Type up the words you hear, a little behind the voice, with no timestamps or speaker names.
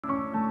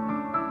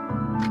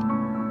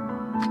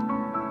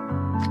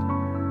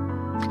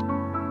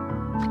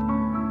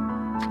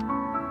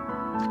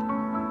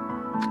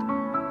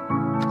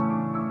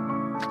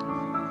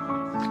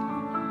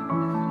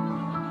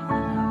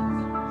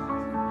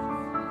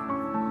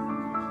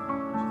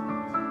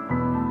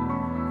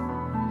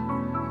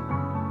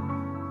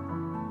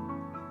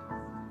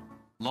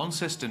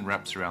Launceston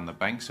wraps around the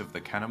banks of the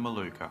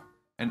Cunnamulla,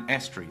 an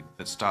estuary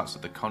that starts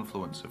at the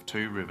confluence of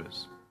two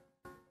rivers.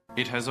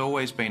 It has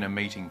always been a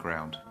meeting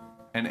ground,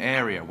 an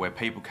area where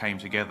people came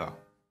together.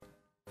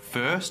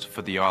 First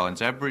for the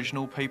island's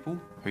Aboriginal people,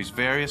 whose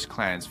various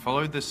clans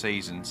followed the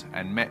seasons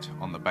and met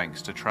on the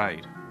banks to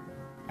trade.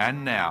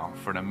 And now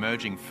for an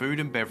emerging food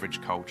and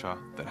beverage culture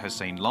that has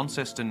seen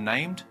Launceston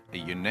named a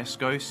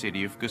UNESCO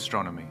City of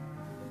Gastronomy.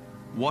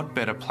 What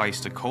better place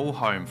to call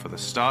home for the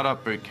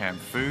Startup Bootcamp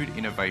Food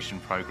Innovation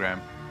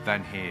Program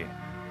than here?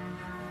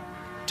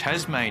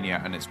 Tasmania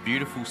and its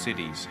beautiful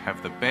cities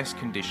have the best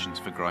conditions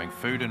for growing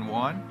food and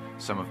wine,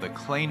 some of the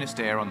cleanest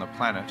air on the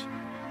planet,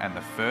 and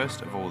the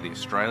first of all the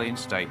Australian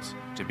states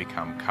to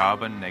become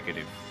carbon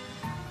negative.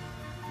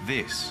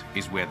 This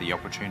is where the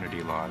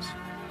opportunity lies.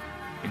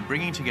 In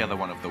bringing together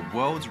one of the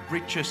world's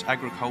richest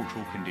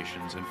agricultural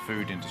conditions and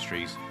food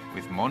industries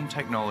with modern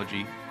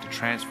technology to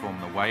transform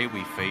the way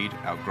we feed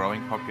our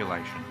growing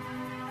population.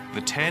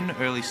 The 10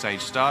 early stage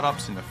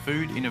startups in the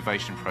Food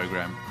Innovation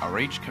Program are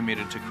each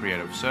committed to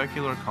create a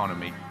circular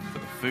economy for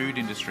the food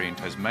industry in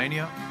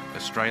Tasmania,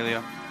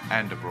 Australia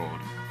and abroad.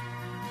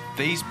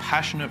 These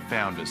passionate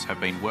founders have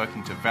been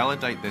working to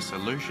validate their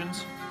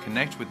solutions,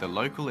 connect with the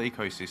local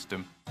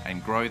ecosystem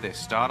and grow their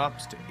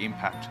startups to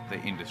impact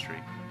the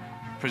industry.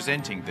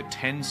 Presenting the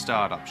 10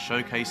 startups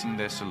showcasing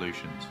their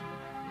solutions.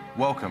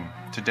 Welcome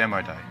to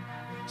Demo Day,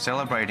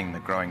 celebrating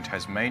the growing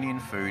Tasmanian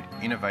food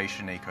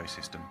innovation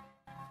ecosystem.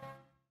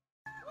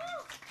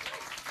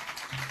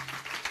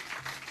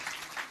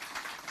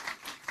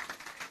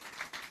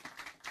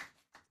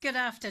 Good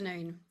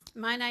afternoon.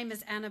 My name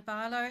is Anna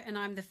Barlow and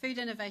I'm the Food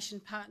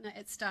Innovation Partner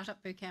at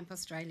Startup Bootcamp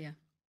Australia,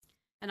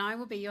 and I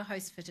will be your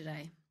host for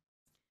today.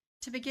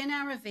 To begin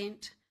our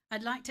event,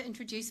 I'd like to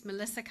introduce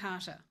Melissa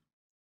Carter.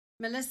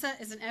 Melissa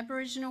is an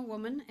Aboriginal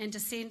woman and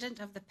descendant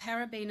of the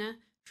Parabina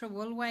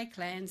Trawulway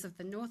clans of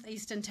the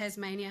northeastern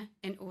Tasmania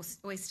and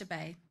Oyster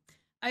Bay.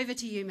 Over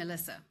to you,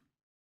 Melissa.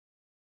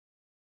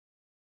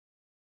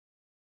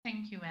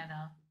 Thank you,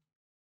 Anna.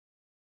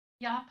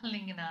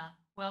 Yapalingana,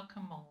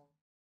 welcome all.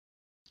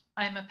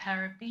 I am a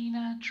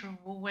Parabina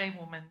Trawulway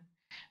woman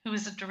who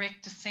is a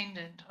direct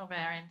descendant of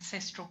our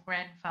ancestral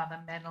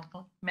grandfather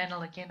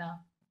Manalagina.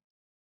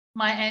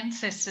 My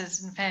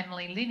ancestors and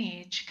family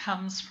lineage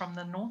comes from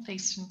the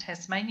northeastern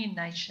Tasmanian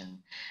nation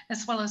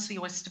as well as the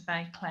Oyster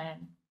Bay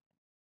clan.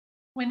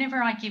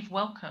 Whenever I give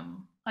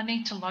welcome, I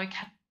need to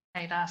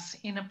locate us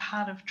in a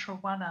part of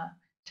Trawunna,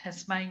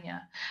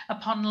 Tasmania,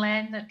 upon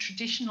land that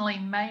traditionally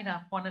made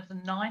up one of the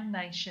 9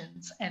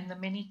 nations and the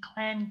many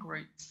clan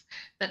groups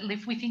that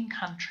live within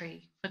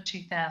country for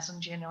 2,000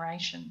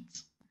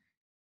 generations.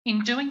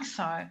 In doing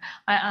so, I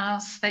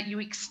ask that you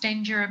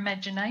extend your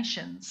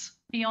imaginations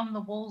beyond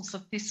the walls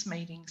of this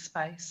meeting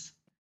space.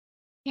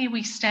 Here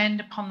we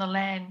stand upon the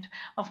land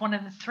of one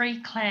of the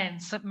 3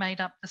 clans that made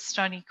up the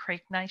Stony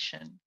Creek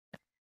Nation.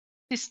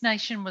 This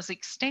nation was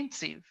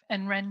extensive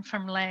and ran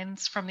from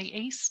lands from the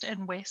east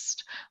and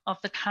west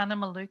of the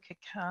Cunnamulla,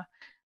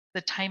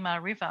 the Tamar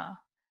River,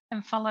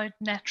 and followed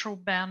natural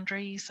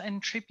boundaries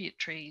and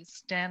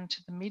tributaries down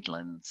to the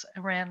Midlands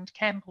around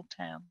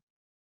Campbelltown.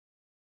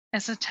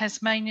 As a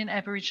Tasmanian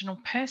Aboriginal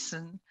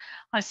person,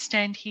 I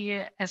stand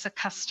here as a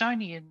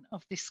custodian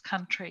of this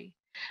country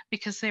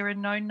because there are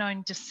no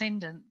known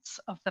descendants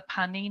of the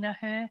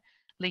Parninaher,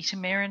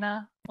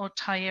 Litamerina or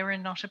Tierra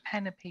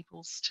Notapana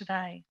peoples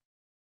today.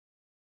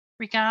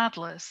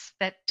 Regardless,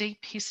 that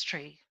deep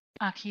history,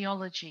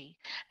 archaeology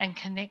and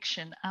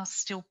connection are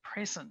still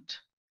present.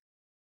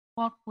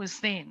 What was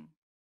then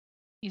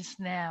is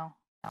now.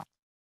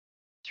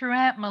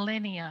 Throughout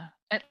millennia,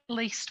 at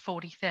least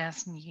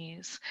 40,000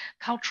 years,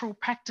 cultural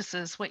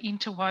practices were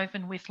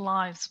interwoven with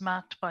lives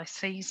marked by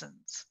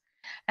seasons.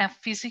 Our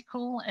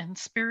physical and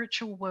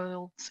spiritual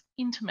worlds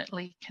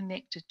intimately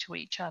connected to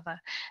each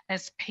other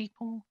as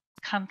people,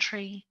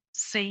 country,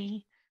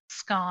 sea,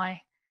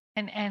 sky,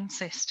 and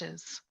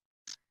ancestors.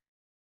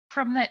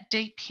 From that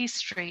deep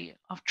history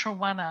of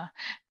Trawunna,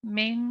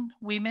 men,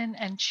 women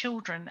and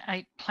children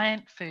ate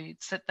plant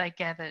foods that they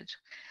gathered,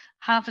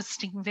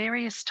 harvesting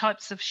various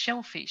types of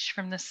shellfish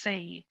from the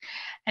sea,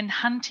 and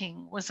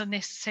hunting was a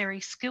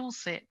necessary skill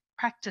set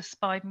practiced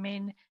by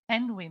men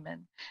and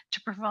women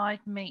to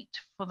provide meat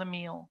for the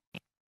meal.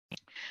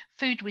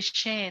 Food was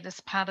shared as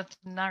part of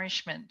the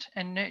nourishment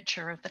and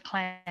nurture of the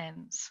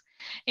clans.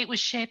 It was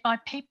shared by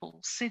people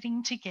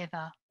sitting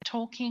together,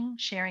 talking,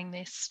 sharing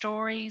their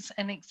stories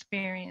and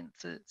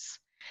experiences.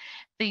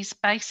 These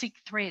basic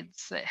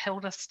threads that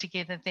held us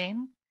together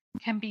then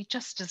can be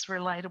just as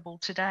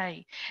relatable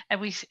today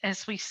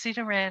as we sit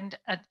around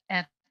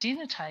at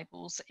dinner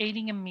tables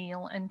eating a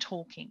meal and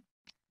talking.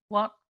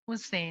 What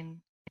was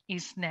then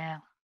is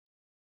now.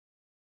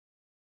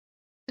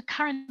 The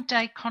current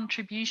day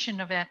contribution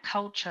of our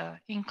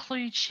culture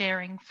includes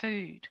sharing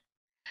food.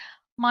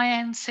 My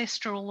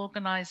ancestral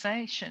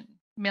organisation,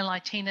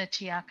 Melaitina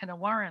Tiakana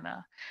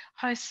Warrana,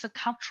 hosts a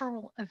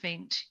cultural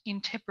event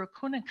in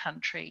Tebrakuna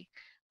country,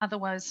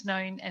 otherwise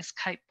known as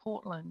Cape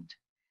Portland.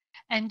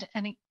 And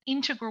an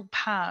integral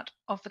part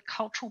of the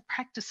cultural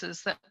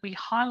practices that we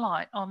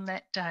highlight on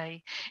that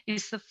day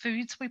is the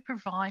foods we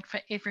provide for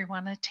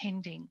everyone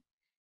attending.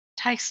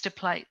 Taster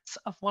plates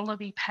of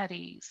wallaby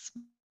patties,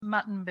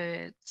 mutton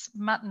birds,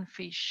 mutton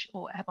fish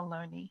or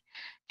abalone,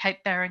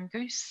 Cape Barren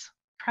goose,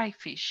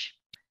 crayfish,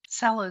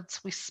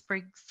 salads with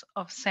sprigs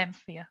of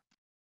samphire.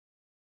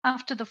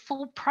 After the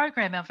full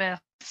program of our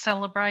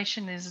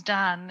celebration is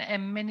done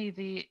and many of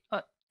the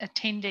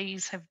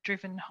attendees have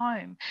driven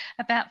home,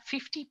 about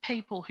 50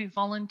 people who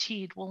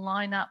volunteered will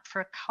line up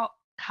for a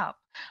cup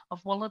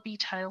of wallaby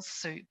tail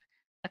soup,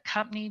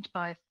 accompanied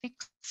by a thick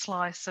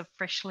slice of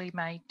freshly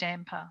made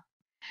damper.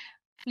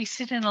 We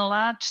sit in a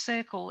large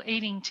circle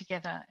eating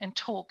together and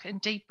talk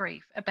and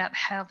debrief about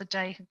how the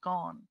day had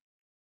gone.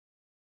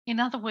 In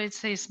other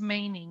words, there's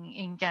meaning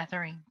in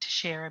gathering to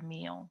share a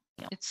meal.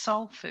 It's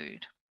soul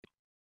food.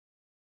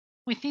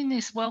 Within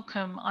this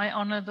welcome, I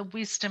honour the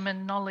wisdom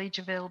and knowledge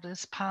of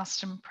elders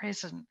past and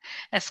present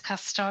as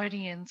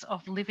custodians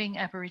of living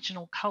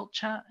Aboriginal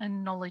culture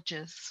and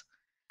knowledges.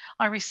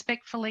 I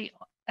respectfully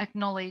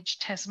acknowledge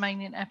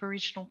Tasmanian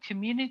Aboriginal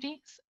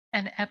communities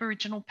and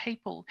Aboriginal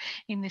people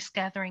in this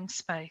gathering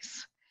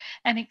space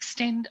and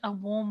extend a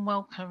warm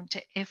welcome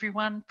to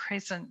everyone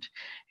present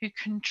who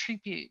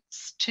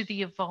contributes to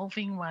the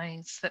evolving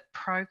ways that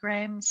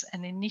programs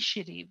and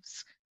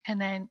initiatives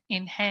can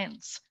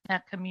enhance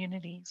our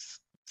communities.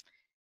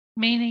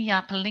 Mina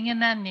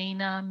yapalingana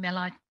nina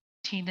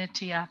melatina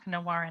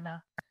tiakana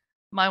warana.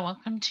 My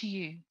welcome to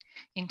you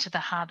into the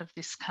heart of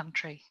this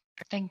country.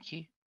 Thank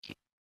you.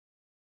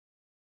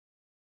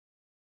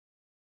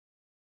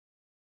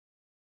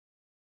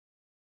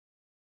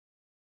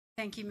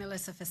 Thank you,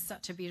 Melissa, for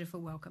such a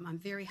beautiful welcome. I'm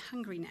very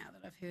hungry now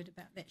that I've heard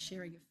about that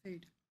sharing of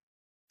food.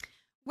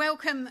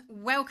 Welcome,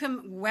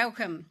 welcome,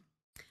 welcome.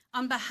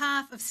 On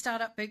behalf of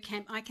Startup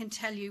Bootcamp, I can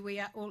tell you we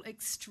are all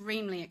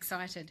extremely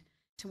excited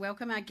to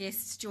welcome our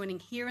guests joining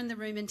here in the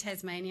room in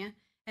Tasmania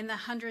and the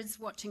hundreds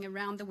watching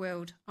around the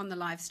world on the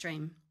live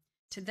stream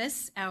to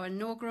this, our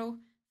inaugural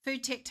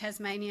FoodTech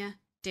Tasmania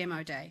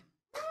Demo Day.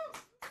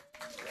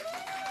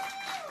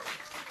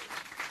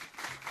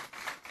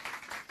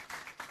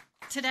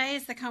 Today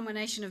is the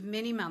culmination of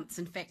many months,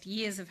 in fact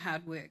years of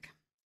hard work.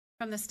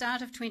 From the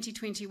start of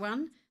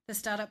 2021, the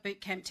Startup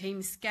Bootcamp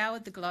team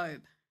scoured the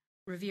globe,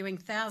 reviewing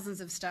thousands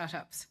of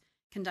startups,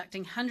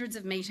 conducting hundreds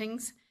of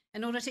meetings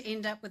in order to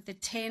end up with the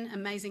 10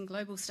 amazing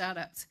global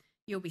startups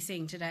you'll be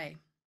seeing today.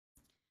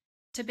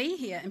 To be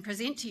here and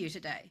present to you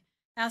today,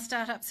 our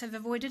startups have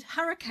avoided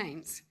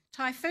hurricanes,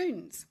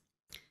 typhoons,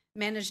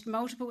 managed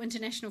multiple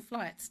international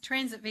flights,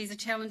 transit visa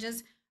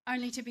challenges,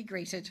 only to be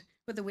greeted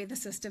with the weather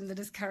system that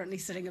is currently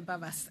sitting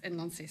above us in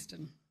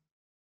Launceston.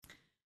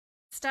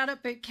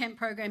 Startup Bootcamp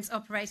programs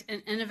operate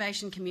in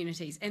innovation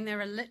communities, and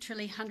there are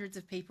literally hundreds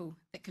of people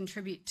that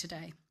contribute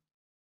today.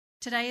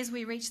 Today, as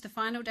we reach the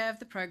final day of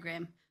the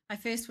program, I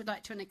first would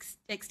like to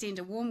extend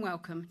a warm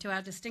welcome to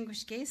our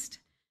distinguished guest,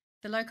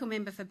 the local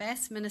member for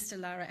Bass, Minister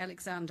Lara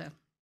Alexander.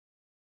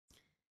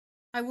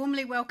 I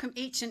warmly welcome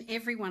each and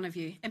every one of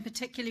you, and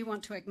particularly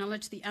want to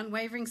acknowledge the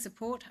unwavering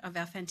support of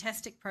our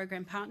fantastic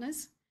program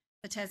partners,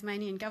 the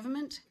Tasmanian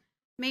Government,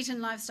 Meat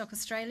and Livestock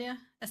Australia,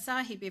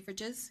 Asahi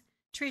Beverages,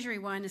 Treasury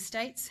Wine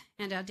Estates,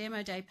 and our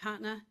Demo Day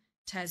partner,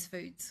 Tas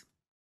Foods.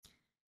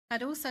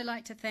 I'd also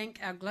like to thank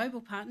our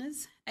global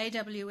partners,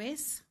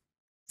 AWS,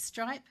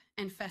 Stripe,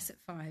 and Facet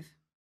 5.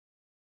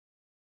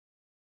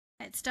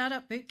 At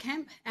Startup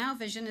Bootcamp, our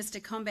vision is to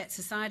combat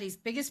society's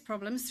biggest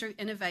problems through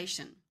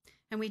innovation,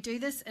 and we do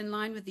this in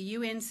line with the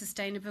UN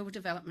Sustainable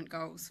Development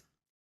Goals.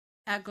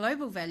 Our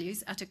global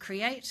values are to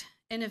create,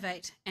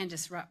 innovate, and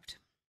disrupt.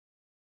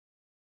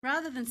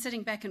 Rather than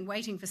sitting back and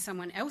waiting for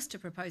someone else to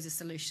propose a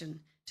solution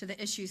to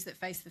the issues that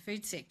face the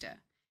food sector,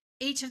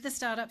 each of the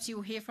startups you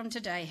will hear from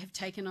today have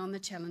taken on the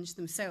challenge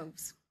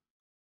themselves.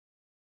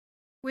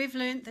 We've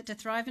learned that to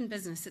thrive in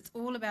business, it's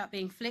all about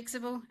being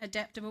flexible,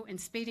 adaptable, and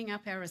speeding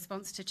up our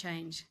response to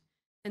change.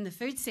 In the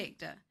food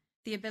sector,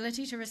 the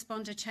ability to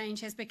respond to change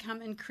has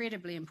become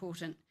incredibly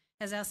important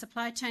as our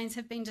supply chains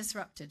have been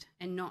disrupted,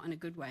 and not in a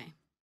good way.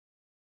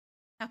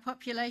 Our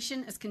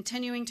population is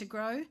continuing to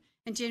grow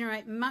and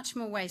generate much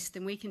more waste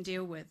than we can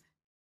deal with,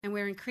 and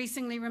we're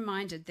increasingly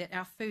reminded that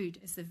our food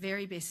is the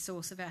very best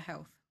source of our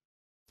health.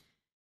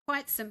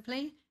 Quite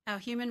simply, our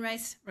human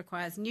race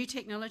requires new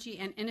technology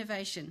and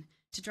innovation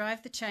to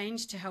drive the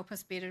change to help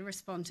us better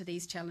respond to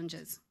these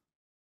challenges.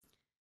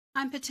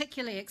 I'm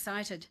particularly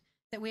excited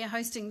that we are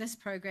hosting this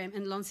program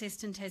in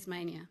Launceston,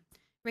 Tasmania,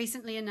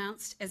 recently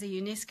announced as a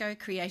UNESCO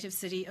Creative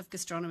City of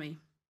Gastronomy.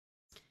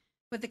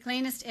 With the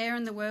cleanest air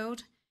in the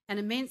world, an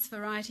immense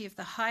variety of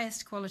the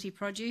highest quality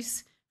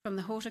produce from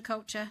the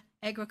horticulture,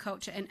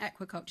 agriculture and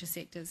aquaculture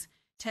sectors,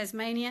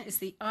 Tasmania is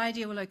the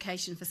ideal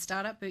location for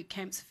Startup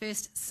Bootcamp's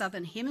first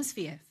Southern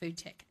Hemisphere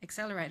FoodTech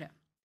Accelerator.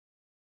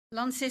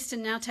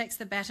 Launceston now takes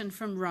the baton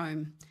from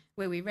Rome,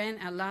 where we ran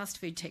our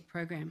last FoodTech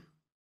program.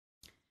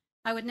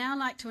 I would now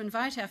like to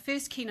invite our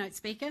first keynote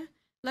speaker,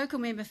 local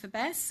member for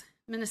Bass,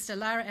 Minister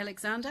Lara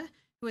Alexander,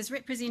 who is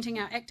representing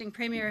our Acting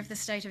Premier of the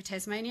State of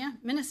Tasmania,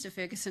 Minister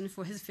Ferguson,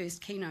 for his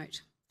first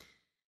keynote.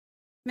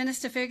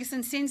 Minister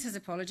Ferguson sends his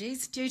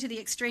apologies. Due to the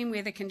extreme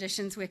weather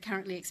conditions we're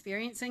currently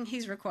experiencing,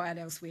 he's required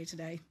elsewhere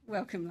today.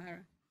 Welcome, Lara.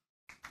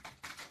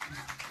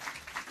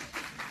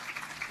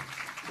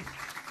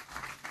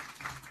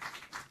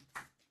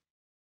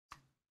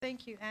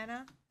 Thank you,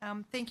 Anna.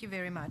 Thank you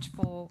very much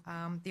for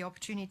the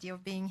opportunity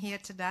of being here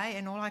today.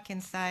 And all I can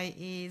say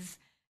is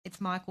it's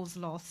Michael's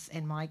loss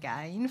and my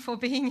gain for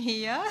being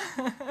here.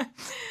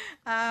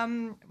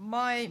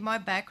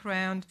 My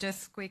background,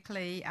 just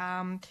quickly,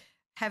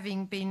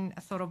 having been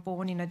sort of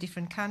born in a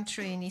different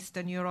country in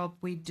Eastern Europe,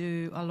 we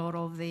do a lot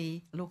of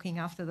the looking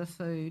after the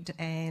food,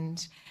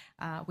 and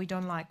we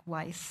don't like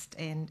waste,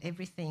 and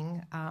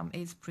everything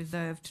is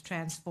preserved,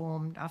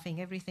 transformed. I think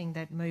everything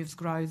that moves,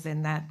 grows,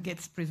 and that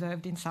gets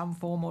preserved in some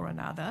form or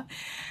another,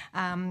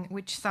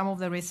 which some of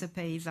the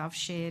recipes I've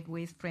shared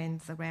with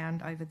friends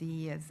around over the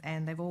years,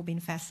 and they've all been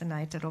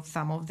fascinated of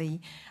some of the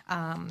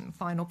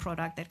final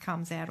product that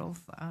comes out of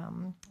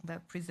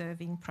the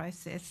preserving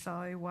process.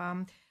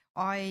 So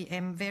I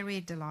am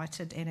very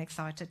delighted and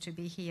excited to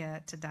be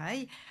here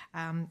today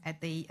at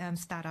the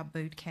Startup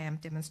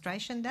Bootcamp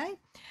Demonstration Day,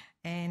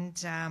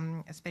 and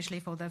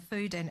especially for the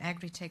Food and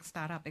Agri-Tech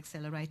Startup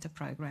Accelerator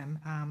Program.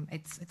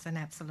 It's an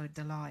absolute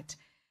delight.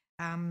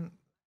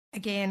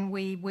 Again,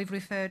 we've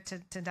referred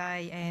to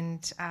today,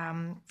 and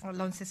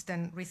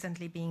Launceston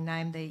recently being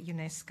named the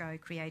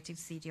UNESCO Creative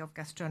City of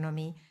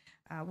Gastronomy.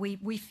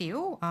 We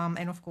feel,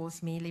 and of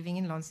course me living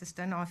in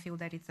Launceston, I feel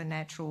that it's a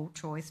natural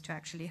choice to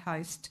actually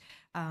host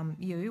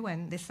you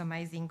and this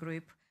amazing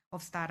group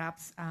of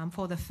startups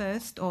for the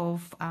first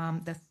of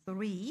the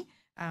 3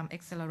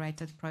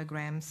 accelerated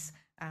programs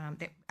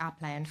that are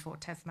planned for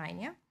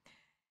Tasmania.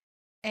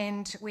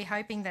 And we're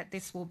hoping that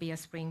this will be a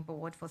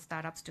springboard for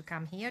startups to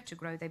come here to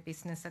grow their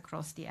business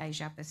across the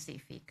Asia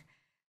Pacific.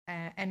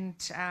 And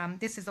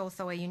this is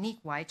also a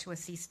unique way to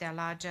assist our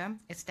larger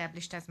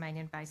established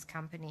Tasmanian-based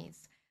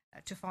companies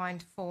to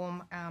find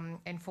form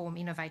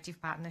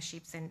innovative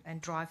partnerships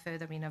and drive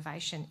further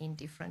innovation in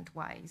different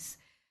ways.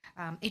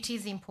 It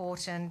is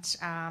important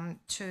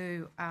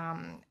to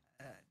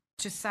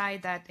say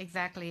that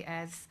exactly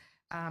as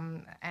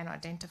Anne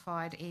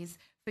identified, is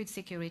food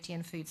security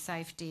and food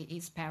safety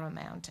is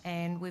paramount,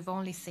 and we've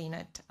only seen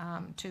it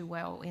too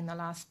well in the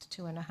last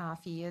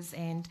 2.5 years,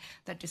 and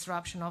the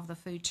disruption of the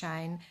food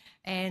chain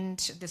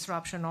and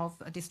disruption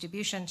of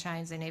distribution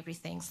chains and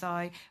everything.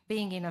 So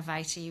being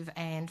innovative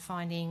and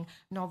finding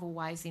novel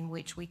ways in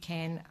which we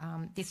can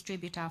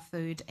distribute our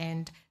food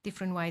and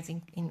different ways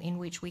in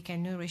which we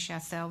can nourish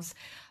ourselves,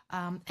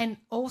 and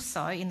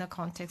also in the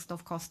context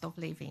of cost of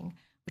living,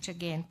 which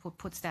again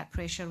puts that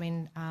pressure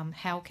in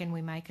how can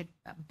we make it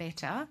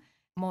better,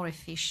 more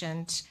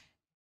efficient,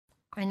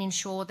 and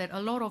ensure that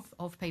a lot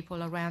of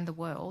people around the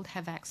world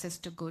have access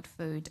to good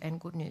food and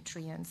good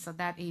nutrients. So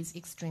that is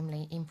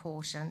extremely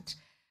important.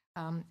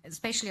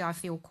 Especially I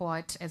feel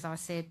quite, as I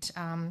said,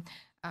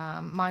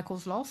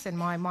 Michael's loss and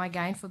my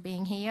gain for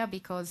being here,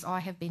 because I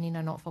have been in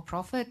a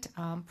not-for-profit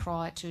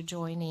prior to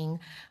joining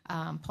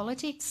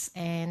politics,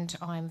 and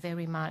I'm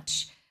very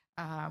much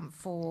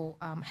for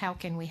how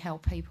can we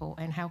help people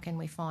and how can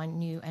we find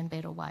new and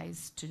better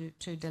ways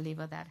to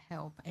deliver that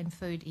help, and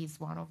food is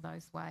one of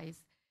those ways.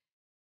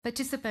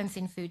 Participants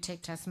in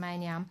FoodTech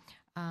Tasmania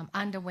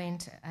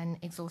underwent an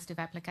exhaustive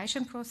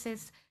application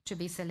process to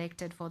be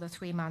selected for the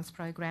 3-month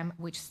program,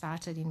 which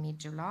started in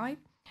mid-July,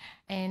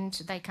 and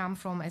they come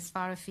from as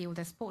far afield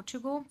as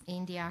Portugal,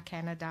 India,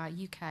 Canada,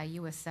 UK,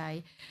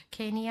 USA,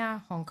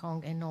 Kenya, Hong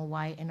Kong and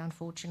Norway, and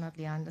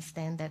unfortunately I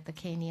understand that the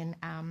Kenyan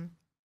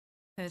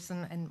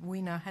person and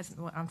winner has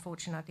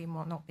unfortunately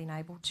not been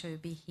able to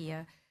be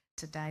here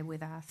today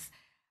with us.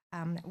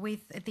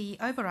 With the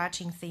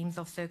overarching themes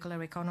of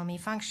circular economy,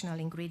 functional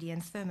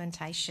ingredients,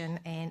 fermentation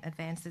and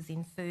advances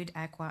in food,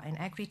 aqua and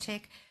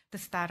agri-tech, the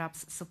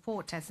startups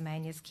support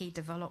Tasmania's key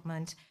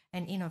development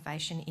and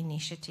innovation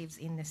initiatives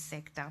in this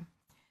sector.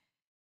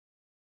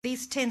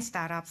 These 10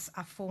 startups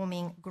are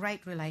forming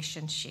great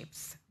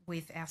relationships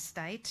with our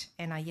state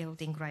and are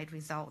yielding great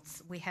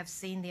results. We have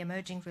seen the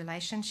emerging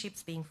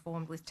relationships being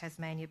formed with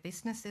Tasmania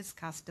businesses,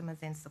 customers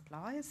and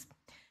suppliers.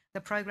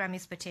 The program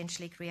is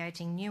potentially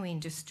creating new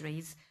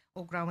industries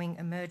or growing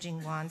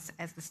emerging ones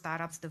as the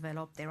startups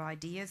develop their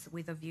ideas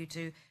with a view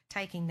to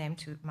taking them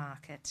to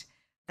market.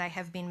 They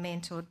have been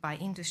mentored by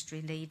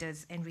industry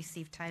leaders and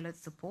receive tailored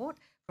support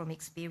from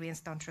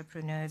experienced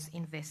entrepreneurs,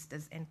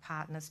 investors and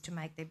partners to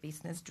make their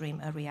business dream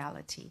a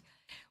reality.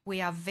 We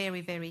are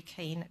very, very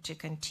keen to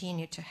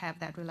continue to have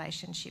that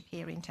relationship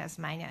here in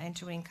Tasmania and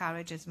to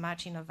encourage as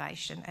much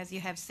innovation. As you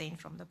have seen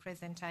from the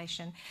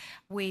presentation,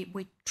 we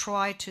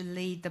try to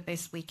lead the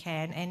best we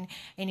can, and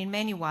in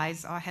many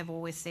ways I have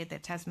always said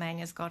that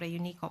Tasmania's got a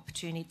unique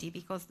opportunity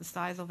because the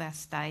size of our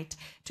state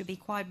to be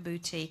quite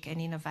boutique and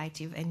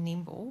innovative and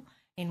nimble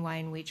in way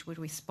in which we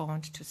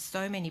respond to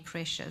so many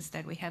pressures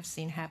that we have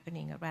seen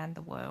happening around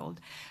the world.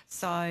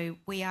 So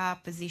we are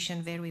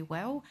positioned very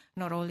well,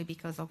 not only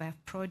because of our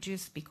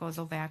produce, because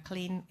of our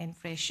clean and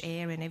fresh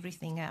air and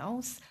everything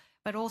else,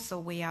 but also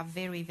we are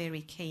very,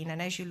 very keen.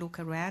 And as you look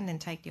around and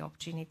take the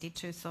opportunity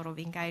to sort of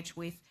engage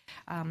with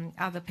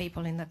other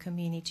people in the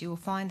community, you'll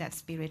find that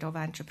spirit of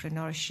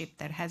entrepreneurship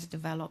that has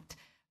developed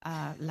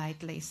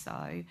lately.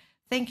 So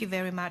thank you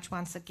very much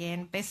once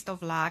again. Best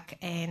of luck,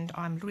 and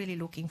I'm really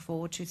looking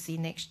forward to see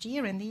next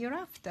year and the year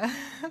after.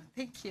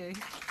 Thank you.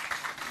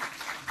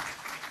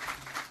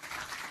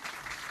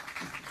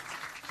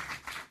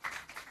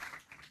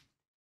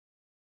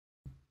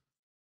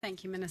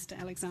 Thank you, Minister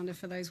Alexander,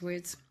 for those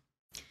words.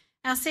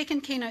 Our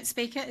second keynote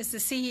speaker is the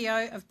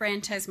CEO of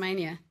Brand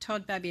Tasmania,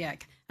 Todd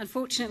Babiak.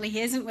 Unfortunately, he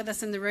isn't with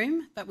us in the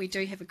room, but we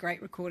do have a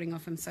great recording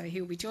of him, so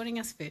he'll be joining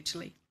us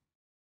virtually.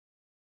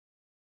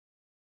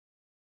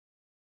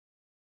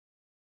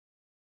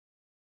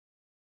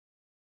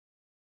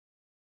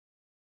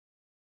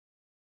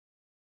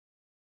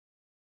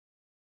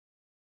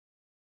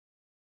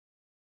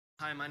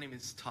 Hi, my name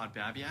is Todd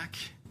Babiak,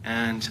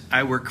 and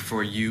I work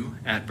for you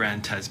at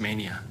Brand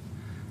Tasmania.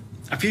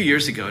 A few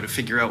years ago, to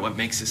figure out what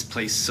makes this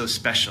place so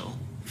special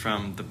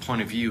from the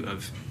point of view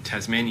of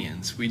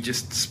Tasmanians, we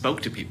just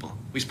spoke to people.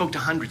 We spoke to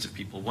hundreds of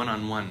people,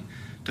 one-on-one,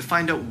 to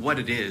find out what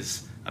it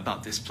is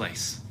about this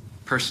place,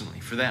 personally,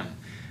 for them.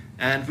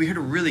 And we heard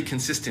a really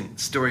consistent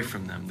story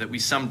from them that we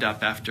summed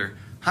up after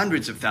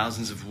hundreds of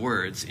thousands of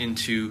words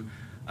into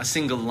a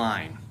single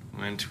line.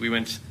 And we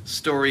went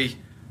story,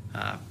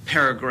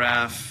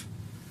 paragraph,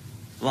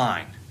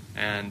 line.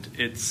 And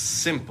it's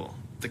simple: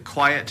 the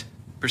quiet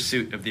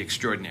pursuit of the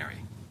extraordinary.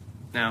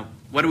 Now,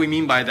 what do we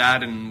mean by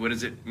that, and what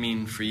does it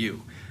mean for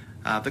you?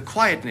 The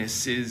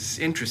quietness is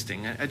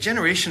interesting. A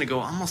generation ago,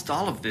 almost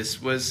all of this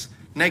was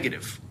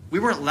negative. We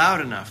weren't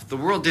loud enough. The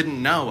world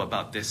didn't know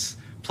about this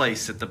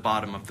place at the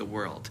bottom of the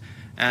world.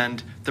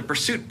 And the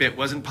pursuit bit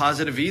wasn't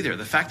positive either.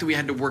 The fact that we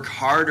had to work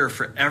harder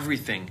for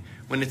everything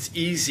when it's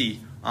easy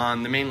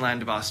on the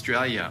mainland of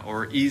Australia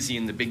or easy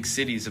in the big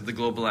cities of the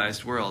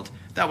globalized world,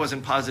 that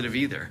wasn't positive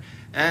either.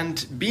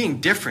 And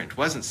being different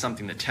wasn't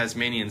something that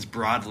Tasmanians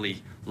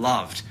broadly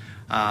loved.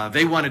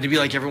 They wanted to be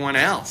like everyone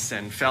else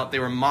and felt they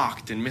were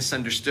mocked and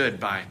misunderstood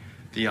by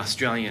the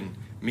Australian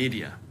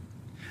media.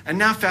 And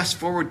now fast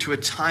forward to a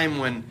time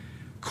when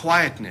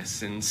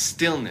quietness and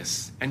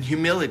stillness and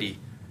humility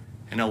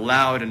in a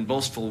loud and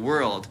boastful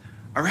world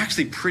are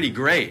actually pretty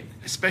great,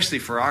 especially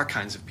for our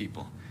kinds of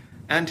people.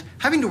 And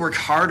having to work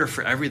harder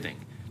for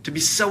everything, to be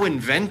so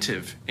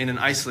inventive in an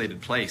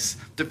isolated place,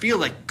 to feel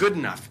like good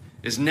enough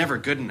is never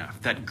good enough,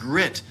 that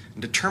grit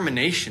and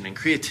determination and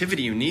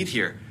creativity you need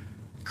here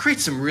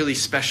creates some really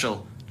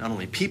special, not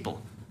only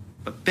people,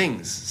 but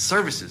things,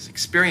 services,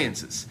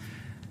 experiences.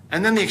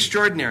 And then the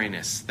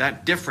extraordinariness,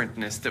 that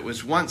differentness that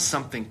was once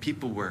something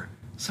people were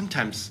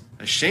sometimes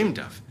ashamed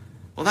of,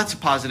 well, that's a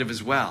positive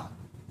as well.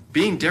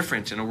 Being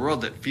different in a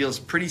world that feels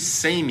pretty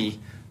samey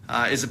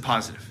is a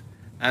positive.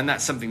 And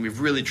that's something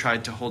we've really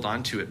tried to hold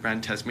on to at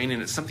Brand Tasmania,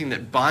 and it's something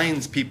that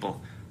binds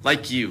people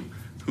like you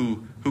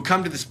who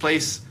come to this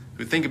place,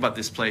 who think about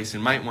this place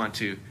and might want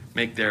to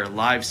make their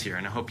lives here,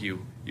 and I hope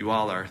you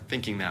all are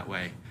thinking that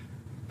way.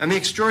 And the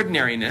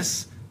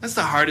extraordinariness, that's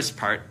the hardest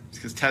part,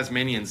 because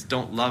Tasmanians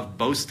don't love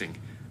boasting,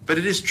 but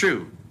it is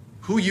true.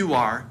 Who you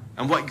are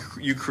and what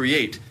you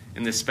create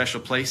in this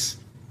special place,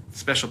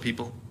 special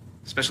people,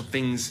 special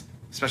things,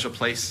 special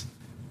place,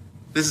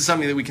 this is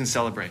something that we can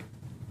celebrate.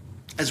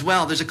 As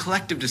well, there's a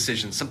collective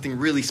decision, something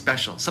really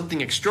special,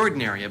 something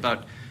extraordinary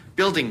about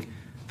building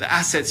the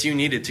assets you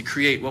needed to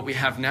create what we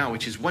have now,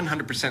 which is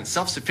 100%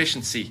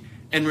 self-sufficiency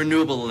and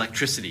renewable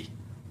electricity.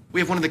 We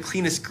have one of the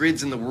cleanest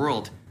grids in the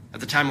world at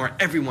the time where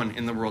everyone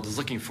in the world is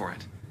looking for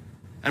it.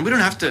 And we don't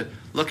have to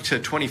look to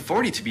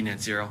 2040 to be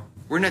net zero.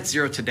 We're net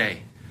zero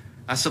today.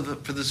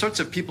 For the sorts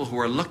of people who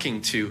are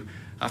looking to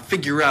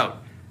figure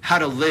out how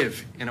to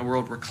live in a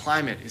world where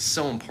climate is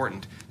so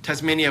important,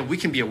 Tasmania, we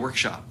can be a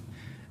workshop.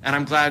 And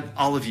I'm glad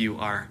all of you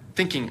are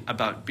thinking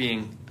about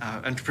being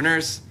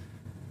entrepreneurs,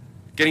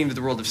 getting into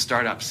the world of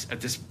startups at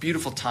this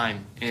beautiful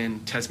time in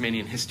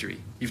Tasmanian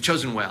history. You've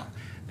chosen well.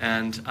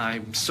 And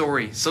I'm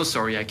sorry, so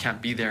sorry I can't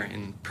be there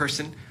in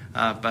person,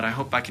 but I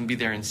hope I can be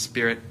there in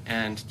spirit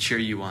and cheer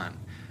you on.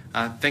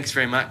 Thanks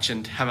very much,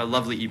 and have a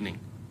lovely evening.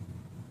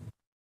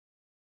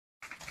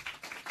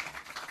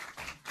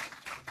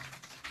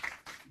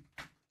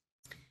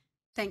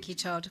 Thank you,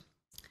 Todd.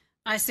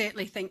 I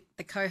certainly think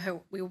the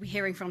cohort we will be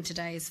hearing from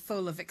today is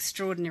full of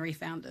extraordinary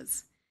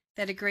founders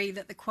that agree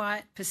that the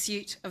quiet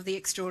pursuit of the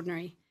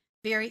extraordinary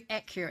very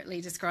accurately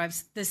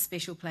describes this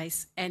special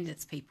place and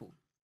its people.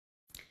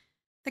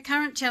 The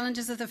current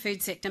challenges of the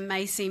food sector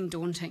may seem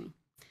daunting.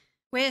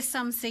 Where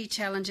some see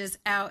challenges,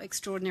 our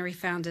extraordinary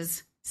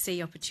founders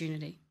see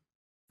opportunity.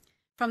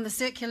 From the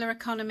circular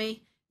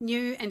economy,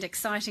 new and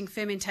exciting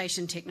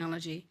fermentation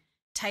technology,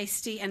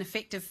 tasty and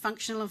effective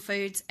functional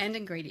foods and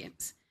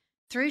ingredients,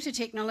 through to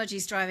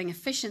technologies driving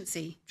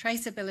efficiency,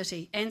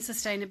 traceability and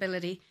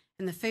sustainability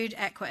in the food,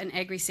 aqua and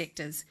agri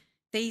sectors,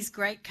 these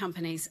great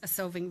companies are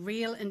solving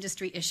real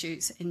industry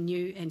issues in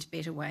new and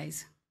better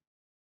ways.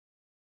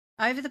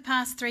 Over the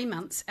past 3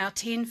 months, our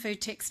 10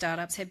 food tech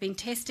startups have been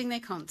testing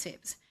their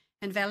concepts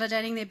and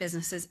validating their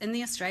businesses in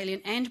the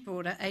Australian and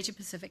broader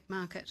Asia-Pacific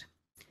market.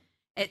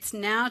 It's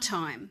now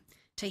time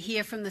to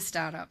hear from the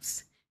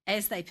startups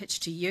as they pitch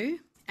to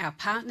you, our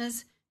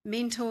partners,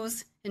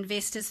 mentors,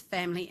 investors,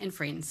 family and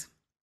friends.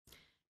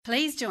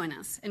 Please join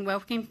us in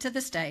welcoming to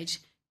the stage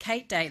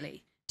Kate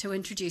Daly to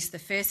introduce the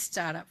first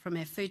startup from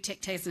our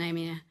FoodTech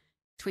Tasmania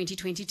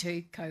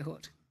 2022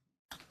 cohort.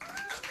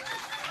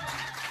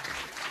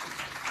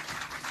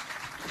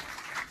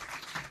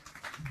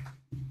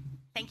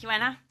 Thank you,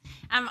 Anna.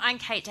 I'm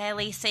Kate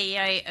Daly,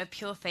 CEO of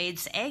Pure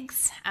Feeds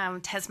Eggs,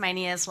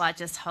 Tasmania's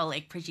largest whole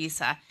egg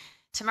producer.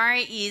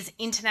 Tomorrow is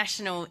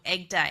International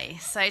Egg Day.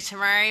 So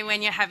tomorrow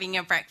when you're having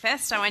your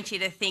breakfast, I want you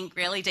to think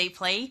really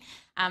deeply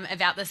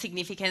about the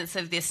significance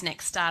of this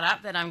next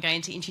startup that I'm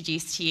going to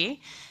introduce to you.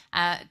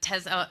 I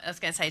was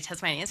going to say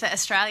Tasmanians, but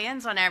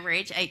Australians on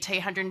average eat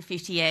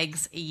 250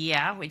 eggs a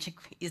year, which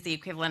is the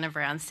equivalent of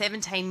around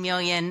 17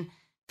 million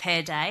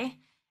per day.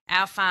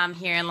 Our farm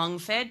here in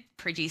Longford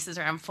produces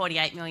around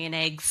 48 million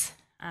eggs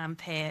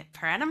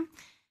per annum,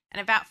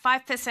 and about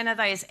 5% of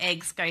those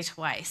eggs go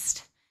to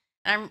waste.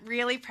 And I'm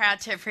really proud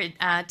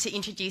to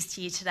introduce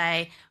to you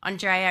today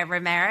Andrea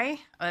Romero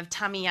of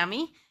Tummy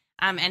Yummy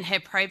and her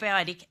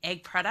probiotic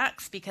egg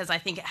products, because I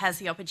think it has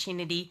the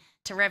opportunity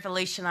to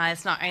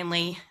revolutionise not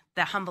only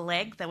the humble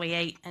egg that we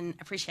eat and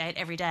appreciate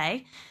every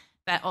day,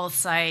 but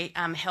also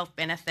health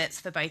benefits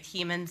for both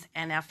humans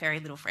and our furry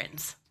little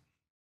friends.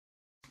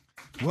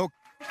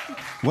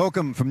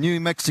 Welcome from New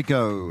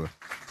Mexico,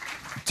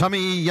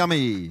 Tummy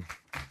Yummy.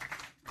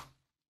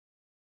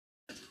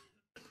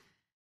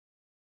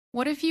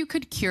 What if you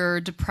could cure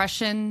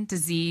depression,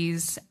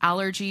 disease,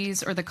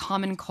 allergies, or the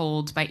common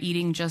cold by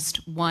eating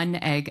just one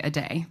egg a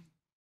day?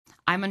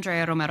 I'm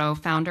Andrea Romero,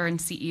 founder and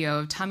CEO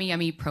of Tummy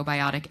Yummy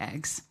Probiotic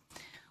Eggs.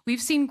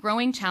 We've seen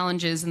growing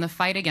challenges in the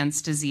fight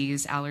against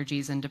disease,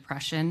 allergies, and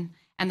depression,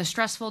 and the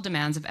stressful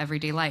demands of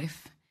everyday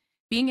life.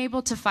 Being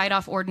able to fight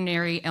off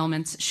ordinary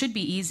ailments should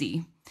be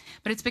easy,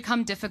 but it's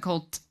become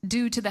difficult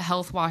due to the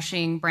health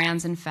washing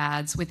brands and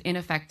fads with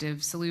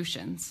ineffective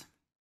solutions.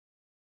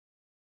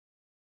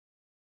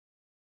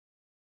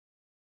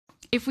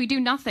 If we do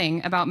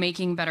nothing about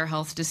making better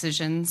health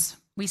decisions,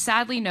 we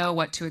sadly know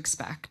what to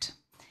expect.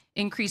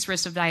 Increased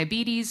risk of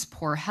diabetes,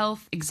 poor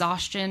health,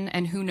 exhaustion,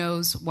 and who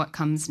knows what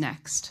comes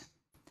next.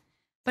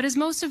 But as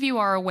most of you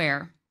are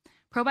aware,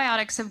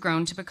 probiotics have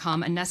grown to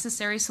become a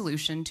necessary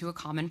solution to a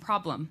common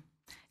problem.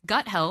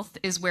 Gut health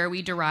is where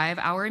we derive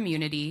our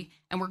immunity,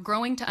 and we're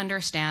growing to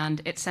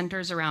understand it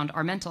centers around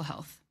our mental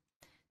health.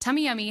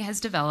 Tummy Yummy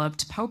has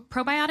developed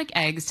probiotic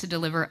eggs to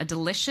deliver a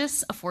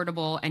delicious,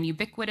 affordable, and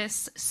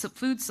ubiquitous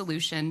food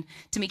solution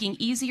to making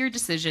easier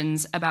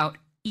decisions about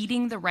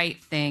eating the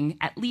right thing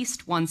at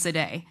least once a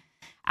day.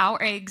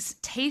 Our eggs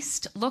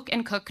taste, look,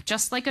 and cook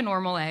just like a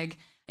normal egg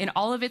in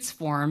all of its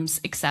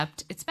forms,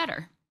 except it's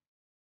better.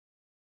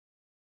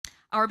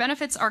 Our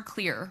benefits are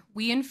clear.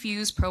 We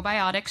infuse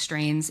probiotic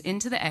strains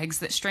into the eggs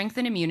that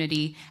strengthen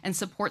immunity and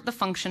support the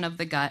function of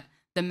the gut,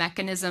 the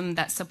mechanism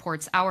that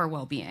supports our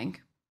well-being.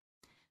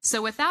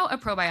 So without a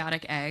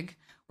probiotic egg,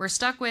 we're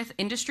stuck with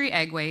industry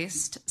egg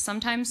waste,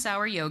 sometimes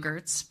sour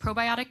yogurts,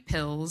 probiotic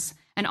pills,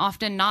 and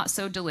often not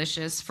so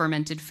delicious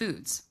fermented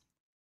foods.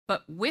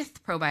 But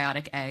with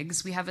probiotic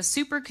eggs, we have a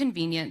super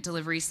convenient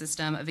delivery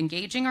system of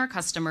engaging our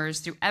customers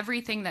through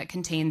everything that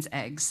contains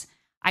eggs: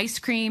 ice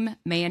cream,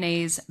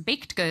 mayonnaise,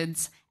 baked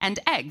goods, and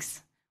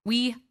eggs.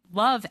 We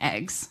love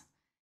eggs.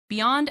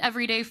 Beyond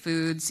everyday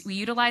foods, we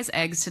utilize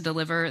eggs to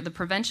deliver the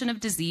prevention of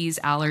disease,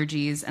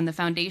 allergies, and the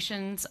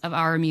foundations of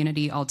our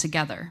immunity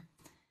altogether.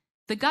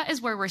 The gut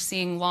is where we're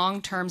seeing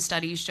long-term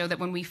studies show that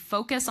when we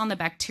focus on the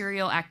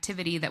bacterial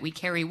activity that we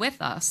carry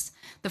with us,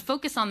 the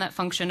focus on that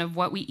function of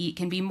what we eat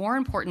can be more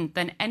important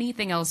than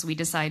anything else we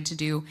decide to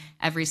do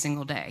every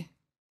single day.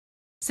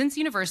 Since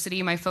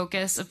university, my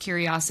focus of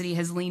curiosity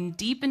has leaned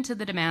deep into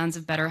the demands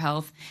of better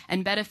health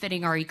and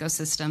benefiting our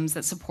ecosystems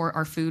that support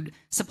our food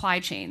supply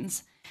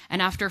chains.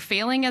 And after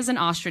failing as an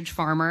ostrich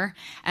farmer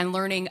and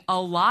learning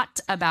a lot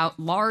about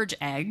large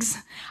eggs,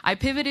 I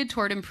pivoted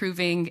toward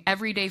improving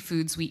everyday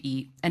foods we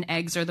eat, and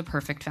eggs are the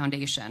perfect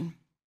foundation.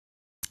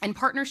 In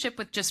partnership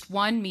with just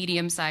one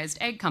medium-sized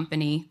egg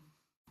company,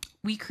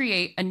 we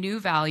create a new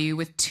value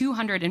with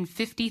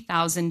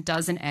 250,000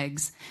 dozen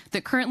eggs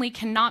that currently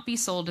cannot be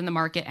sold in the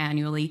market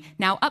annually,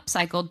 now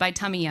upcycled by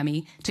Tummy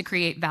Yummy to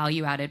create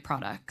value-added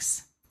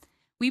products.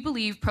 We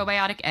believe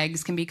probiotic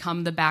eggs can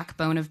become the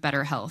backbone of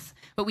better health,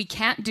 but we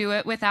can't do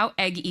it without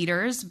egg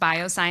eaters,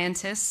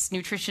 bioscientists,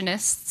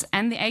 nutritionists,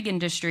 and the egg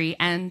industry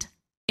and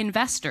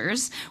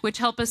investors, which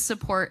help us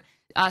support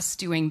us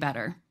doing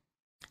better.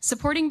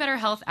 Supporting better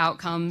health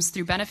outcomes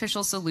through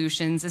beneficial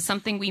solutions is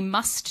something we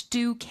must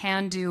do,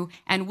 can do,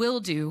 and will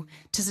do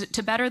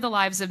to better the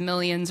lives of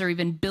millions or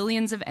even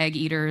billions of egg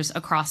eaters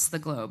across the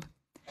globe.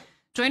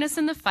 Join us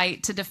in the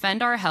fight to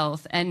defend our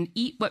health and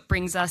eat what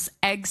brings us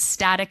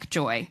egg-static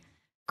joy.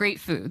 Great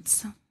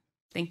foods.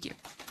 Thank you.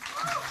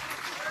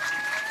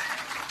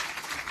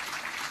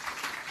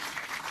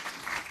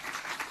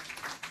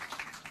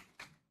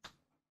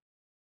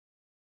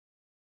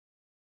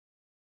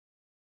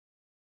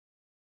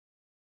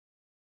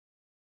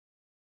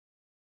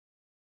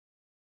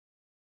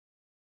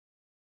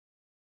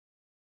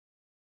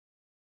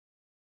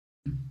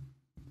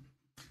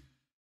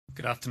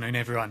 Good afternoon,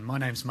 everyone. My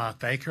name's Mark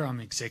Baker. I'm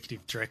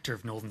Executive Director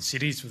of Northern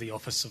Cities with the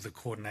Office of the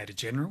Coordinator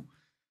General.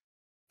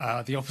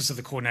 The Office of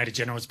the Coordinator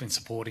General has been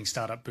supporting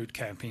Startup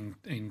Bootcamp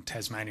in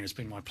Tasmania. It's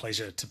been my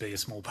pleasure to be a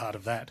small part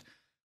of that.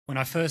 When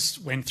I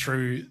first went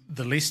through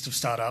the list of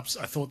startups,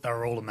 I thought they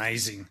were all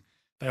amazing.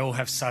 They all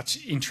have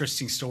such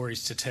interesting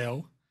stories to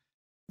tell,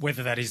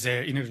 whether that is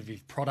their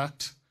innovative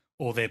product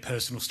or their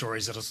personal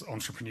stories as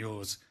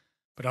entrepreneurs.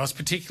 But I was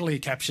particularly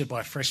captured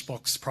by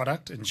Freshbox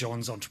product and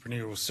John's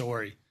entrepreneurial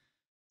story.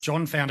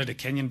 John founded a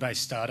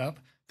Kenyan-based startup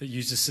that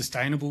uses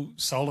sustainable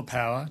solar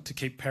power to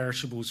keep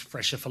perishables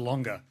fresher for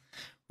longer,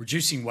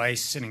 reducing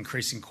waste and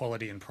increasing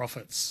quality and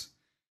profits.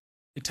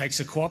 It takes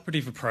a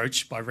cooperative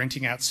approach by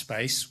renting out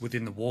space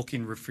within the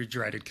walk-in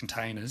refrigerated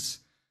containers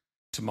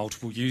to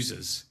multiple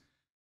users.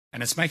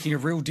 And it's making a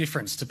real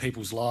difference to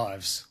people's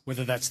lives,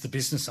 whether that's the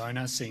business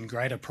owner seeing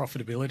greater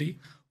profitability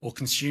or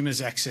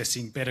consumers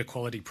accessing better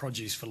quality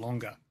produce for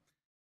longer.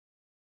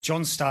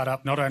 John's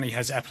startup not only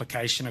has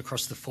application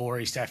across the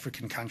 4 East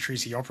African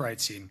countries he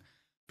operates in,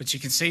 but you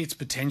can see its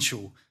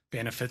potential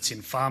benefits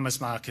in farmers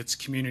markets,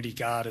 community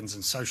gardens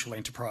and social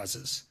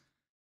enterprises.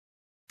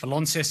 For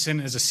Launceston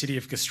as a city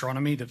of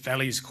gastronomy that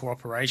values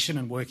cooperation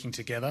and working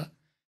together,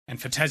 and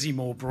for Tassie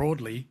more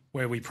broadly,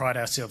 where we pride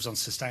ourselves on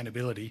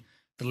sustainability,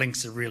 the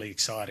links are really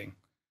exciting.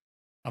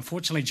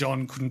 Unfortunately,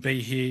 John couldn't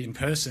be here in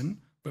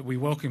person, but we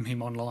welcome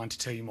him online to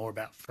tell you more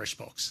about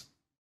Freshbox.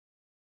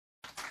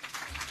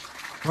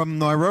 From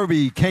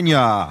Nairobi,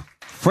 Kenya,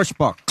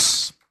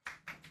 Freshbox.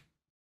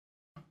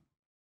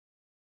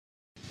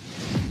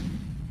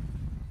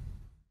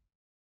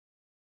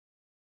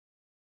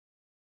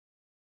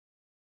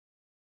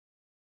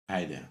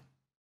 Hi there.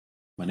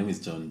 My name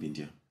is John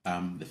Bindia.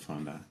 I'm the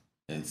founder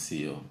and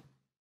CEO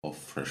of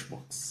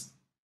Freshbox.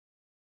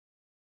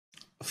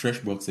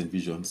 Freshbox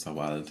envisions a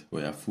world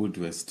where food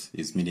waste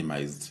is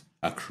minimized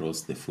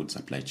across the food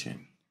supply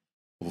chain.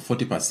 Over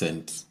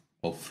 40%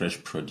 of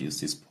fresh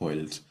produce is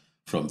spoiled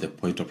from the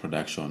point of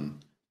production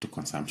to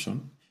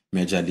consumption,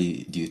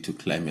 majorly due to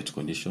climate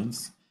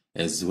conditions,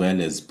 as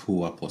well as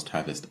poor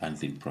post-harvest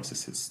handling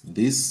processes.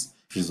 This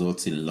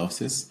results in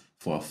losses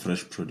for our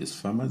fresh produce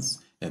farmers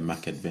and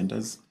market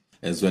vendors,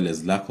 as well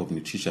as lack of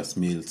nutritious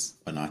meals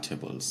on our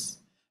tables.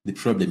 The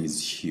problem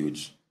is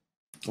huge.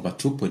 Over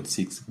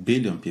 2.6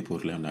 billion people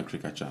rely on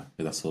agriculture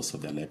as a source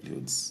of their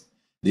livelihoods.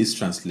 This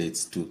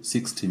translates to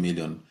 60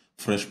 million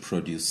fresh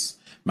produce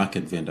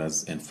market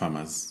vendors and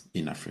farmers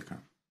in Africa.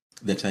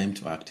 The time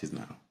to act is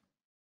now.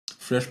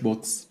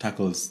 Freshbox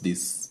tackles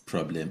this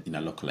problem in a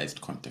localized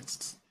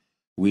context.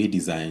 We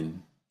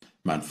design,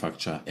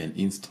 manufacture, and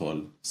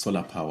install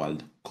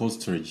solar-powered cold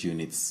storage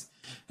units,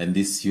 and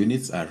these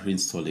units are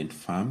installed in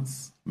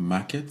farms,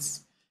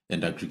 markets,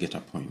 and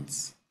aggregator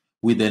points.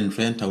 We then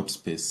rent out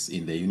space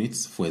in the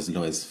units for as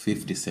low as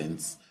 50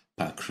 cents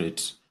per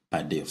crate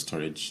per day of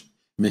storage,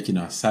 making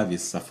our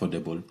service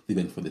affordable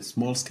even for the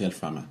small-scale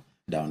farmer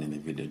down in the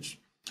village.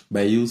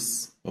 By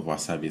use of our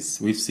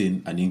service, we've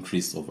seen an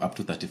increase of up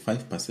to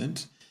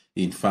 35%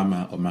 in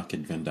farmer or market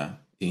vendor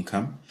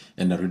income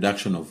and a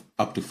reduction of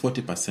up to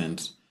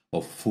 40%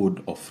 of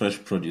food or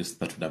fresh produce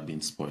that would have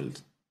been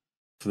spoiled.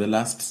 For the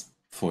last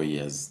 4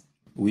 years,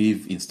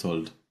 we've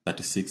installed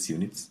 36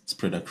 units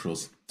spread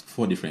across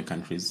 4 different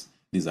countries.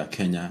 These are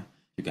Kenya,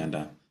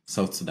 Uganda,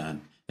 South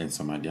Sudan, and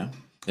Somalia.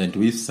 And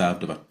we've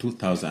served over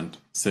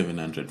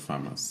 2,700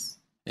 farmers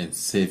and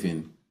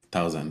saving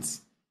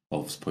thousands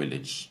of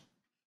spoilage.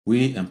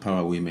 We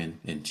empower women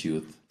and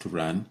youth to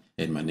run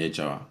and manage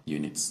our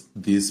units.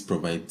 This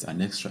provides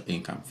an extra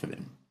income for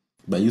them.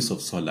 By use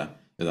of solar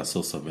as a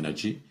source of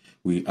energy,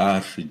 we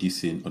are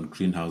reducing on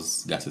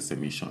greenhouse gases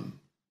emission.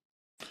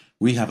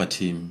 We have a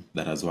team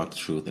that has worked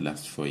through the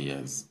last 4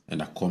 years and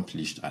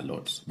accomplished a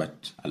lot,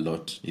 but a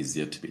lot is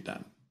yet to be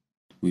done.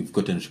 We've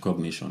gotten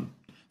recognition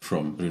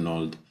from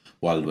renowned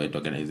worldwide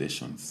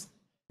organizations,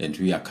 and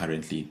we are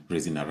currently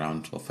raising a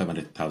round of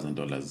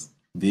 $500,000.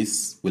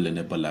 This will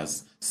enable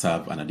us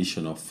serve an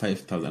additional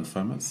 5,000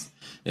 farmers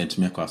and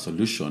make our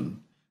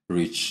solution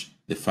reach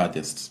the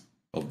farthest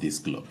of this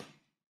globe.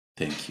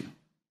 Thank you.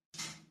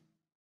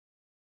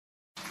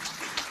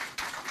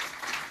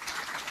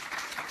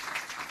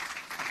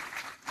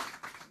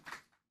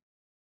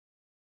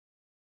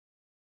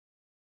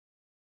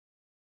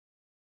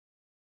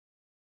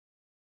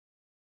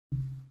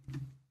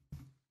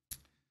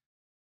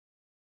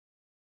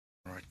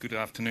 Good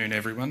afternoon,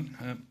 everyone.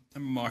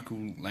 I'm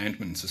Michael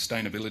Landman,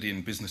 Sustainability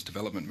and Business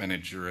Development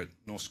Manager at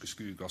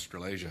Norske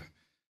Australasia.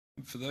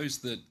 For those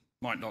that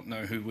might not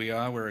know who we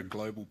are, we're a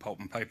global pulp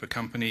and paper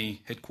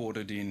company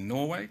headquartered in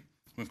Norway.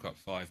 We've got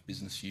 5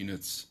 business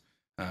units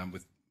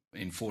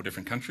in 4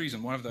 different countries,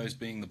 and one of those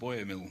being the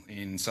Boyer Mill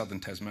in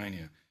southern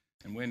Tasmania.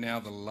 And we're now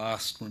the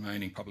last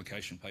remaining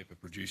publication paper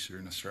producer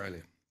in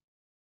Australia.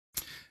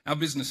 Our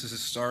business has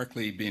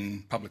historically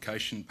been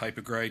publication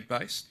paper grade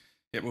based,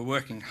 yet we're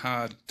working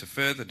hard to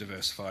further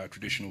diversify our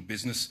traditional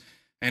business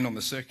and on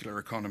the circular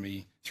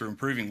economy through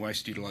improving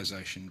waste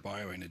utilisation,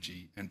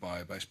 bioenergy and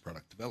bio-based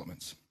product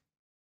developments.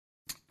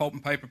 Pulp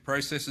and paper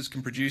processors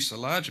can produce a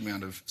large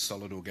amount of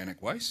solid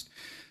organic waste,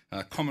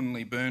 are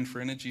commonly burned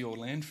for energy or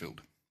landfilled.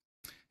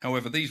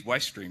 However, these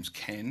waste streams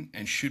can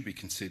and should be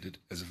considered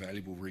as a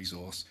valuable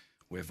resource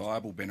where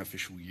viable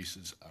beneficial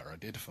uses are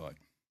identified.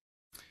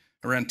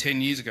 Around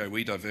 10 years ago,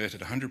 we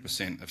diverted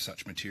 100% of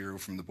such material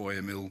from the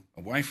Boyer Mill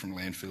away from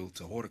landfill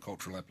to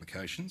horticultural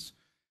applications,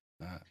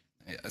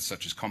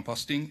 such as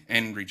composting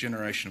and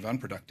regeneration of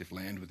unproductive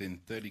land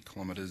within 30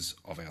 kilometres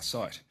of our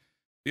site.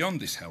 Beyond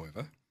this,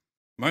 however,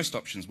 most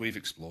options we've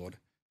explored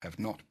have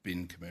not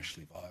been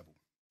commercially viable.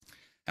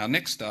 Our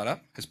next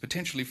startup has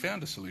potentially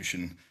found a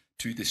solution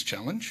to this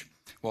challenge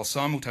while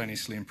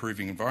simultaneously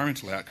improving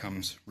environmental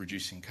outcomes,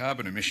 reducing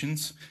carbon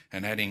emissions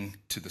and adding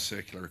to the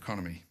circular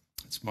economy.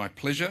 It's my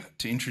pleasure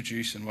to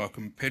introduce and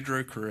welcome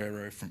Pedro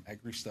Carreiro from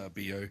Agristar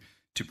Bio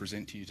to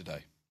present to you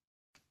today.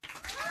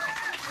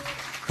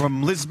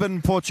 From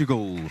Lisbon,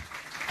 Portugal,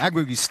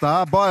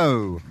 Agristar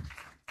Bio.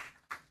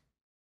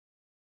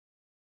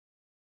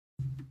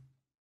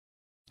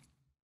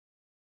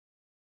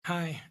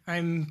 Hi,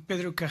 I'm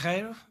Pedro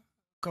Carreiro,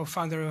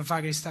 co-founder of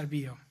Agristar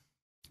Bio.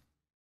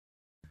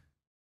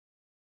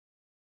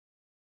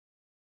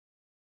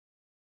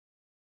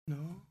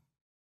 No?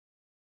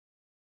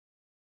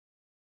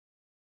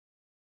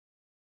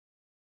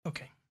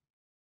 Okay.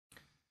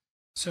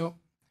 So,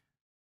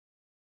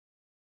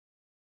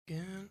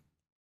 again,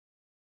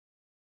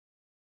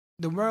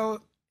 the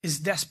world is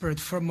desperate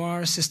for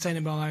more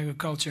sustainable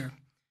agriculture.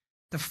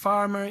 The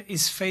farmer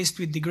is faced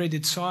with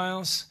degraded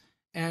soils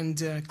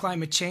and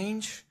climate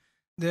change.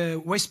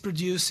 The waste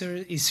producer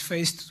is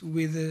faced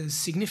with a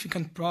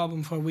significant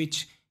problem for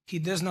which he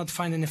does not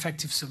find an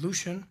effective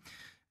solution.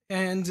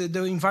 And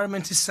the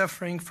environment is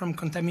suffering from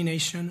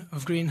contamination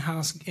of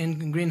greenhouse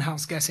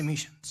gas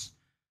emissions.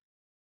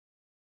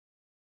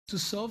 To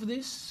solve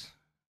this,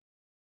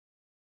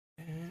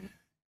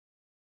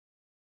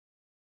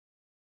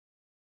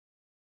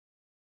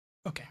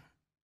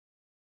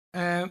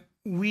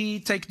 we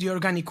take the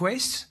organic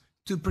waste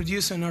to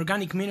produce an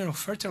organic mineral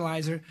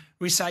fertilizer,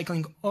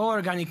 recycling all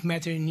organic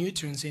matter and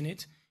nutrients in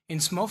it in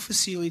small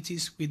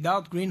facilities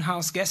without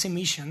greenhouse gas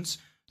emissions,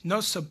 no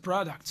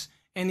subproducts,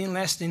 and in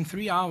less than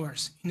 3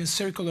 hours in a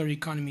circular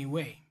economy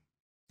way.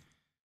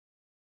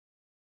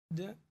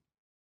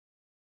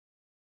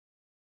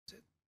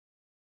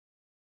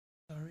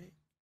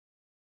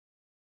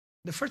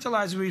 The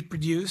fertilizer we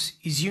produce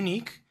is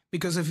unique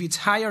because of its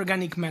high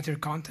organic matter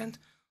content,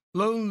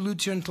 low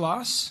nutrient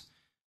loss,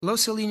 low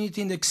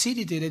salinity and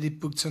acidity that it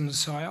puts on the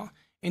soil,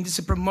 and it's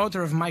a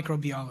promoter of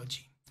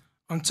microbiology.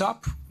 On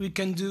top, we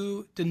can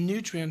do the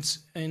nutrients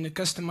in a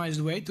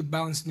customized way to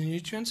balance the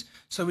nutrients,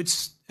 so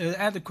it's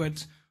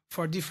adequate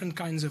for different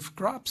kinds of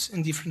crops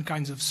and different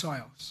kinds of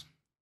soils.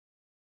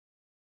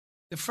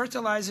 The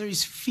fertilizer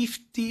is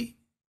 65%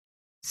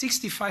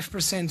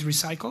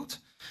 recycled,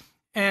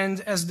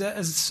 and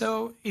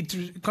so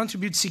it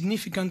contributes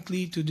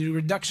significantly to the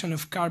reduction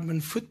of carbon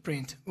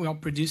footprint while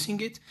producing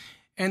it,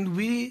 and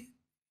we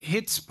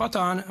hit spot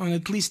on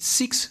at least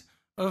 6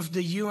 of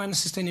the UN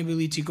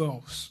sustainability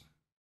goals.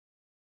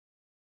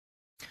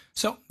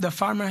 So the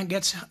farmer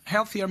gets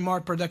healthier, more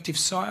productive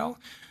soil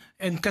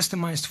and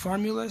customized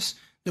formulas.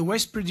 The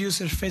waste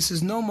producer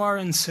faces no more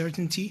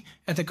uncertainty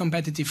at a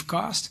competitive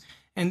cost,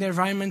 and the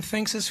environment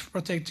thanks us for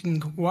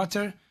protecting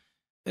water,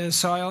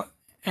 soil,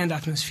 and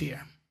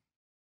atmosphere.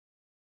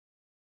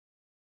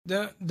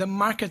 The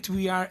market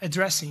we are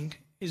addressing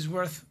is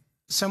worth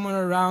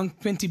somewhere around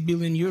 20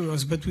 billion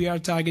euros, but we are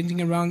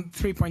targeting around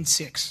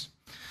 3.6.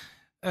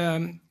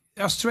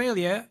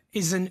 Australia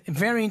is a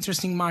very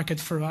interesting market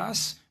for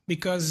us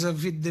because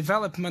of the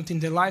development in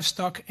the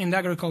livestock and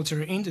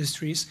agriculture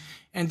industries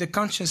and the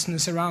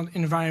consciousness around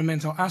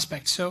environmental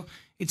aspects. So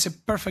it's a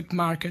perfect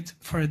market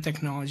for a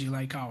technology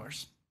like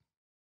ours.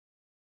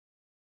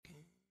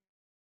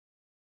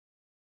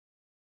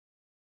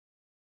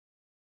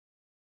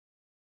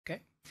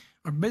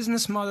 Our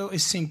business model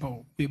is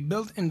simple. We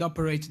build and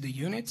operate the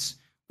units,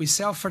 we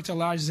sell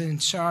fertilizer and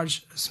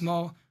charge a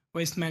small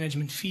waste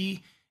management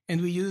fee,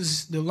 and we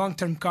use the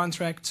long-term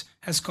contract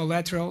as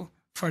collateral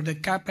for the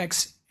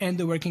capex and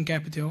the working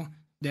capital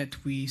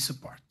that we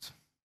support.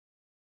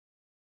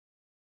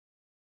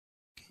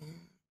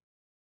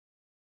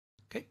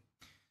 Okay.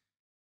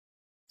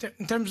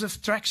 In terms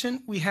of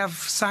traction, we have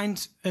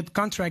signed a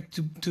contract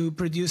to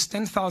produce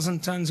 10,000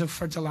 tons of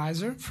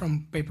fertilizer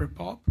from paper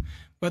pulp,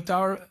 but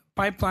our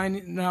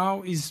pipeline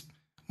now is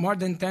more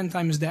than 10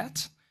 times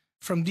that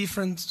from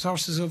different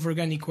sources of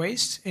organic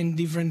waste in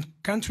different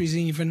countries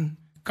and even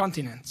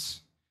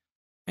continents.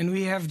 And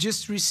we have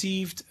just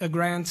received a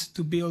grant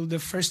to build the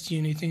first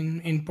unit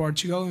in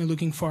Portugal and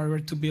looking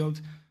forward to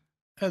build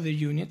other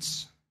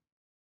units.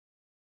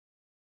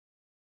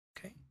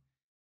 Okay.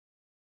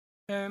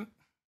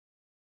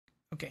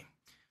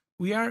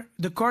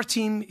 The core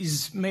team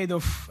is made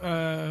of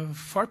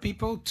 4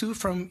 people, 2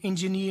 from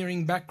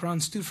engineering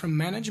backgrounds, 2 from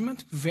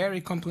management,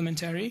 very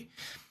complementary.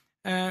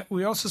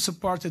 We're also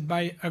supported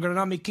by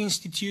agronomic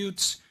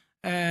institutes,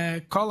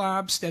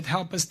 collabs that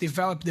help us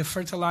develop the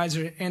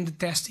fertilizer and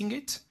testing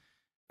it.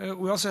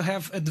 We also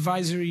have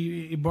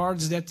advisory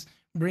boards that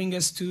bring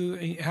us to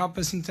help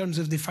us in terms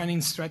of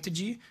defining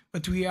strategy,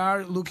 but we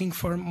are looking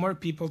for more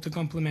people to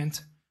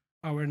complement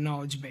our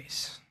knowledge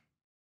base.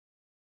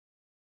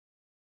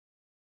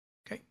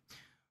 Okay.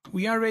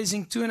 We are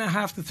raising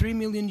 2.5 to 3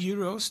 million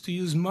euros to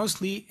use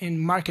mostly in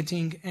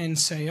marketing and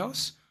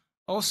sales,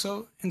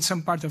 also in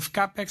some part of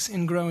CapEx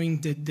in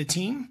growing the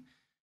team.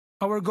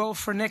 Our goal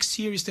for next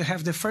year is to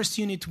have the first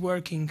unit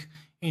working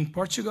in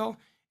Portugal,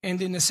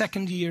 and in the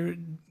second year,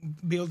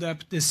 build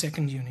up the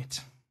second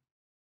unit.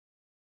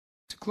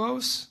 To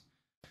close,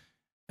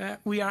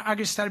 we are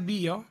Agristar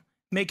Bio,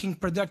 making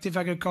productive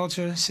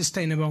agriculture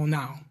sustainable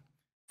now.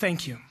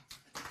 Thank you.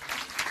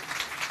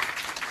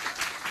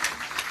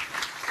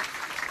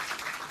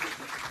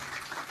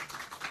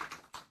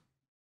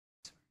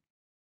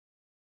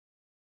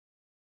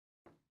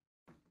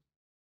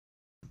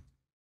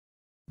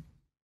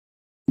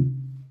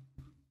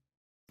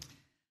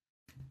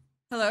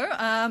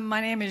 Hello,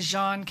 my name is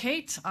Jean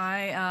Kate.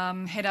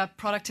 I head up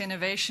product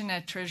innovation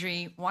at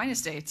Treasury Wine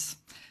Estates.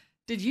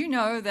 Did you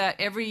know that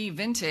every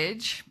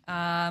vintage,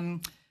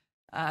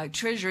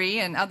 Treasury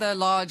and other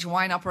large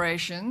wine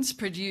operations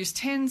produce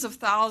tens of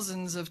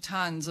thousands of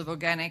tons of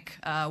organic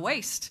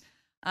waste?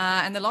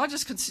 And the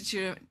largest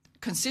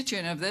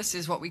constituent of this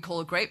is what we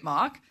call grape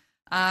mark,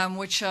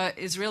 which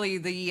is really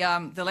the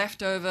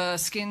leftover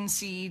skin,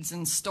 seeds,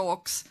 and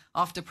stalks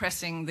after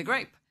pressing the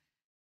grape.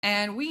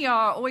 And we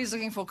are always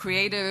looking for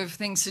creative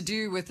things to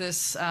do with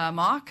this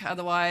mark.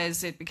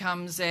 Otherwise, it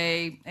becomes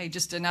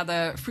just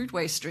another fruit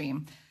waste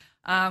stream.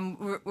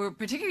 We're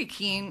particularly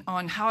keen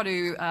on how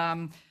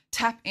to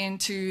tap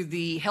into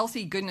the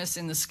healthy goodness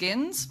in the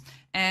skins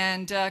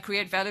and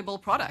create valuable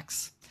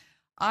products.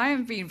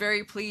 I've been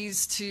very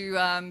pleased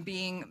to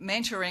being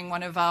mentoring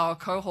one of our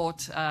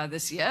cohort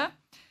this year,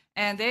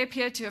 and they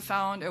appear to have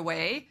found a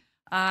way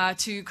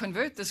to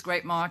convert this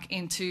grape mark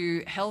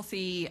into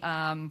healthy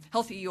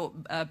or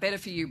better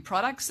for you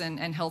products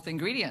and health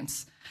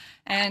ingredients.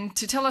 And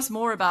to tell us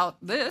more about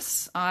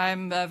this,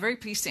 I'm very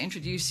pleased to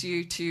introduce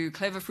you to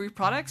Clever Fruit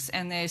Products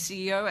and their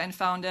CEO and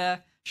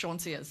founder, Sean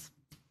Sears.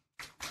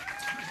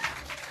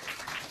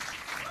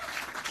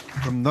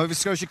 From Nova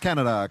Scotia,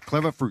 Canada,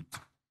 Clever Fruit.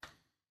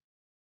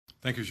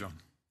 Thank you, Jean.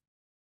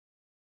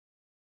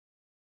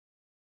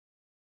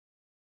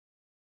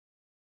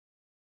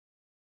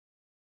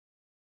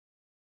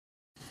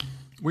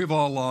 We've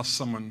all lost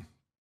someone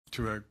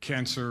to a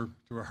cancer,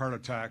 to a heart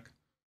attack,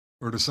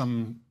 or to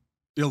some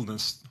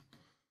illness.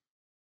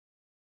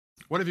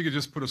 What if you could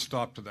just put a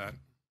stop to that?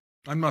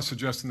 I'm not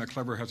suggesting that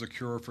Clever has a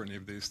cure for any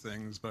of these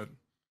things, but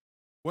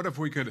what if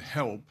we could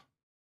help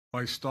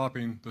by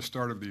stopping the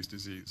start of these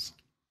diseases?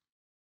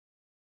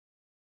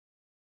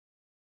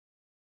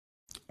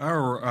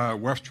 Our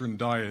Western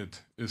diet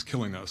is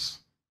killing us,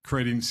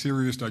 creating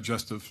serious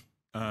digestive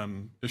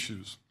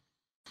issues.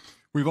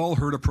 We've all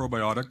heard of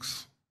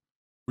probiotics.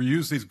 We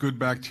use these good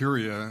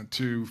bacteria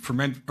to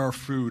ferment our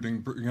food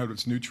and bring out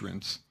its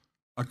nutrients.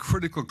 A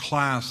critical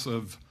class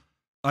of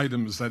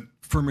items that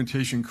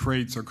fermentation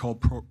creates are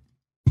called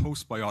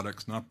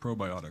postbiotics, not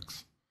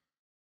probiotics.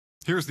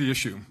 Here's the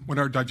issue. When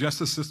our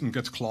digestive system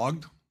gets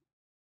clogged,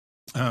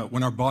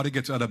 when our body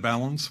gets out of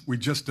balance, we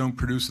just don't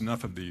produce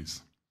enough of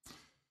these.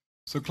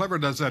 So Clever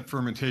does that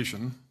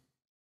fermentation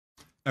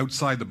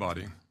outside the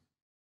body,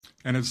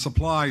 and it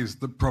supplies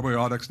the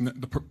probiotics,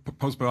 the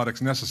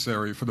postbiotics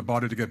necessary for the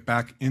body to get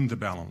back into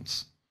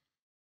balance.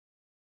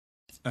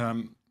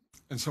 And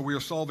so we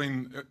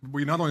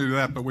not only do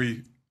that, but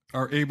we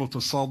are able to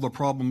solve the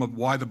problem of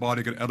why the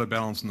body got out of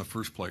balance in the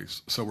first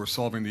place. So we're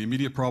solving the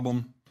immediate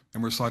problem,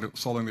 and we're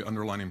solving the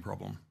underlying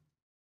problem.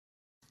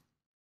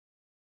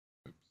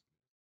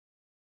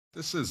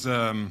 This is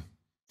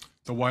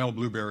the wild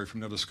blueberry from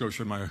Nova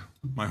Scotia,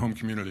 my home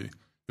community.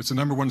 It's the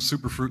 #1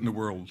 superfruit in the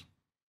world.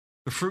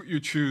 The fruit you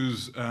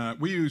choose,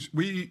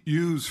 we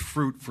use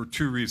fruit for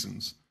 2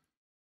 reasons.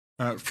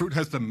 Fruit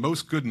has the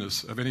most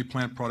goodness of any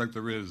plant product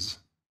there is,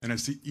 and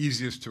it's the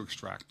easiest to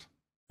extract.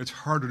 It's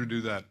harder to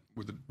do that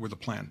with a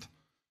plant.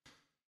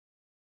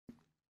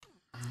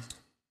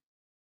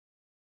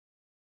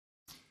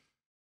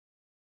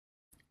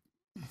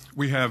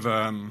 We have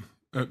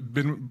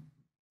been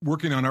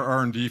working on our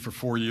R&D for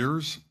 4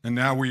 years, and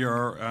now we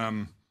are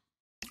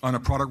on a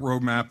product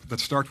roadmap that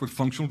starts with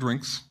functional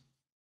drinks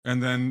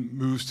and then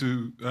moves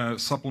to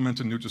supplement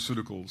and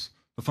nutraceuticals.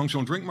 The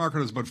functional drink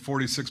market is about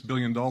 $46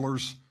 billion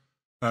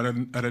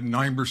at a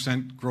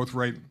 9% growth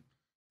rate,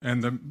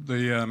 and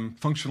the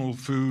functional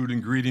food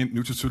ingredient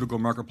nutraceutical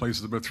marketplace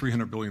is about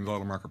 $300 billion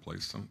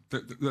marketplace. So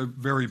they're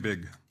very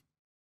big.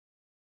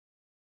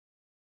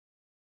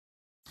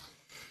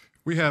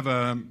 We have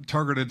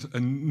targeted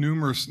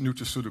numerous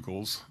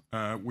nutraceuticals.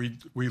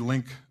 We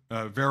link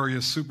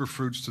various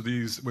superfruits to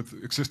these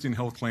with existing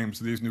health claims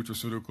to these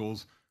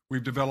nutraceuticals.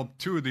 We've developed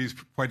 2 of these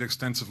quite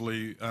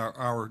extensively.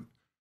 Our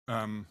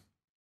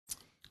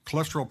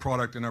cholesterol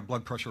product and our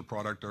blood pressure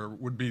product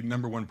would be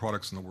 #1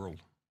 products in the world.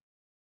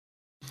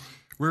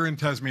 We're in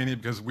Tasmania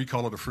because we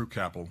call it a fruit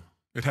capital.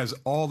 It has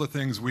all the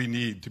things we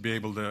need to be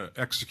able to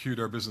execute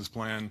our business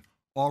plan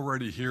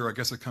already here. I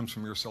guess it comes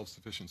from your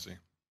self-sufficiency.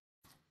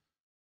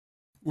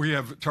 We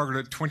have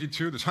targeted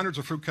 22. There's hundreds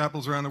of fruit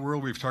capitals around the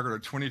world. We've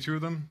targeted 22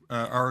 of them.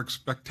 Our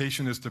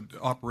expectation is to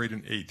operate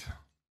in 8.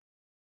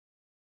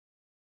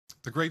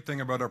 The great thing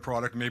about our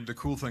product, maybe the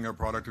cool thing about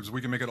our product, is we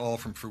can make it all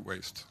from fruit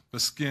waste. The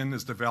skin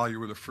is the value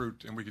of the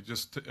fruit, and we could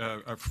just,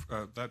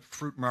 that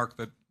fruit mark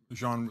that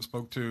Jean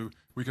spoke to,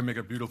 we can make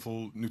a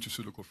beautiful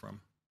nutraceutical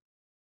from.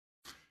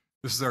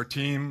 This is our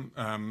team.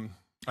 I'm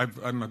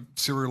a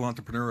serial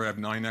entrepreneur. I have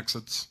 9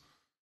 exits.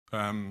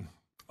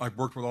 I've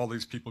worked with all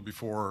these people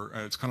before.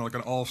 It's kind of like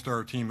an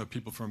all-star team of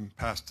people from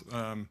past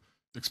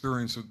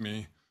experience with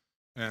me,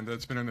 and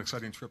it's been an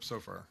exciting trip so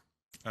far.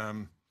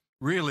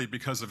 Really,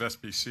 because of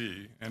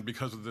SBC and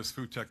because of this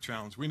FoodTech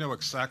challenge, we know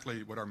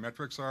exactly what our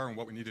metrics are and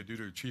what we need to do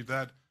to achieve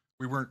that.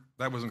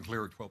 That wasn't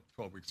clear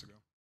 12 weeks ago.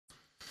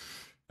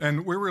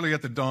 And we're really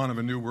at the dawn of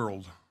a new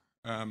world.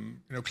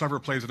 Clever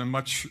plays in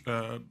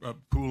a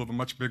pool of a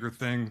much bigger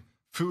thing.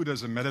 Food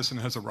as a medicine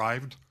has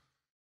arrived,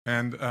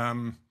 and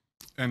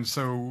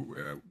so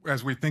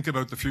as we think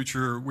about the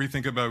future, we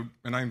think about,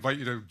 and I invite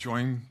you to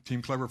join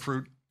Team Clever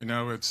Fruit.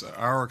 It's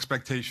our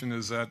expectation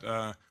is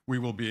that we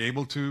will be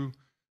able to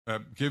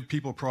give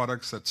people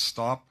products that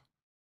stop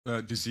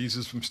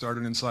diseases from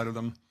starting inside of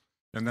them,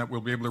 and that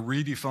we'll be able to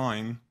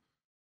redefine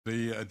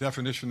the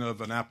definition of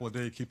an apple a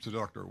day keeps the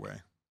doctor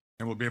away.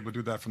 And we'll be able to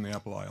do that from the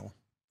apple aisle.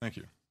 Thank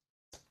you.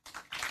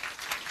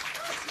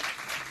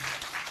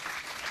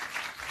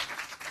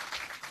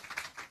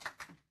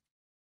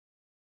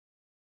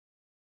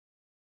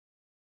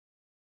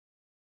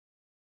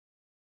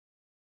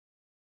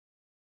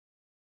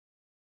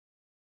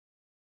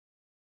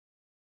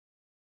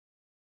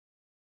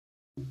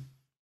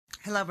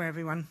 Hello,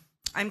 everyone.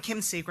 I'm Kim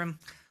Seagram,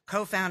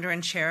 co-founder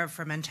and chair of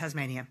Ferment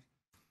Tasmania.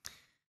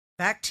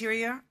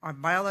 Bacteria are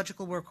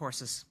biological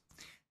workhorses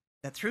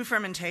that through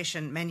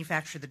fermentation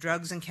manufacture the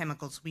drugs and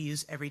chemicals we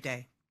use every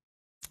day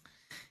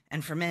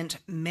and ferment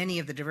many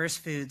of the diverse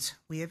foods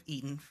we have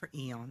eaten for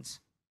eons.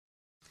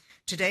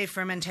 Today,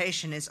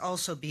 fermentation is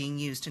also being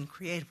used in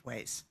creative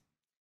ways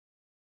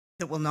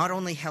that will not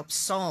only help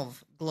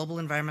solve global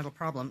environmental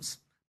problems,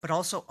 but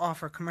also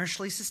offer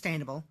commercially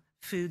sustainable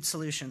food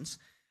solutions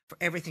for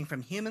everything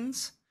from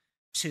humans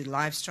to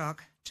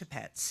livestock to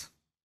pets.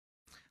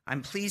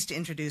 I'm pleased to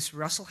introduce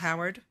Russell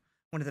Howard,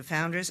 one of the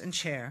founders and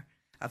chair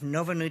of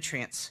Nova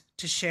Nutrients,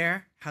 to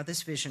share how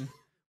this vision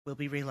will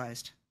be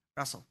realized.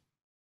 Russell.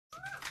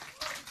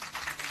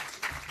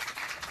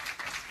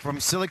 From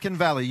Silicon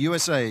Valley,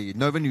 USA,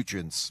 Nova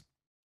Nutrients.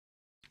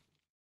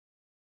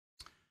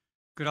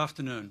 Good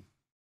afternoon.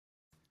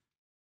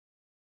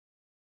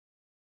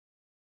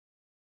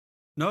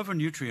 Nova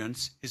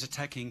Nutrients is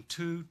attacking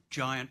 2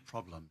 giant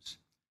problems: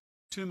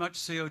 too much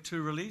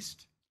CO2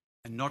 released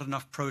and not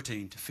enough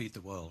protein to feed the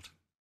world.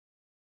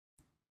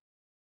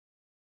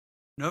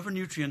 Nova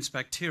Nutrients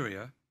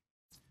bacteria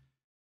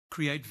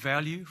create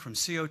value from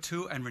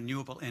CO2 and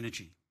renewable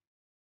energy.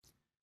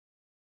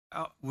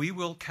 We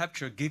will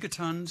capture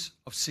gigatons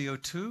of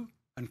CO2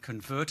 and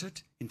convert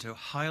it into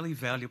highly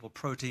valuable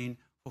protein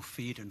for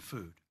feed and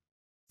food.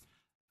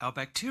 Our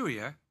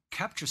bacteria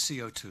capture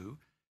CO2,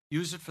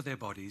 use it for their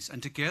bodies,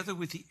 and together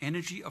with the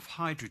energy of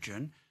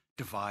hydrogen,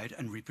 divide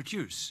and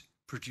reproduce,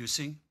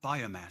 producing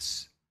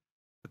biomass.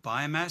 The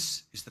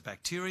biomass is the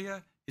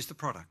bacteria, is the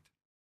product.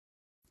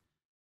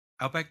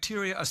 Our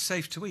bacteria are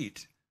safe to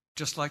eat,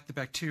 just like the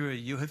bacteria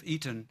you have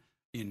eaten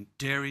in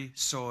dairy,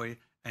 soy,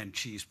 and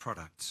cheese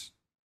products.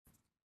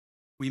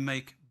 We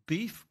make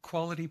beef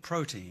quality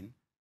protein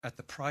at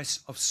the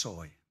price of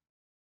soy.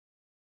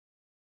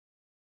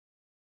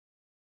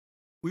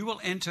 We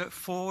will enter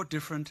 4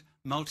 different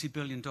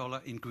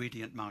multi-billion-dollar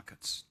ingredient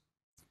markets.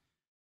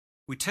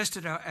 We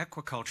tested our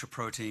aquaculture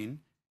protein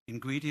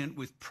ingredient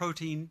with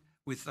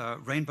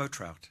rainbow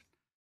trout,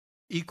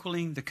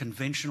 equaling the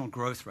conventional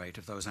growth rate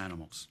of those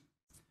animals.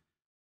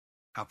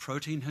 Our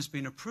protein has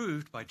been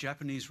approved by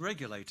Japanese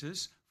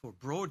regulators for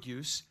broad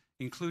use,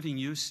 including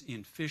use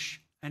in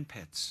fish and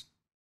pets.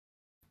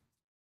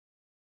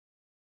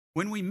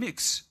 When we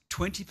mix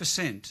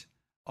 20%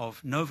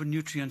 of Nova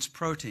Nutrients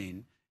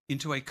protein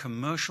into a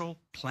commercial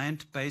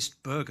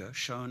plant-based burger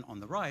shown on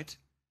the right,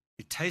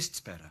 it tastes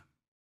better.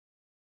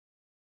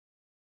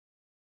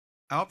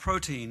 Our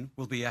protein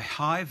will be a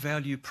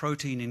high-value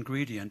protein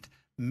ingredient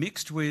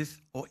mixed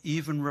with or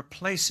even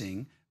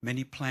replacing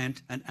many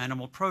plant and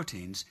animal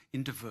proteins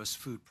in diverse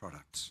food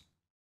products.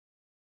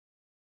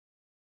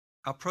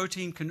 Our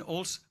platform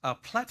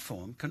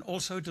can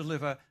also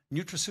deliver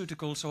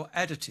nutraceuticals or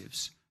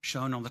additives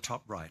shown on the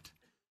top right,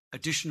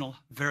 additional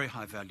very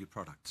high-value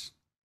products.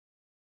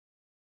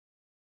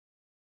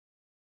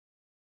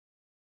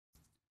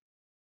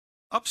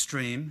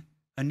 Upstream,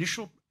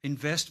 initial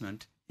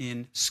investment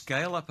in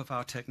scale-up of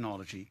our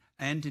technology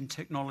and in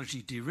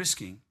technology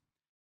de-risking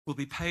will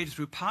be paid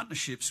through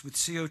partnerships with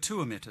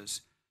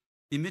CO2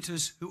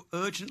 emitters who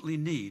urgently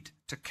need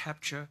to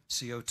capture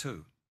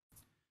CO2.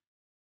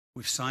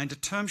 We've signed a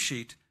term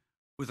sheet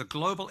with a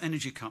global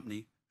energy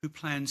company who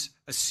plans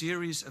a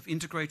series of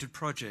integrated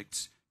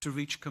projects to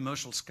reach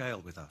commercial scale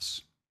with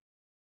us.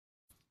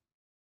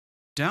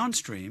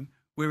 Downstream,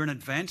 We're in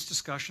advanced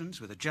discussions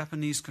with a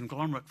Japanese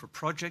conglomerate for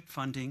project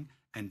funding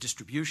and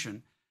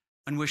distribution,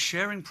 and we're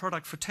sharing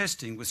product for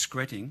testing with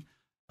Skretting,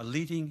 a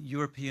leading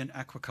European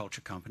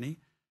aquaculture company,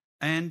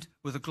 and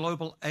with a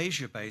global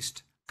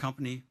Asia-based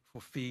company for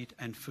feed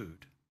and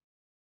food.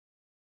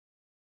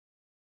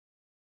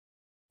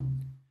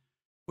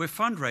 We're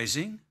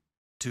fundraising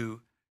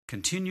to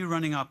continue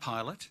running our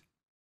pilot,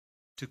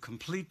 to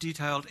complete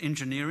detailed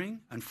engineering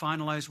and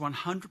finalise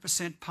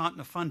 100%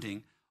 partner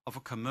funding of a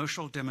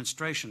commercial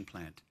demonstration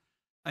plant,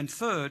 and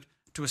third,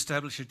 to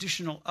establish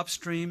additional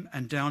upstream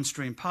and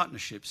downstream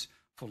partnerships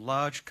for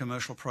large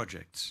commercial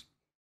projects.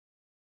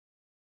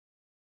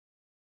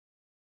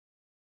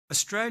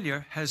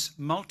 Australia has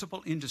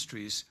multiple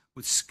industries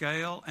with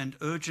scale and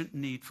urgent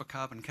need for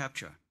carbon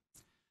capture.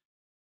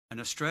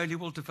 And Australia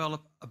will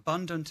develop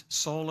abundant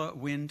solar,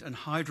 wind and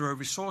hydro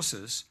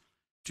resources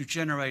to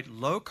generate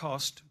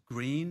low-cost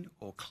green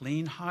or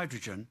clean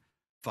hydrogen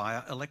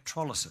via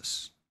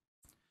electrolysis.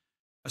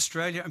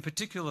 Australia, and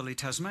particularly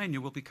Tasmania,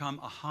 will become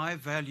a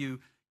high-value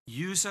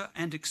user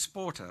and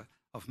exporter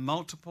of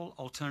multiple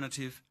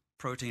alternative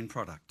protein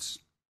products.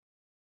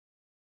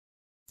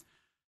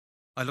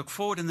 I look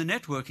forward in the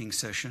networking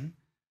session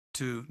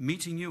to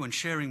meeting you and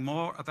sharing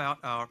more about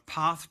our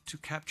path to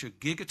capture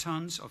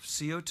gigatons of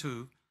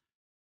CO2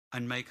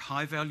 and make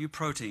high-value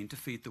protein to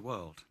feed the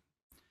world.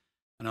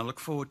 And I look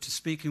forward to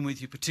speaking with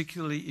you,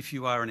 particularly if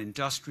you are an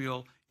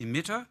industrial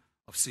emitter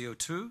of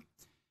CO2,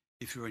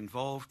 if you're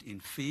involved in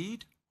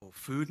feed or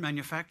food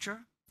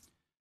manufacture,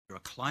 you're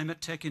a climate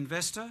tech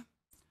investor,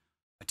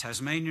 a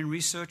Tasmanian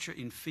researcher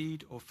in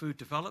feed or food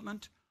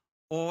development,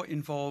 or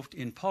involved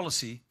in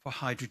policy for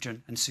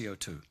hydrogen and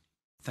CO2.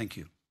 Thank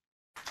you.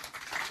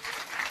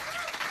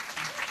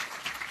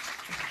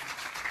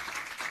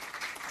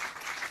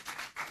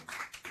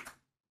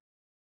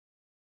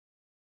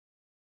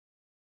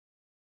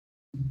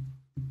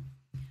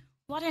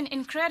 What an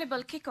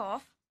incredible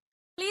kickoff.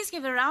 Please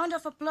give a round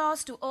of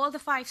applause to all the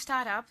 5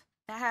 startups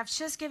that have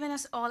just given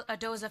us all a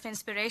dose of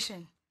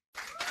inspiration.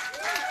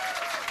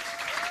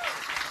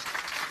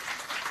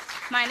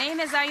 My name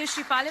is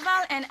Ayushi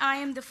Paliwal and I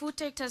am the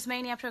FoodTech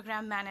Tasmania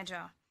Program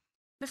Manager.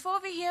 Before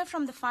we hear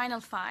from the final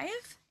 5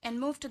 and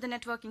move to the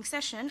networking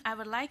session, I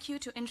would like you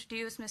to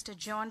introduce Mr.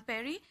 John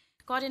Perry,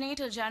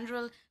 Coordinator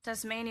General,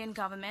 Tasmanian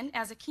Government,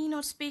 as a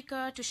keynote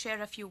speaker to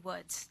share a few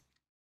words.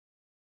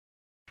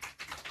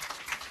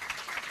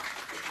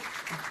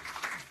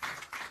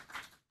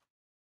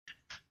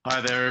 Hi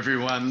there,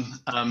 everyone.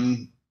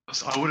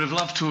 I would have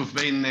loved to have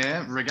been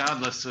there,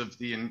 regardless of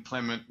the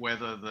inclement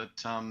weather that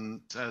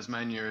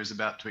Tasmania is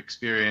about to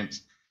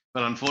experience.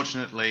 But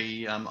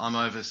unfortunately, I'm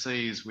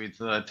overseas with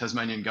the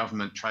Tasmanian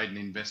Government Trade and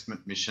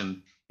Investment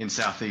Mission in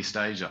Southeast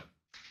Asia.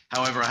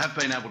 However, I have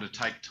been able to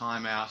take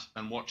time out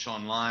and watch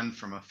online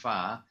from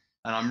afar,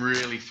 and I'm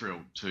really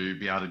thrilled to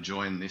be able to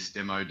join this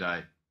demo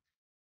day.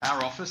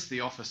 Our office,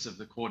 the Office of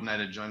the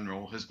Coordinator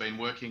General, has been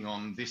working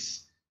on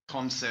this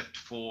concept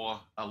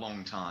for a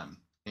long time.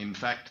 In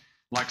fact,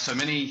 like so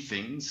many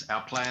things,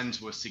 our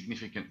plans were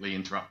significantly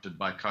interrupted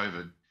by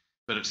COVID,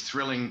 but it's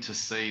thrilling to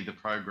see the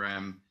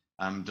program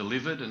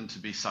delivered and to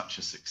be such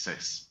a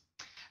success.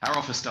 Our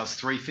office does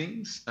 3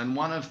 things, and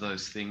one of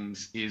those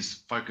things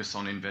is focus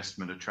on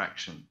investment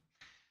attraction.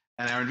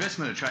 And our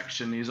investment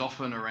attraction is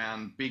often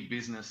around big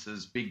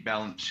businesses, big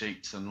balance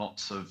sheets, and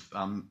lots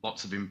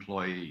of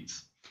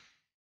employees.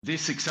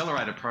 This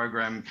accelerator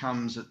program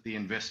comes at the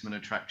investment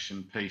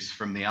attraction piece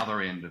from the other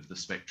end of the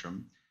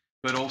spectrum,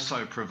 but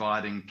also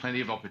providing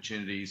plenty of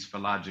opportunities for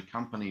larger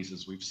companies,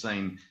 as we've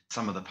seen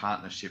some of the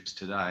partnerships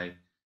today,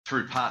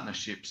 through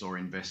partnerships or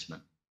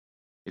investment.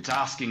 It's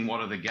asking what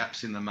are the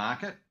gaps in the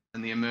market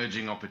and the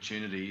emerging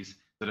opportunities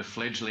that a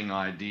fledgling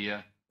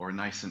idea or a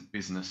nascent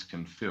business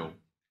can fill.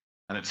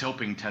 And it's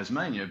helping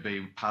Tasmania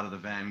be part of the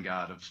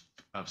vanguard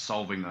of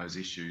solving those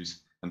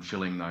issues and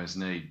filling those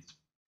needs.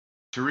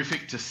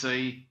 Terrific to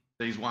see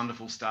these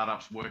wonderful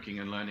startups working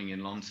and learning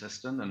in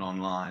Launceston and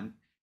online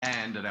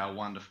and at our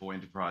wonderful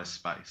enterprise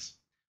space.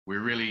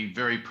 We're really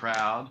very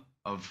proud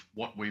of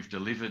what we've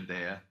delivered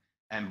there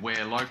and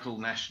where local,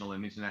 national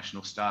and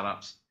international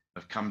startups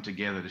have come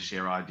together to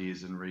share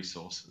ideas and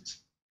resources.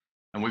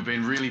 And we've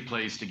been really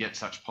pleased to get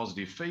such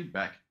positive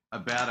feedback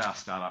about our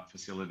startup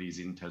facilities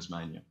in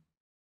Tasmania.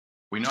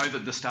 We know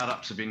that the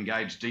startups have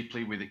engaged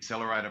deeply with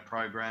accelerator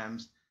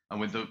programs and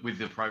with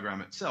the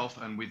program itself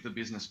and with the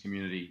business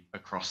community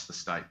across the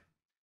state.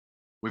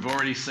 We've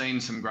already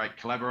seen some great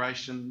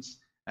collaborations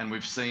and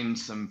we've seen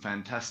some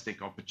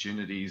fantastic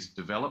opportunities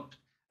developed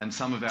and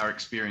some of our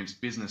experienced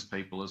business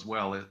people as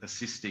well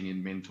assisting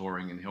in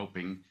mentoring and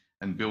helping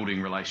and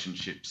building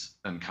relationships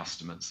and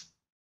customers.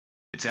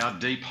 It's our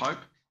deep hope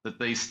that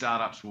these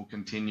startups will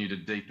continue to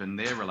deepen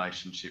their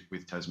relationship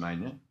with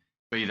Tasmania,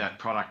 be that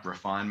product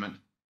refinement,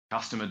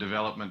 customer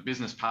development,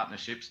 business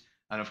partnerships,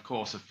 and of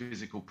course, a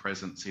physical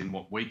presence in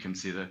what we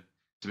consider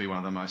to be one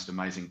of the most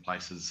amazing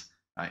places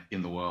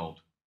in the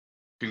world.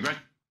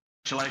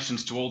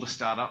 Congratulations to all the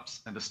startups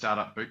and the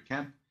Startup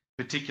Bootcamp,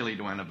 particularly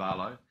to Anna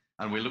Barlow,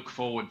 and we look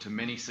forward to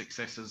many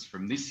successes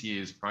from this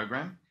year's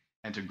program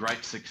and to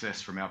great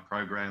success from our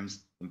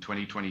programs in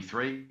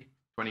 2023,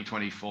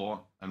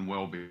 2024, and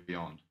well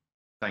beyond.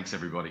 Thanks,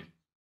 everybody.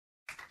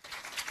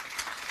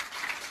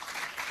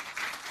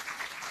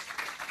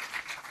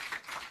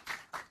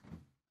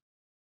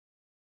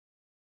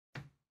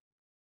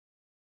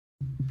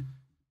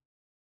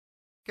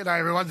 G'day,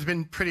 everyone. It's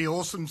been pretty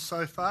awesome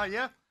so far,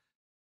 yeah?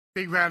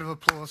 Big round of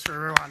applause for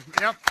everyone.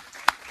 Yep.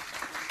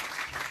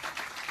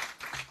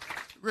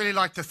 Really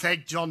like to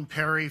thank John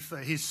Perry for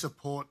his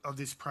support of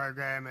this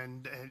program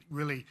and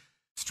really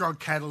strong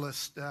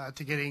catalyst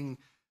to getting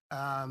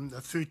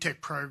the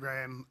FoodTech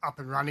program up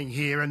and running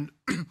here. And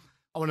I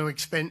want to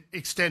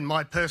extend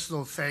my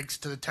personal thanks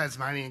to the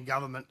Tasmanian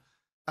government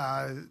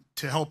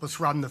to help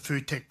us run the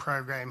FoodTech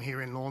program here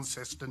in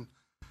Launceston.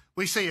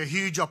 We see a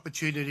huge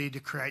opportunity to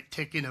create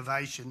tech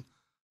innovation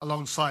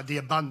alongside the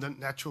abundant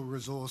natural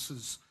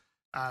resources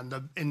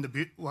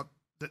what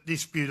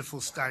this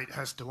beautiful state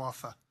has to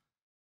offer.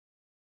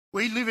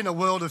 We live in a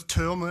world of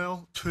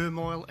turmoil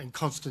and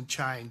constant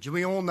change, and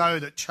we all know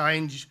that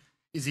change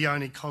is the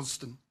only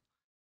constant.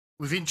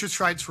 With interest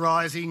rates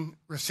rising,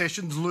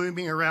 recessions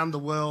looming around the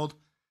world,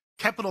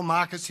 capital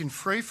markets in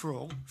free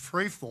fall,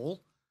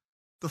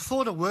 the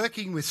thought of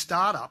working with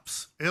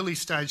startups, early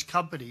stage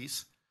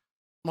companies,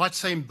 might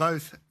seem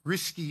both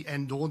risky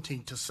and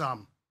daunting to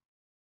some.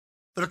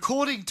 But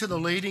according to the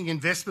leading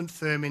investment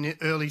firm in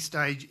early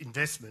stage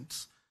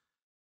investments,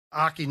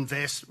 ARK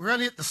Invest, we're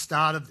only at the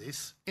start of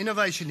this.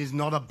 Innovation is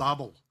not a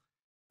bubble,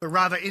 but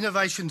rather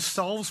innovation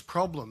solves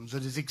problems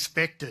that is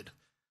expected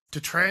to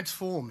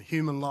transform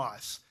human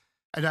lives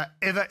at an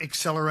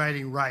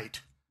ever-accelerating rate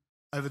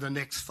over the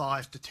next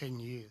 5 to 10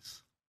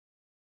 years.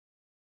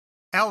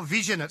 Our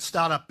vision at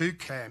Startup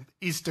Bootcamp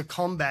is to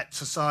combat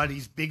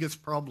society's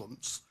biggest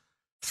problems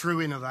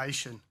through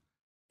innovation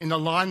in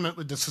alignment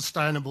with the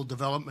Sustainable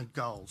Development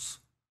Goals.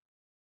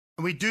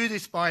 And we do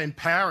this by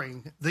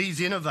empowering these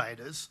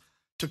innovators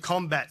to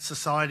combat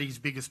society's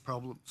biggest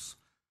problems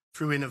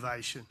through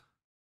innovation.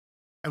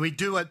 And we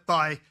do it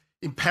by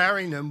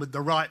empowering them with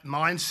the right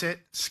mindset,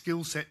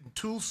 skill set and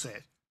tool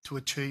set to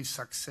achieve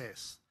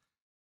success.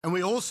 And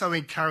we also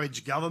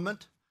encourage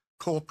government,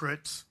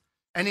 corporates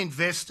and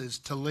investors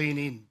to lean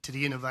into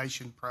the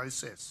innovation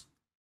process.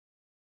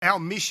 Our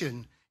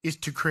mission is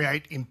to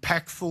create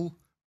impactful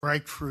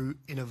breakthrough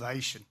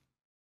innovation.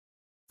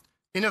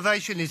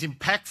 Innovation is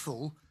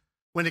impactful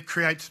when it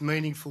creates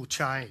meaningful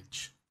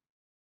change.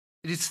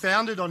 It is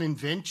founded on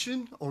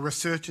invention or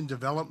research and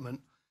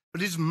development,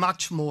 but is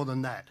much more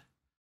than that.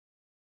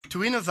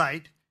 To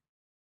innovate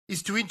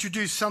is to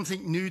introduce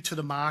something new to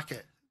the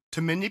market,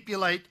 to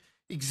manipulate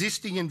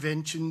existing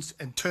inventions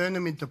and turn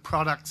them into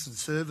products and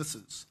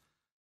services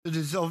that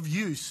is of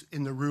use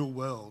in the real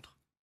world.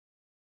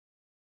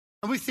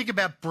 And we think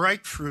about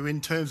breakthrough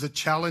in terms of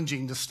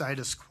challenging the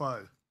status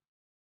quo,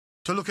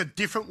 to look at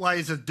different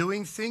ways of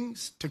doing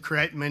things to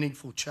create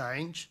meaningful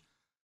change,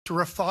 to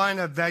refine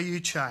a value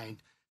chain,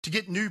 to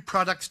get new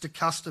products to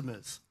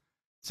customers.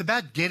 It's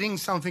about getting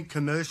something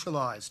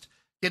commercialised,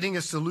 getting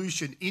a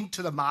solution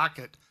into the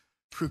market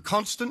through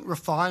constant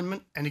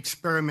refinement and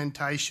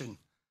experimentation.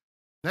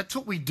 That's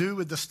what we do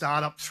with the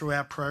startup through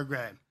our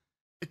program.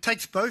 It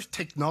takes both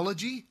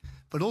technology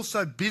but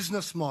also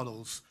business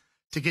models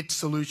to get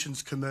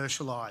solutions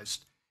commercialised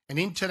and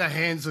into the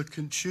hands of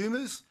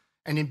consumers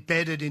and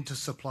embedded into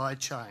supply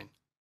chain.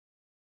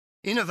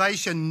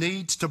 Innovation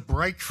needs to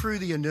break through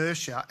the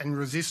inertia and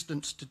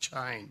resistance to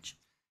change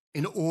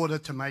in order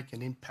to make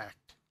an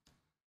impact.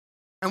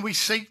 And we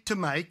seek to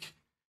make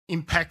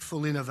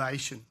impactful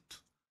innovations.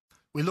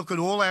 We look at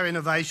all our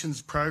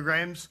innovations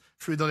programs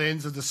through the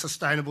lens of the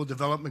Sustainable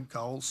Development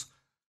Goals,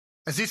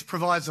 as this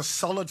provides a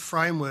solid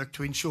framework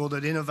to ensure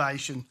that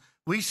innovation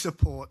we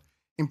support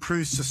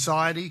improves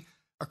society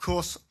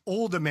across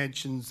all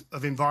dimensions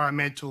of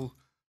environmental,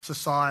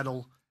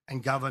 societal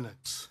and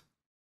governance.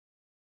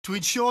 To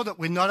ensure that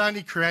we're not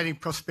only creating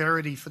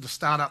prosperity for the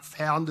startup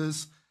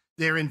founders,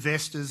 their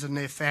investors and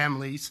their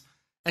families,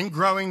 and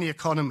growing the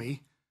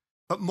economy,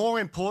 but more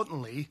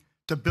importantly,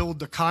 to build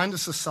the kind of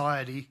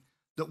society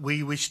that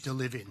we wish to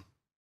live in.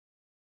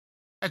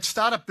 At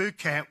Startup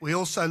Bootcamp, we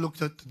also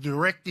looked at the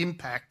direct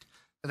impact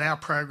that our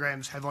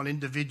programs have on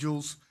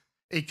individuals,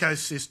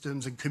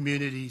 ecosystems and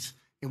communities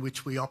in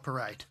which we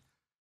operate.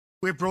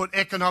 We've brought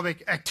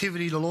economic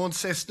activity to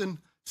Launceston,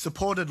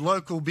 supported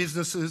local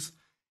businesses,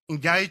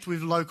 engaged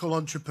with local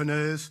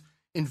entrepreneurs,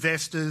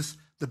 investors,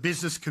 the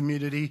business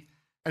community,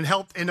 and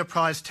helped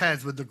Enterprise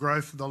Tas with the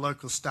growth of the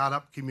local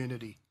startup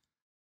community.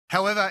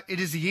 However, it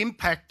is the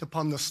impact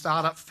upon the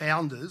startup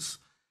founders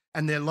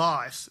and their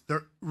lives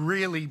that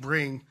really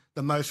bring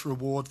the most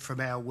reward from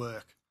our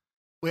work.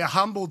 We are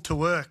humbled to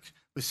work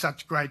with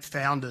such great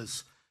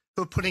founders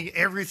who are putting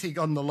everything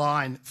on the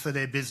line for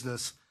their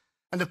business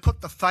and to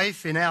put the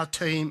faith in our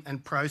team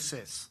and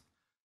process.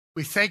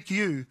 We thank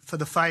you for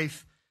the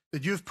faith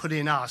that you've put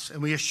in us,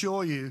 and we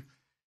assure you,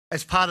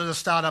 as part of the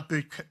Startup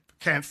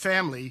Bootcamp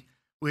family,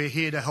 we're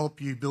here to help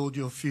you build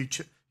your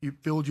future, you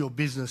build your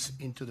business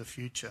into the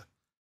future.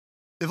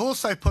 They've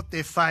also put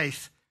their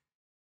faith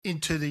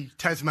into the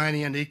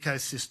Tasmanian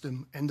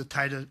ecosystem and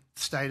the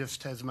state of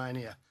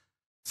Tasmania.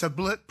 So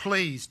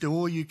please do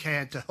all you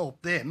can to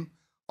help them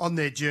on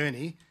their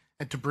journey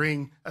and to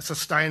bring a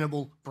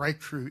sustainable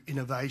breakthrough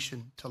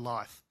innovation to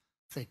life.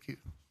 Thank you.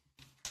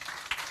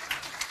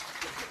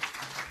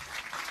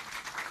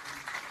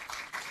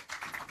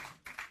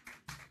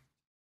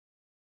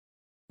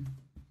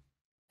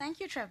 Thank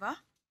you, Trevor.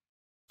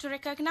 To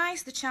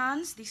recognize the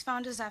chance these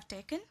founders have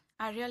taken,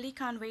 I really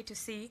can't wait to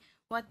see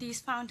what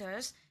these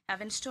founders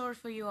have in store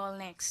for you all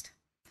next.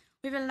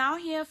 We will now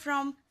hear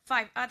from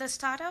 5 other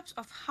startups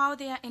of how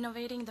they are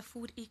innovating the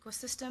food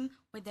ecosystem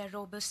with their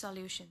robust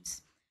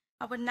solutions.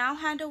 I would now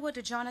hand over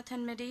to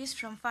Jonathan Middies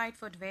from Fight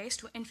Food Waste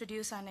to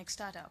introduce our next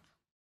startup.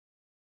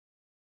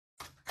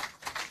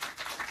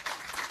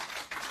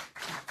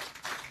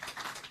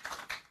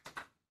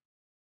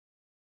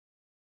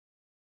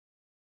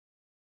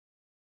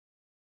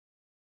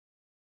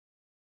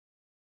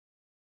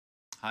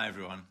 Hi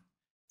everyone.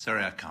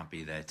 Sorry I can't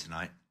be there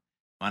tonight.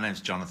 My name's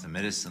Jonathan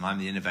Middies and I'm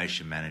the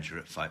Innovation Manager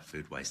at Fight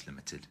Food Waste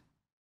Limited.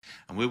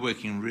 And we're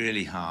working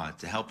really hard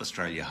to help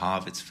Australia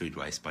halve its food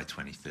waste by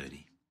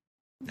 2030.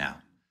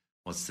 Now,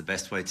 what's the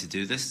best way to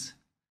do this?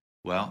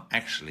 Well,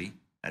 actually,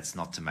 that's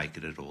not to make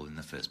it at all in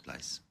the first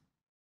place.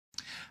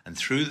 And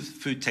through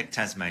FoodTech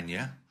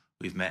Tasmania,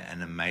 we've met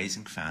an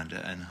amazing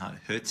founder and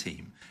her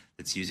team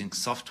that's using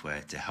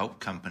software to help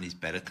companies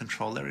better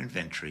control their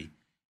inventory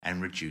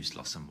and reduce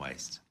loss and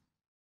waste.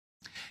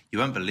 You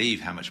won't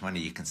believe how much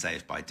money you can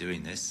save by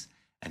doing this,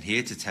 and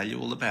here to tell you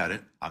all about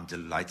it, I'm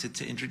delighted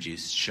to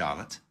introduce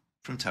Charlotte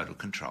from Total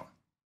Control.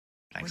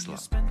 Thanks a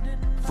lot.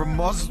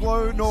 From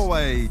Oslo,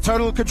 Norway,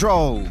 Total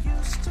Control.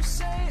 Used to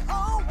say,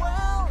 oh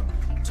well,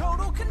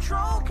 Total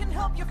Control can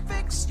help you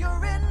fix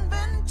your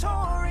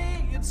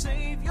inventory and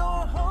save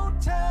your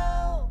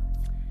hotel.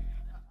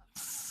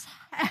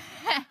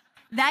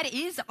 That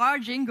is our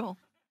jingle.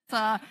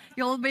 So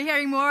you'll be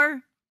hearing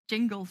more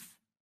jingles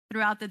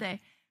throughout the day.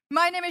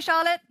 My name is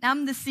Charlotte.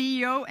 I'm the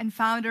CEO and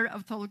founder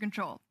of Total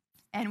Control.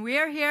 And we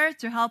are here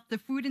to help the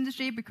food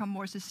industry become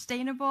more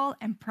sustainable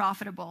and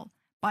profitable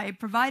by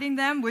providing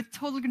them with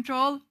total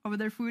control over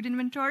their food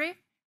inventory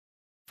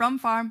from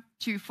farm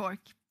to fork.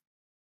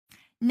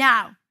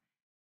 Now,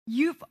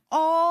 you've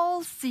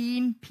all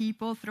seen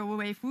people throw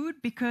away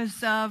food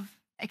because of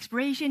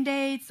expiration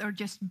dates or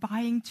just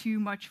buying too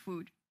much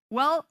food.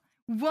 Well,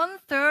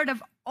 1/3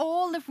 of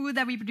all the food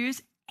that we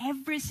produce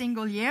every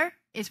single year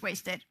is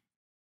wasted.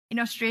 In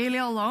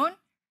Australia alone,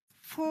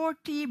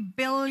 $40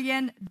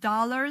 billion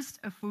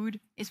of food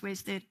is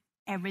wasted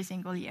every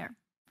single year.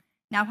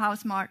 Now, how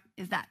smart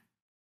is that?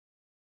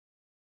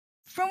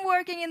 From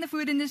working in the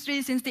food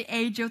industry since the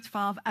age of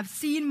 12, I've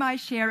seen my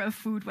share of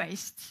food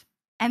waste.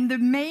 And the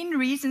main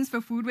reasons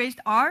for food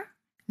waste are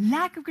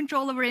lack of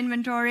control over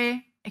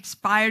inventory,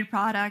 expired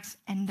products,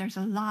 and there's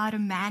a lot of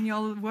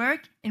manual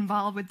work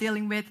involved with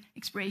dealing with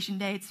expiration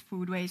dates,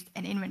 food waste,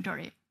 and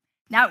inventory.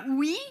 Now,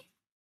 we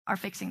are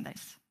fixing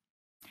this.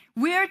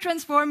 We are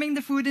transforming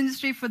the food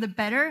industry for the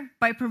better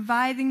by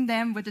providing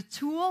them with a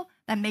tool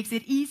that makes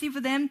it easy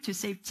for them to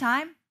save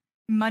time,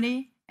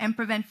 money, and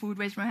prevent food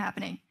waste from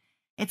happening.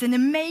 It's an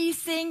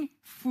amazing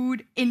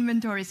food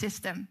inventory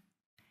system.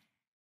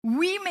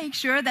 We make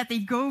sure that they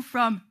go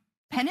from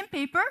pen and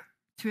paper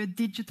to a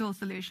digital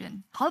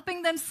solution,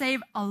 helping them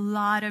save a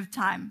lot of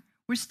time.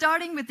 We're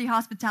starting with the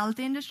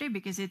hospitality industry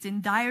because it's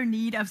in dire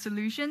need of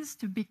solutions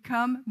to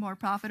become more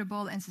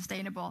profitable and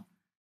sustainable.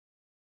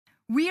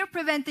 We are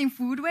preventing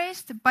food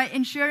waste by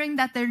ensuring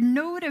that they're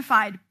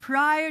notified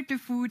prior to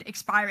food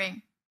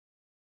expiring.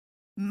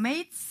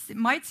 Might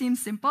seem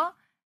simple,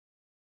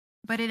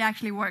 but it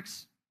actually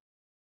works.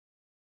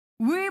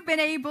 We've been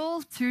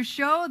able to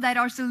show that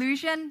our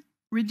solution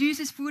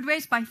reduces food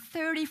waste by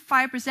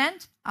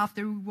 35%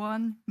 after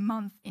 1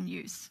 month in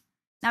use.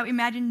 Now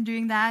imagine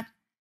doing that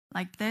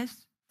like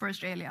this for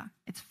Australia.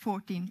 It's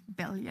 $14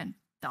 billion.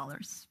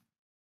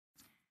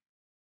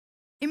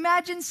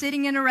 Imagine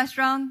sitting in a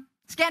restaurant,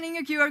 scanning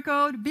a QR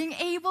code, being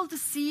able to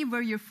see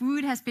where your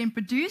food has been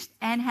produced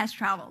and has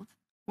traveled.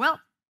 Well,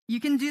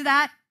 you can do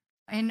that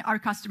in our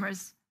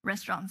customers'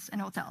 restaurants and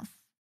hotels.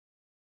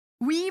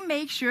 We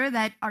make sure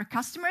that our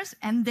customers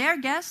and their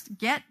guests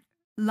get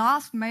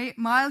last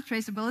mile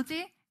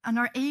traceability and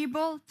are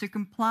able to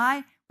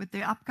comply with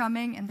the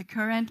upcoming and the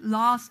current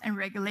laws and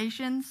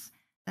regulations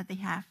that they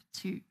have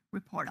to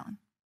report on.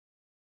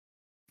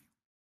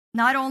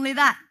 Not only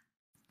that,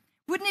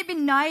 wouldn't it be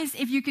nice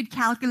if you could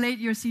calculate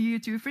your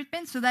CO2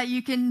 footprint so that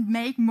you can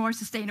make more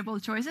sustainable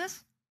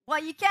choices?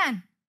 Well, you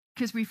can,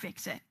 because we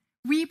fix it.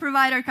 We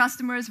provide our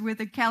customers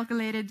with a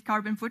calculated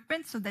carbon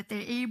footprint so that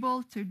they're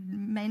able to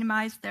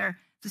minimize their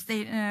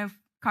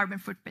carbon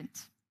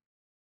footprint.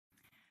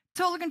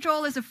 Total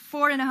Control is a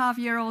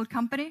 4.5-year-old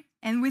company,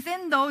 and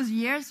within those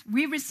years,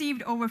 we've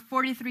received over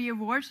 43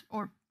 awards.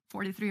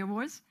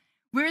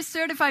 We're a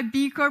certified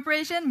B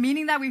Corporation,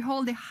 meaning that we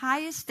hold the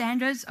highest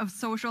standards of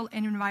social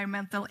and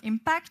environmental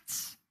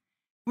impacts.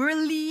 We're a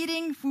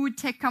leading food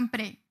tech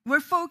company.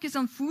 We're focused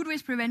on food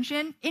waste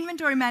prevention,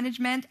 inventory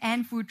management,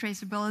 and food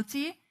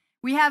traceability.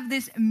 we have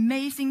this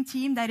amazing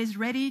team that is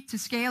ready to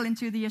scale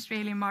into the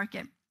Australian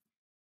market.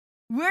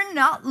 We're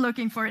not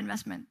looking for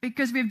investment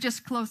because we've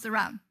just closed the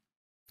round.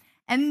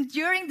 And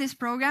during this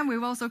program,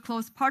 we've also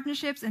closed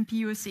partnerships and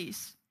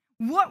POCs.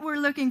 What we're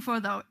looking for,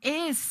 though,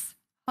 is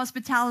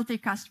hospitality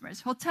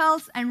customers,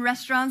 hotels and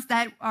restaurants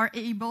that are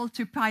able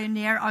to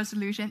pioneer our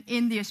solution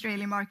in the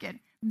Australian market.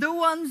 The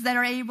ones that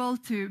are able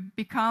to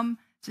become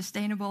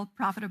sustainable,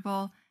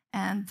 profitable,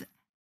 and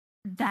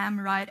damn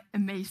right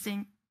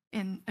amazing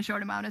in a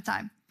short amount of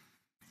time.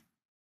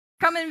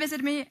 Come and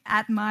visit me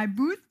at my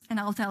booth, and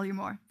I'll tell you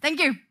more. Thank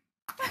you.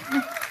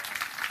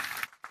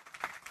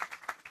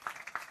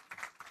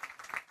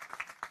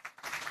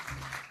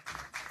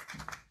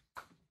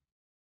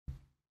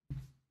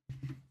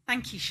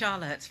 Thank you,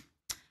 Charlotte.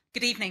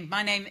 Good evening.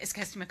 My name is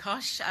Kirsty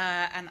McCosh,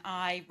 and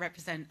I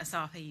represent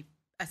Asahi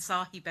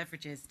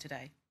Beverages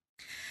today.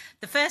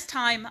 The first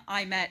time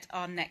I met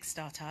our next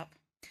startup,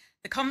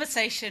 the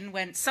conversation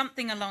went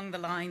something along the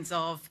lines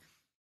of,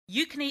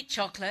 you can eat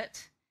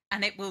chocolate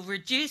and it will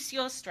reduce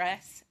your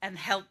stress and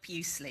help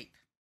you sleep.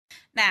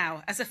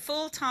 Now, as a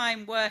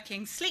full-time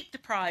working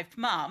sleep-deprived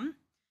mum,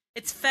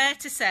 it's fair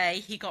to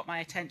say he got my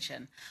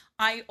attention.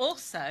 I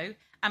also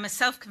am a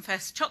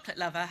self-confessed chocolate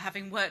lover,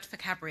 having worked for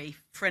Cadbury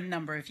for a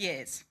number of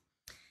years.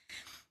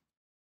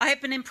 I have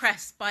been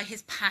impressed by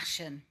his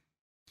passion,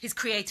 his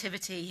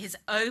creativity, his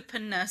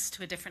openness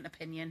to a different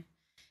opinion,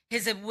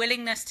 his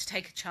willingness to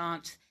take a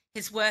chance,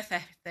 his work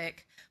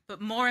ethic,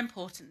 but more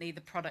importantly,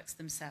 the products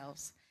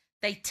themselves.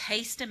 They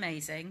taste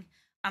amazing,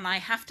 and I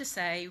have to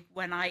say,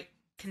 when I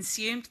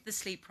consumed the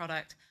sleep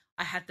product,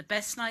 I had the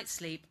best night's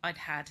sleep I'd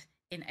had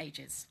in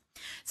ages.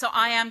 So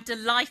I am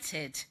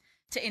delighted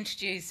to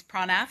introduce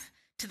Pranav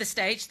to the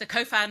stage, the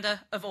co-founder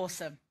of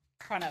Awesome.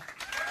 Pranav.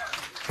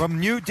 From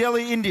New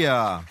Delhi,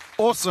 India,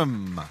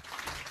 Awesome.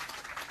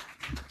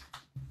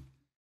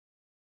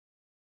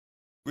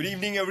 Good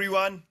evening,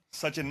 everyone.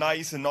 Such a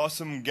nice and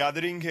awesome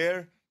gathering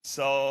here.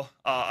 So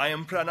I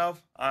am Pranav.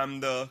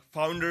 I'm the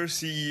founder,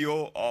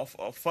 CEO of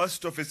a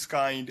first of its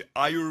kind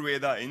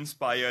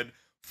Ayurveda-inspired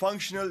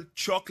functional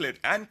chocolate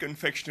and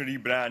confectionery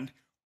brand,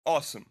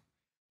 Awesome.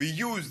 We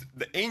use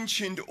the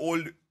ancient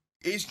old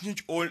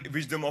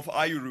wisdom of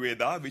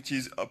Ayurveda, which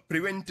is a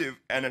preventive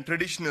and a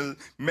traditional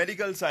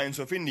medical science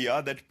of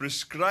India that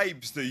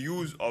prescribes the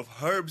use of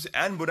herbs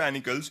and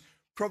botanicals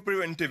for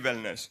preventive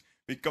wellness.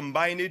 We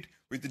combine it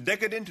with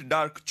decadent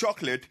dark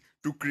chocolate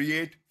to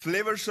create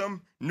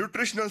flavorsome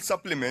nutritional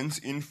supplements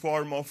in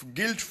form of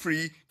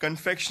guilt-free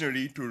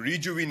confectionery to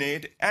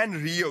rejuvenate and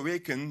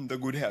reawaken the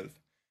good health.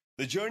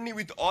 The journey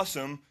with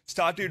Awesome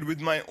started with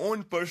my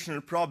own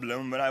personal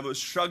problem when I was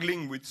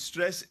struggling with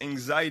stress,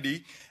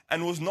 anxiety,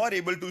 and was not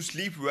able to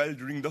sleep well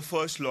during the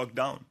first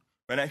lockdown.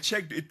 When I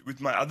checked it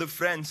with my other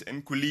friends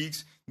and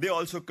colleagues, they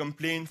also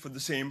complained for the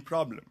same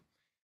problem.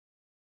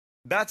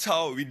 That's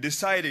how we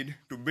decided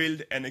to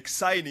build an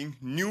exciting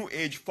new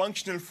age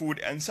functional food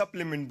and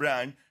supplement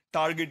brand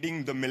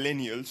targeting the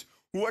millennials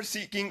who are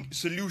seeking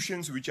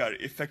solutions which are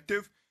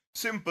effective,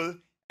 simple,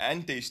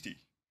 and tasty.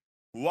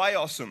 Why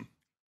Awesome?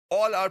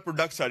 All our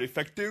products are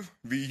effective.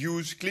 We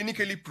use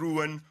clinically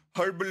proven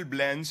herbal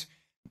blends.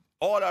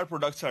 All our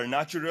products are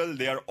natural.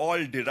 They are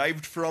all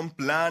derived from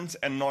plants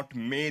and not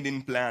made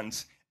in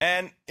plants.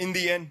 And in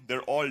the end,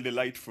 they're all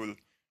delightful.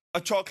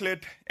 A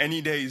chocolate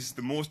any day is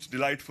the most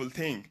delightful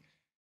thing.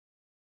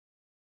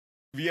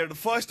 We are the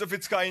first of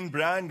its kind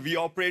brand. We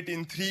operate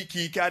in 3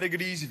 key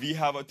categories. We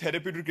have a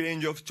therapeutic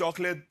range of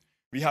chocolate.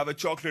 We have a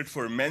chocolate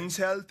for men's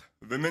health,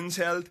 women's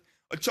health,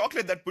 a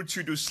chocolate that puts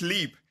you to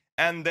sleep,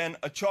 and then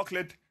a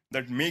chocolate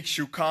that makes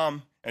you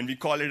calm, and we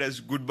call it as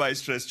goodbye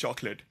stress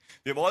chocolate.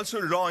 We have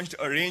also launched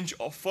a range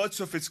of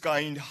first of its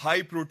kind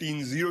high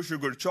protein, zero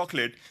sugar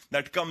chocolate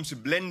that comes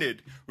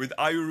blended with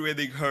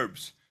Ayurvedic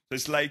herbs. So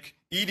it's like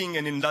eating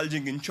and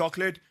indulging in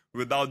chocolate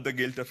without the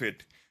guilt of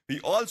it.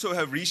 We also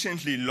have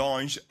recently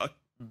launched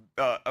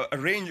a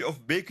range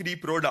of bakery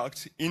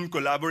products in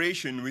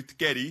collaboration with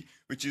Kerry,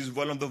 which is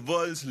one of the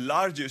world's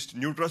largest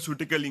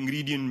nutraceutical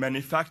ingredient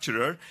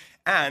manufacturer,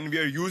 and we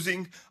are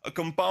using a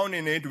compound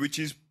in it which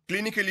is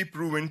clinically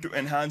proven to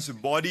enhance the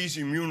body's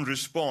immune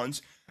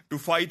response to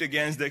fight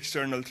against the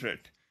external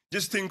threat.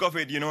 Just think of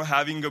it,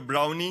 having a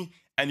brownie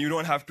and you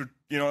don't have to,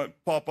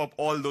 pop up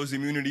all those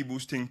immunity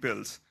boosting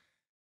pills.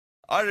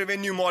 Our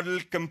revenue model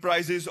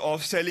comprises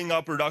of selling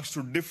our products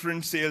to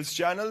different sales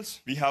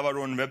channels. We have our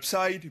own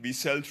website. We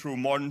sell through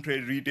modern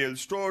trade retail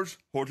stores,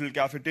 hotel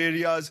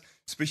cafeterias,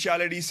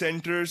 specialty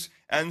centers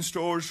and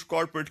stores,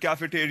 corporate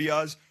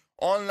cafeterias,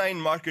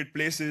 online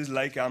marketplaces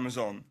like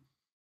Amazon.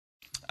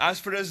 As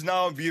for us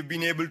now, we've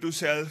been able to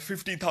sell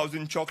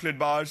 50,000 chocolate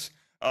bars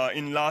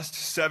in last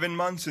 7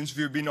 months since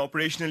we've been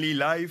operationally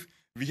live.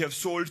 We have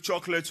sold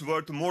chocolates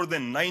worth more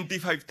than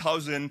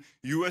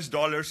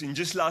 $95,000 in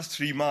just last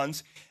 3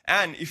 months.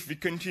 And if we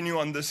continue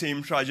on the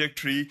same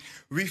trajectory,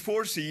 we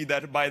foresee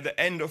that by the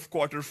end of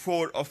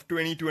Q4 of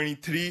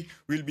 2023,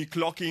 we'll be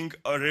clocking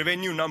a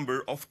revenue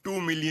number of $2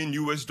 million.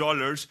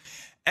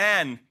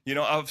 And,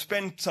 I've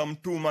spent some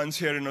 2 months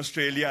here in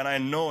Australia, and I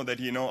know that,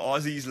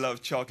 Aussies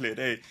love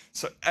chocolate.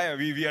 So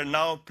we are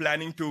now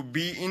planning to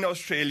be in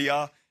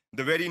Australia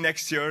the very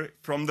next year.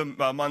 From the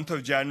month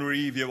of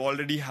January, we have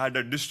already had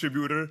a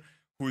distributor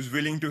who's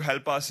willing to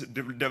help us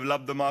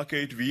develop the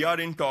market. We are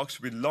in talks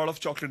with a lot of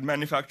chocolate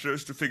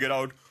manufacturers to figure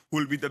out who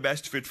will be the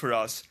best fit for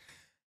us.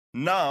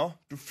 Now,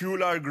 to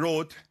fuel our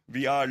growth,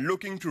 we are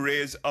looking to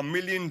raise $1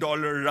 million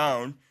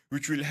round,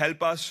 which will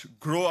help us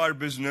grow our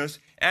business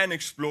and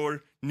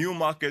explore new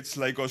markets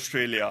like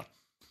Australia.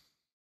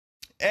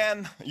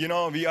 And,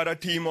 we are a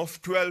team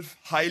of 12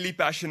 highly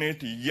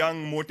passionate,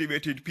 young,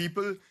 motivated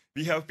people.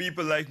 We have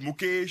people like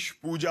Mukesh,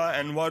 Pooja,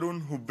 and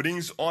Varun who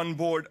brings on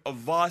board a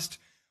vast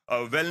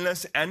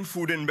wellness and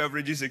food and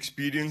beverages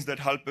experience that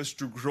help us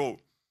to grow.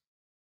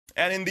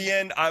 And in the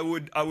end, I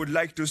would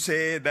like to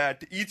say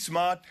that eat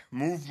smart,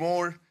 move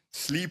more,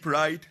 sleep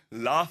right,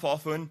 laugh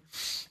often,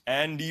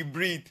 and deep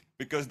breathe,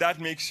 because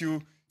that makes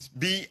you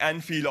be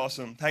and feel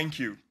awesome. Thank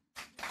you.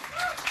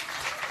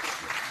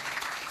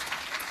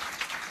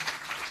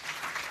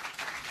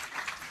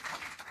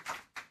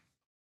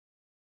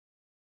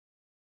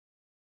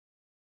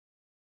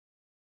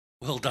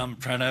 Well done,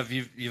 Pranav.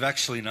 You've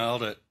actually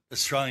nailed it.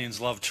 Australians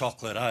love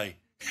chocolate, eh?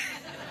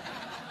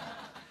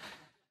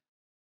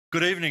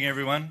 Good evening,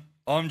 everyone.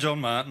 I'm John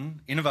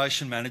Martin,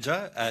 Innovation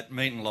Manager at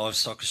Meat and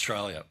Livestock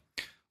Australia.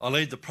 I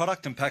lead the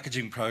product and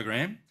packaging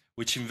program,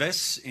 which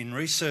invests in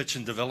research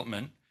and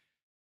development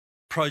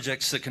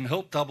projects that can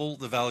help double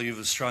the value of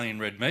Australian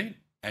red meat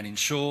and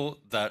ensure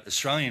that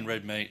Australian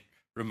red meat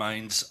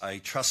remains a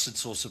trusted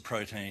source of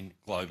protein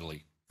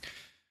globally.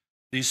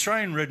 The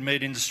Australian red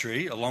meat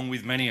industry, along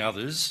with many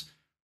others,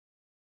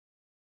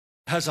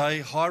 has a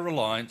high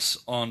reliance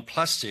on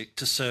plastic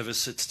to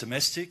service its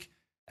domestic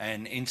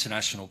and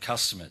international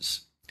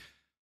customers.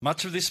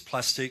 Much of this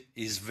plastic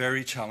is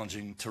very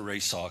challenging to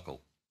recycle.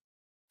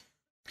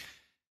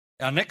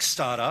 Our next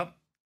startup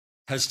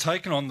has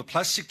taken on the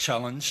plastic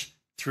challenge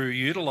through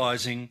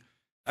utilising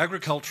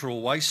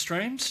agricultural waste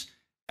streams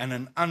and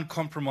an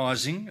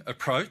uncompromising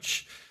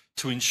approach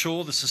to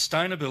ensure the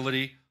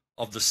sustainability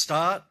of the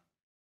start,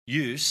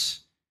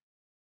 use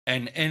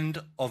and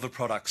end of a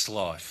product's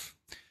life.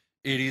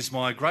 It is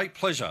my great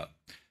pleasure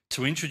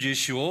to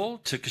introduce you all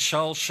to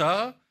Kushal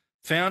Shah,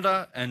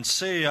 founder and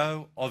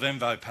CEO of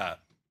EnvoPap.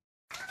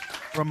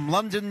 From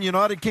London,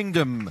 United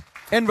Kingdom,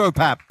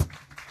 EnvoPap.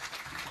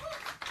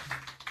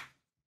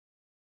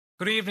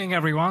 Good evening,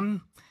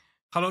 everyone.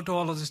 Hello to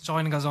all of us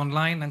joining us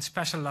online, and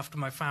special love to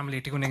my family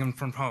tuning in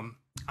from home.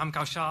 I'm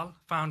Kaushal,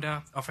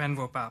 founder of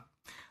EnvoPap.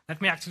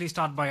 Let me actually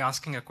start by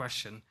asking a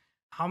question.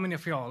 How many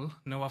of y'all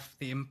know of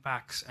the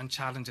impacts and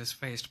challenges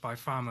faced by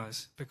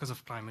farmers because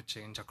of climate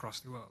change across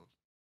the world?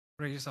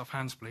 Raise of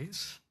hands,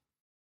 please.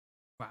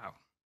 Wow.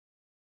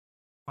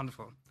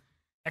 Wonderful.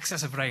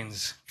 Excessive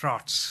rains,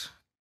 droughts,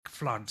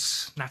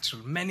 floods,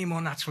 many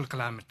more natural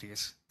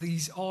calamities.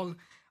 These all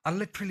are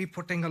literally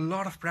putting a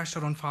lot of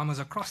pressure on farmers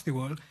across the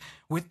world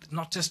with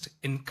not just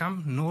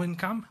income, no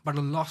income, but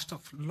a lot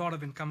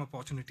of income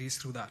opportunities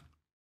through that.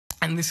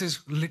 And this is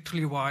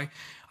literally why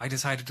I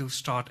decided to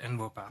start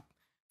EnvoPap.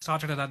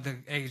 Started it at the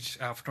age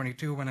of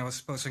 22 when I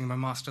was pursuing my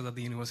master's at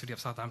the University of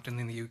Southampton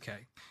in the UK.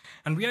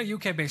 And we are a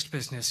UK-based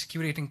business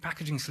curating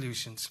packaging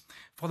solutions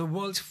for the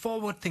world's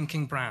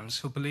forward-thinking brands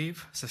who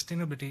believe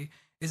sustainability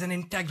is an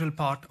integral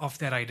part of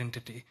their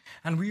identity.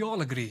 And we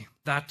all agree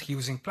that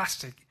using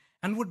plastic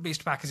and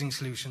wood-based packaging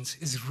solutions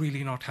is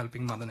really not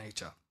helping Mother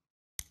Nature.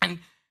 And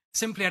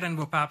simply at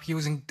EnvoPap,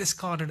 using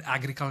discarded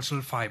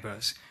agricultural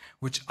fibers,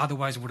 which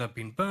otherwise would have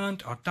been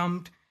burnt or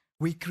dumped,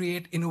 we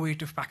create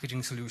innovative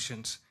packaging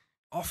solutions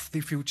of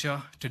the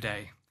future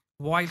today,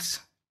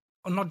 whilst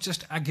not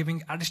just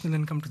giving additional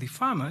income to the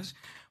farmers,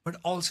 but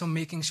also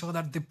making sure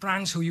that the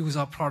brands who use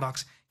our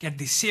products get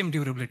the same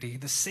durability,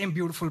 the same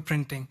beautiful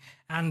printing,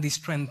 and the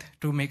strength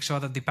to make sure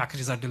that the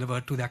packages are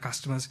delivered to their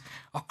customers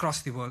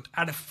across the world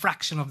at a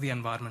fraction of the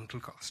environmental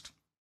cost.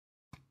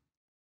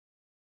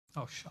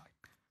 Oh, shy.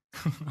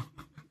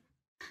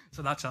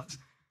 So that's us.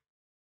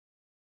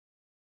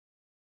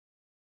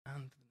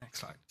 And the next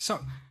slide. So,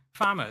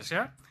 farmers,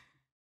 yeah?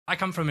 I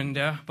come from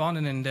India, born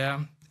in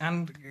India,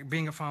 and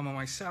being a farmer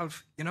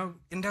myself,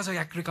 India's an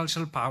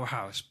agricultural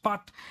powerhouse,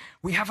 but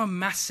we have a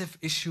massive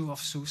issue of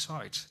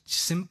suicides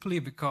simply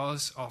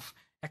because of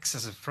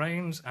excessive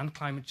rains and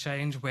climate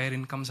change, where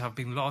incomes have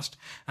been lost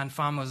and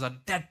farmers are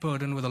debt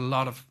burdened with a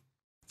lot of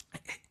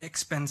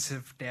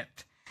expensive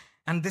debt.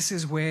 And this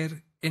is where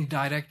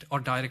indirect or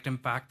direct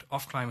impact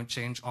of climate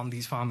change on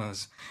these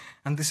farmers.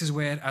 And this is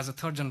where, as a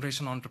third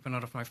generation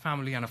entrepreneur of my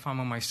family and a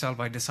farmer myself,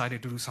 I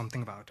decided to do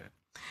something about it.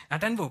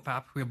 At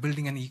EnvoPap, we are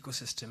building an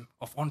ecosystem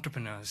of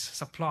entrepreneurs,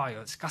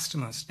 suppliers,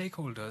 customers,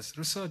 stakeholders,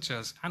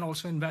 researchers, and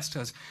also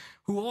investors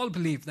who all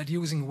believe that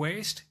using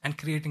waste and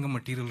creating a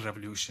material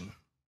revolution.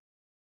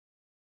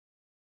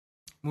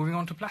 Moving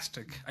on to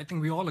plastic. I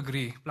think we all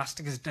agree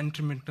plastic is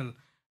detrimental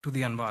to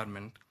the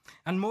environment.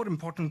 And more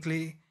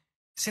importantly,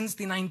 Since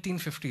the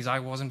 1950s, I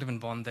wasn't even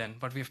born then,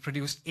 but we've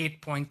produced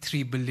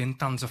 8.3 billion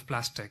tons of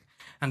plastic.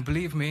 And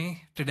believe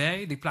me,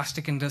 today, the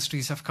plastic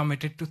industries have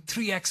committed to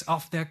 3x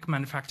of their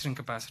manufacturing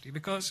capacity,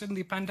 because in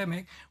the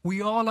pandemic,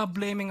 we all are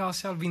blaming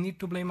ourselves. We need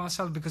to blame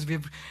ourselves because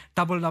we've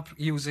doubled up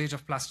usage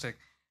of plastic.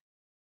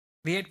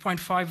 The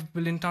 8.5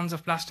 billion tons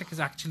of plastic is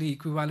actually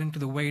equivalent to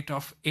the weight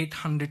of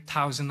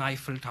 800,000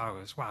 Eiffel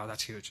Towers. Wow,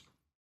 that's huge.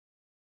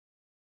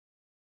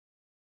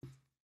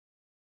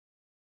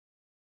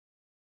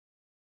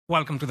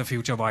 Welcome to the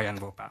future by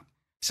Envopap.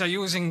 So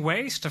using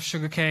waste of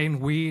sugarcane,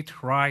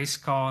 wheat, rice,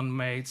 corn,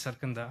 maize,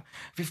 sarkanda,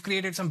 we've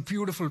created some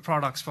beautiful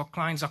products for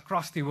clients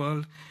across the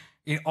world,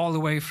 all the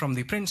way from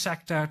the print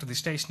sector to the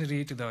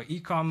stationery to the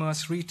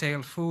e-commerce,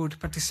 retail, food,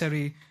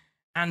 patisserie,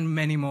 and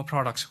many more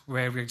products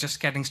where we're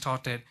just getting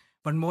started.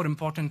 But more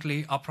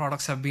importantly, our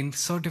products have been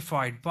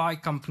certified by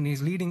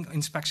companies, leading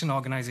inspection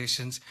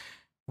organizations,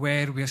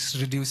 where we're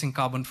reducing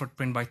carbon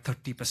footprint by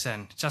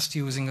 30%, just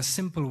using a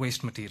simple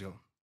waste material.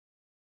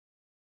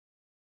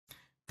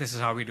 This is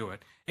how we do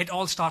it. It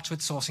all starts with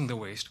sourcing the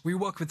waste. We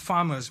work with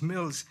farmers,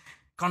 mills,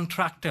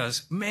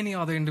 contractors, many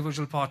other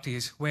individual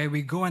parties, where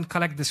we go and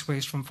collect this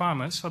waste from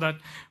farmers so that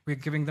we're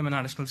giving them an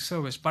additional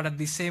service. But at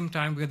the same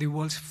time, we're the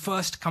world's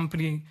first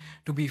company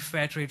to be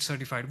fair trade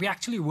certified. We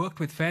actually worked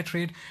with fair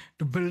trade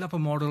to build up a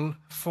model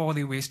for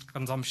the waste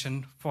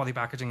consumption for the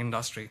packaging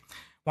industry.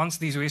 Once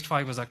these waste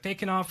fibers are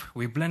taken off,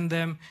 we blend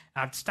them,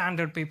 add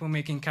standard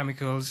paper-making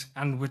chemicals,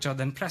 and which are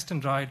then pressed and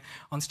dried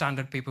on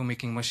standard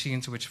paper-making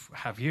machines, which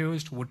have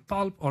used wood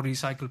pulp or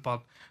recycled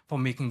pulp for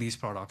making these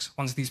products.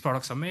 Once these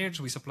products are made,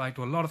 we supply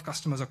to a lot of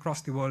customers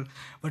across the world,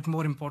 but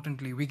more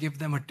importantly, we give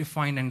them a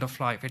defined end of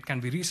life. It can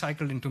be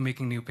recycled into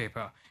making new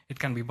paper. It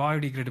can be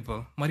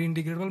biodegradable, marine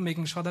degradable,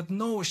 making sure that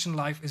no ocean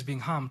life is being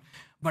harmed,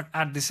 but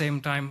at the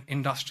same time,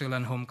 industrial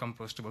and home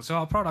compostable. So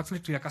our products,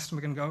 literally, a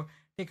customer can go,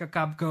 take a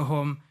cup, go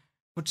home,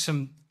 put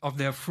some of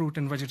their fruit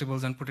and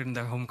vegetables and put it in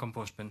their home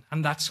compost bin.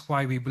 And that's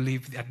why we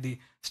believe at the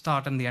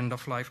start and the end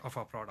of life of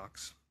our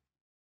products.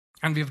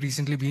 And we've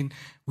recently been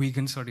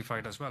vegan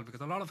certified as well,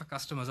 because a lot of our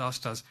customers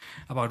asked us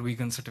about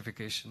vegan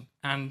certification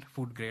and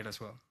food grade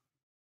as well.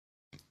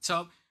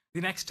 So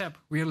the next step,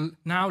 we're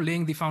now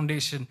laying the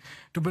foundation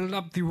to build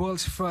up the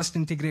world's first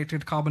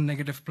integrated carbon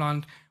negative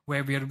plant,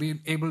 where we are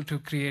able to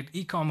create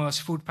e-commerce,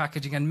 food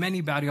packaging, and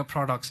many barrier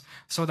products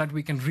so that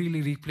we can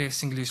really replace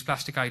single-use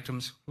plastic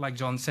items, like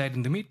John said,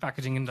 in the meat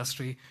packaging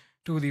industry,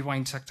 to the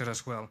wine sector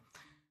as well.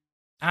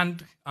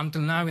 And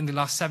until now, in the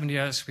last 7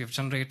 years, we've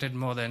generated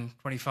more than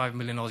 25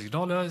 million Aussie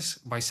dollars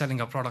by selling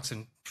our products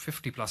in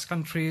 50 plus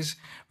countries.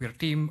 We're a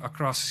team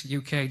across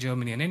UK,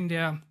 Germany, and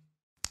India.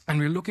 And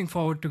we're looking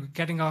forward to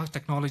getting our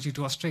technology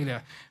to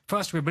Australia.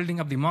 First, we're building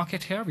up the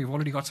market here. We've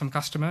already got some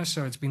customers,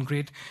 so it's been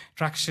great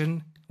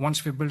traction.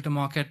 Once we've built a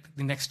market,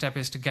 the next step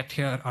is to get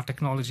here our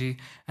technology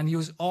and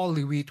use all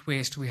the wheat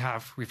waste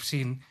we've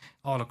seen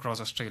all across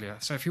Australia.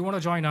 So if you want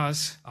to join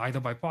us, either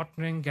by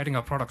partnering, getting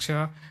our products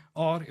here,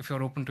 or if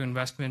you're open to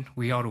investment,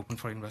 we are open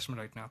for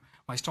investment right now.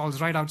 My stall's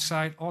right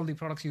outside. All the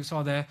products you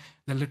saw there,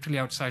 they're literally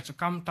outside. So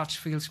come, touch,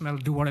 feel, smell,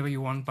 do whatever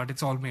you want, but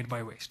it's all made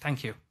by waste.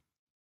 Thank you.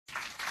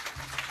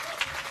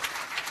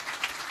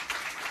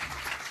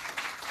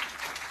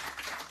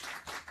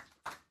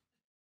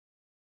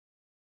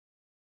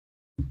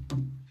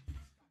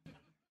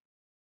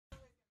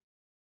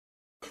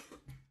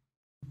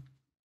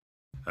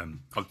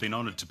 I've been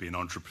honoured to be an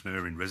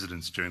entrepreneur in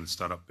residence during the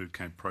Startup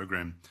Bootcamp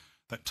program.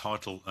 That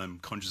title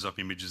conjures up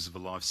images of a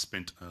life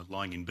spent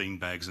lying in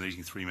beanbags and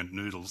eating 3-minute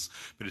noodles,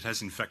 but it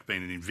has in fact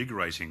been an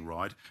invigorating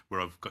ride where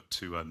I've got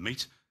to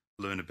meet,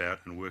 learn about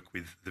and work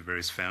with the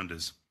various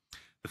founders.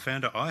 The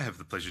founder I have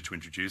the pleasure to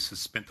introduce has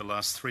spent the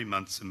last 3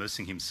 months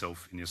immersing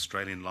himself in the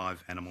Australian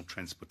live animal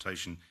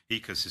transportation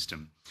ecosystem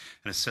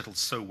and has settled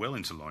so well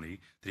into Lonnie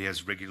that he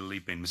has regularly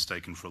been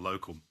mistaken for a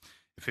local.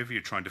 If ever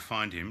you're trying to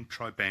find him,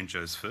 try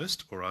banjos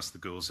first or ask the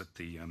girls at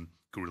the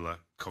Gorilla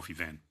coffee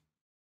van.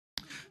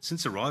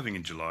 Since arriving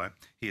in July,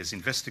 he has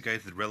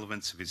investigated the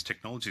relevance of his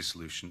technology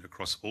solution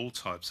across all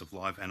types of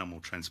live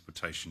animal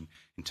transportation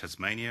in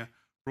Tasmania,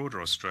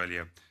 broader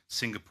Australia,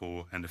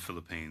 Singapore and the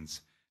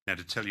Philippines. Now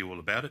to tell you all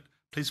about it,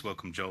 please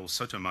welcome Joel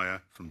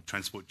Sotomayor from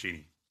Transport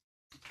Genie.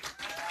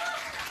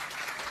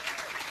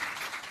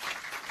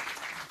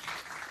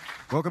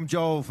 Welcome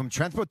Joel from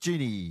Transport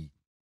Genie.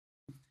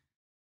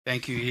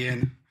 Thank you,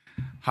 Ian.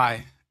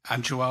 Hi,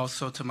 I'm Joel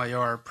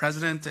Sotomayor,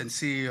 President and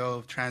CEO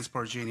of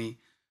Transport Genie,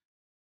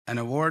 an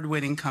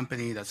award-winning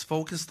company that's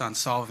focused on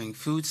solving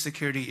food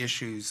security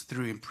issues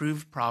through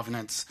improved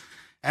provenance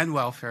and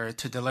welfare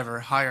to deliver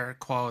higher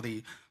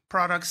quality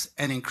products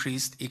and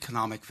increased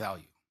economic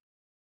value.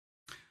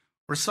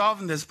 We're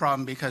solving this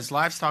problem because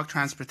livestock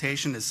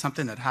transportation is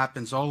something that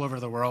happens all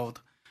over the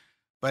world,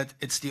 but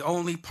it's the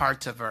only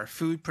part of our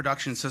food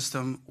production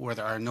system where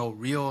there are no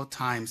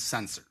real-time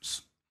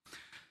sensors.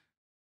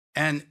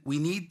 And we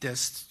need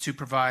this to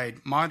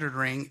provide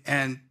monitoring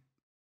and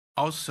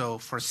also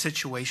for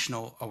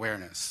situational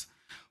awareness.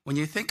 When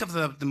you think of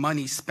the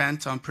money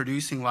spent on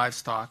producing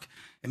livestock,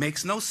 it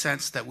makes no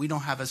sense that we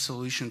don't have a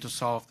solution to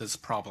solve this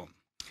problem.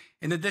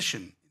 In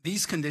addition,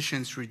 these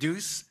conditions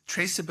reduce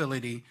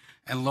traceability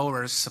and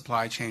lower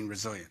supply chain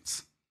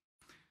resilience.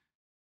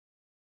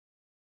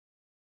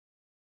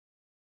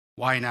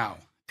 Why now?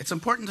 It's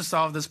important to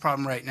solve this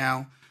problem right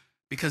now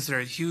because there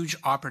are huge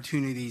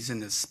opportunities in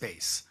this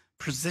space.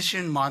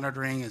 Precision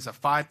monitoring is a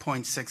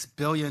 $5.6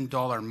 billion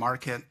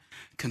market.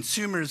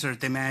 Consumers are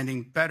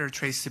demanding better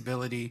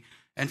traceability,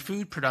 and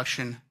food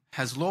production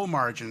has low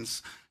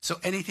margins, so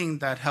anything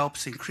that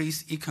helps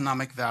increase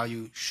economic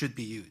value should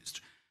be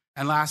used.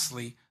 And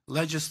lastly,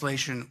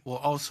 legislation will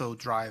also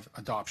drive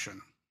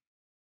adoption.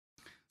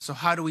 So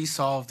how do we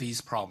solve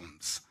these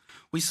problems?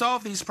 We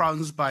solve these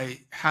problems by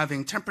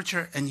having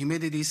temperature and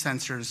humidity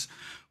sensors,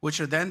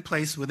 which are then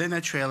placed within a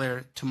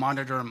trailer to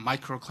monitor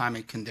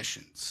microclimate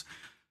conditions.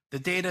 The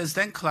data is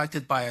then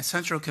collected by a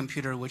central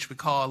computer, which we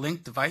call a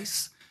link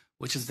device,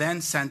 which is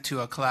then sent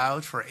to a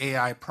cloud for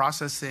AI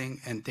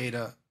processing and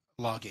data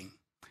logging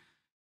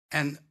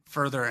and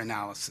further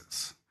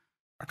analysis.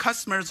 Our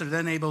customers are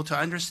then able to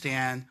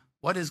understand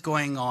what is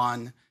going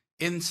on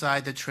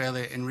inside the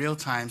trailer in real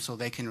time so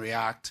they can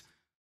react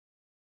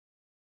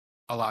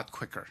a lot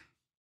quicker.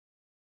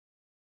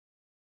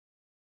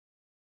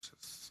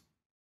 Just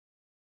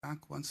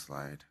back one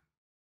slide.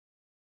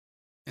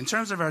 In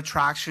terms of our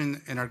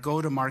traction and our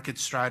go-to-market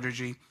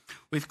strategy,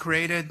 we've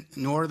created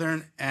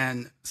northern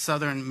and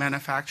southern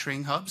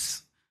manufacturing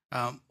hubs,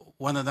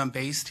 one of them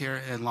based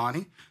here in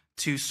Lonnie,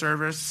 to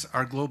service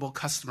our global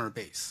customer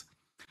base.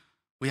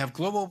 We have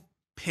global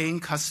paying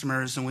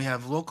customers and we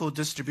have local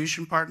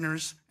distribution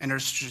partners and are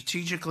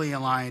strategically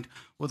aligned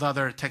with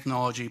other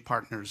technology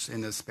partners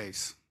in this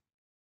space.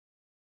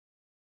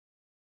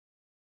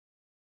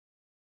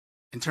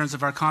 In terms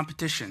of our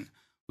competition,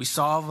 we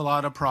solve a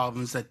lot of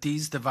problems that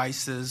these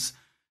devices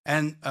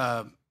and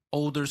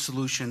older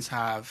solutions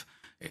have,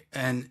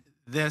 and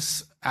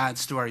this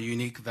adds to our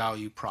unique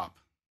value prop.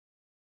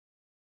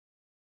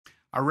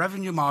 Our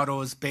revenue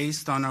model is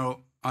based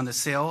on the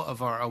sale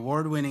of our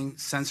award-winning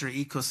sensor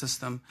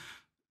ecosystem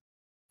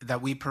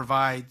that we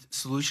provide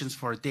solutions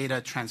for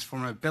data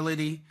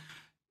transformability,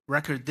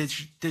 record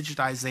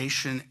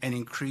digitization, and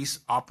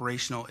increased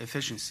operational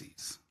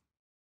efficiencies.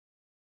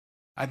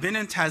 I've been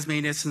in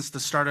Tasmania since the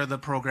start of the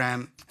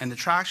program, and the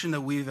traction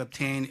that we've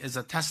obtained is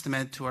a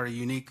testament to our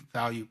unique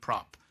value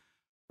prop.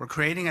 We're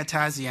creating a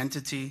Tassie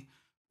entity,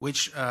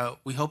 which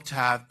we hope to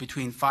have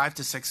between 5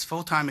 to 6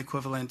 full-time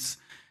equivalents,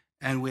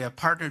 and we have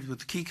partnered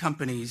with key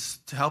companies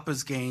to help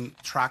us gain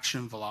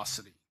traction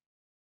velocity.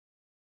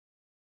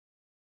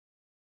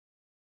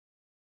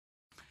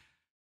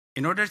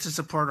 In order to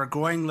support our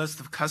growing list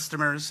of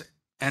customers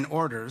and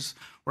orders,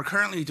 we're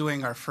currently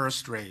doing our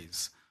first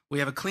raise. We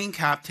have a clean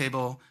cap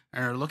table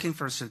and are looking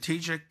for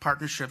strategic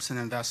partnerships and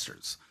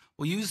investors.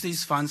 We'll use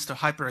these funds to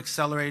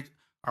hyper-accelerate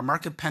our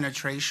market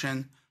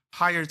penetration,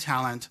 hire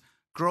talent,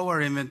 grow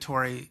our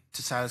inventory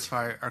to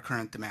satisfy our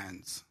current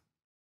demands.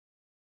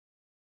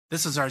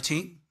 This is our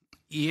team.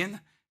 Ian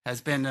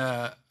has been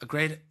a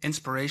great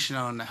inspiration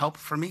and help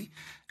for me,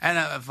 and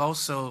I've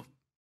also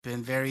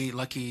been very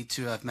lucky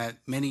to have met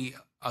many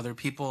other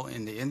people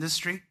in the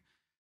industry.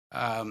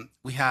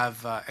 We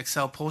have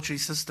Excel Poultry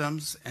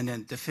Systems, and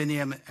then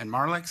Definium and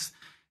Marlix,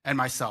 and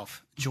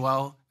myself,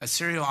 Joel, a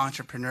serial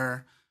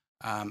entrepreneur.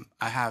 I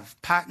have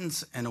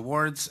patents and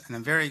awards, and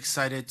I'm very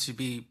excited to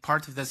be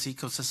part of this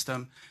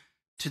ecosystem.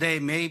 Today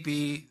may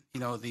be,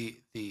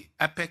 the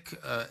epic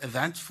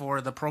event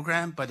for the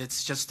program, but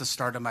it's just the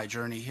start of my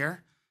journey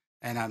here.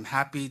 And I'm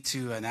happy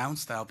to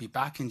announce that I'll be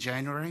back in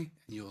January,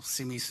 and you'll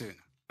see me soon.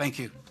 Thank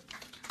you.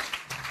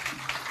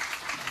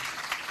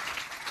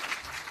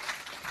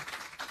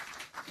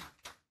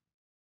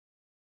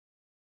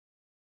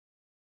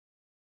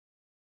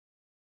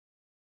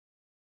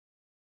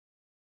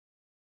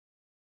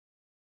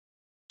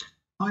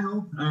 Hi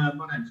all,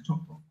 my name's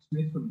Tom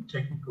Smith. I'm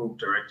Technical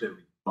Director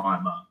with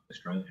Biomark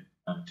Australia.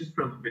 Just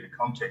for a little bit of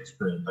context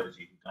for those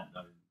of you who don't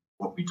know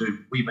what we do,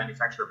 we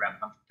manufacture around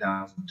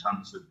 100,000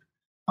 tonnes of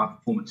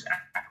high-performance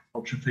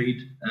aquaculture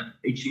feed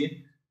each year.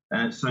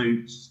 So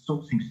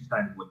sourcing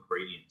sustainable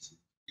ingredients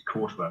is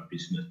core to our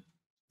business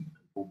and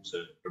forms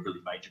a really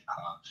major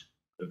part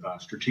of our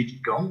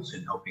strategic goals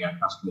in helping our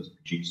customers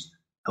produce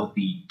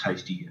healthy,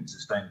 tasty and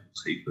sustainable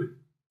seafood.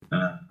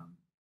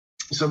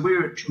 So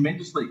we're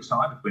tremendously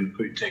excited when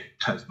FoodTech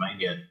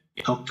Tasmania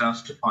helped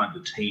us to find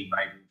a team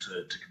able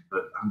to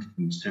convert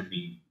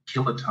 170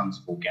 kilotons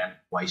of organic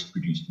waste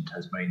produced in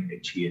Tasmania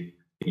each year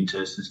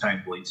into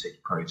sustainable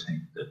insect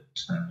protein that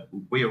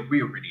we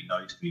already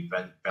know to be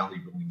a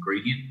valuable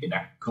ingredient in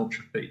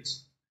aquaculture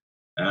feeds.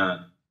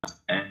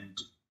 And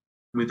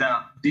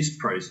without this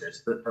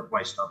process, that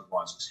waste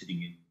otherwise is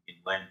sitting in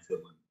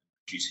landfill and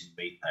producing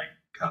methane,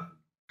 carbon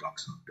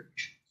dioxide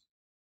emissions.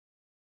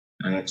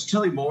 To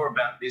tell you more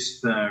about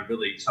this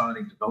really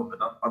exciting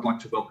development, I'd like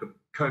to welcome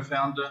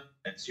co-founder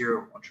and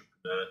serial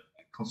entrepreneur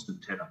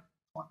Constantine.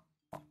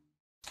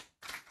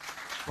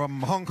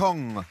 From Hong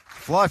Kong,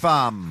 Fly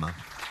Farm.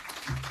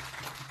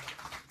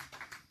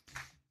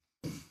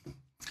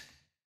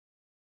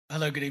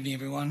 Hello, good evening,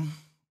 everyone.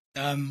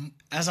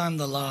 As I'm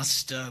the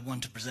last one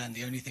to present,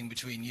 the only thing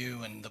between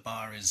you and the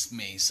bar is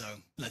me, so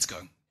let's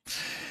go.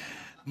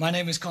 My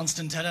name is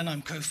Constant Tedden.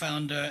 I'm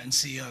co-founder and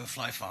CEO of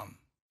Fly Farm.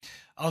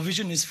 Our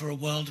vision is for a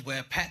world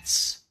where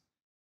pets,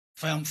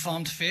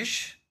 farmed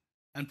fish,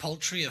 and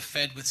poultry are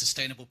fed with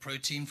sustainable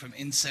protein from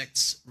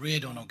insects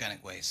reared on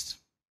organic waste.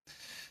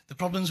 The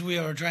problems we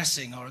are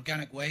addressing are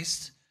organic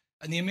waste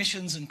and the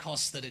emissions and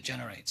costs that it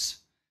generates,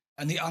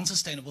 and the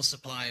unsustainable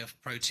supply of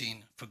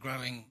protein for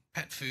growing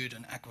pet food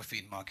and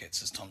aquafeed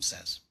markets, as Tom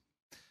says.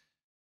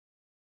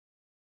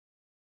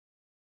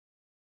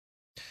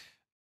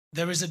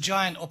 There is a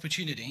giant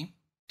opportunity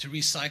to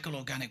recycle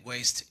organic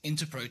waste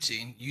into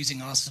protein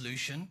using our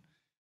solution,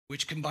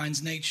 which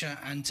combines nature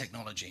and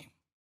technology.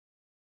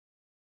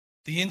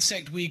 The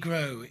insect we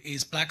grow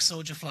is black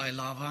soldier fly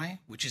larvae,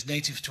 which is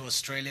native to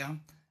Australia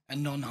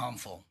and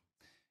non-harmful.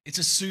 It's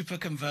a super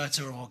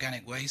converter of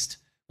organic waste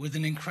with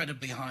an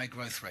incredibly high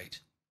growth rate.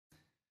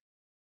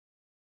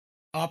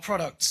 Our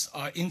products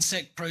are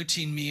insect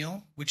protein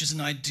meal, which is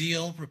an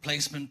ideal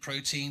replacement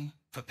protein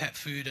for pet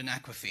food and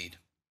aquafeed.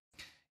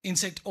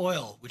 Insect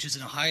oil, which is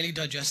a highly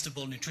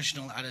digestible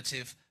nutritional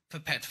additive for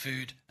pet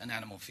food and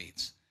animal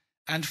feeds.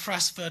 And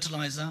frass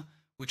fertilizer,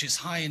 which is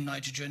high in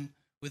nitrogen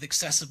with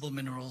accessible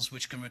minerals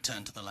which can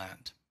return to the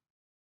land.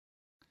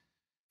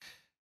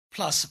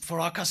 Plus, for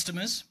our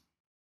customers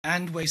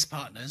and waste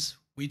partners,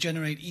 we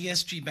generate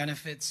ESG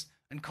benefits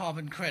and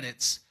carbon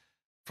credits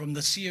from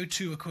the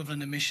CO2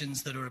 equivalent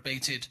emissions that are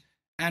abated,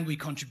 and we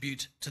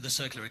contribute to the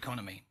circular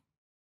economy.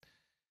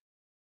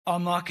 Our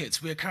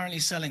markets, we are currently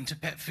selling to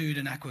pet food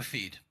and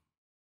aquafeed.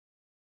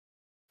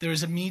 There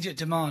is immediate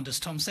demand,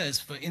 as Tom says,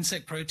 for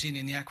insect protein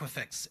in the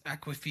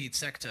aquafeed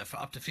sector for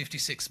up to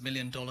 $56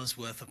 million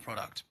worth of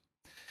product.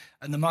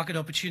 And the market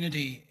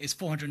opportunity is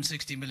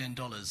 $460 million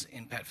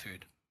in pet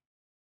food.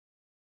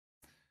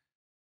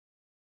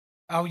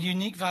 Our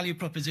unique value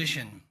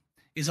proposition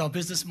is our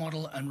business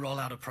model and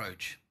rollout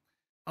approach.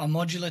 Our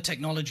modular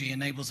technology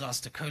enables us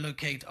to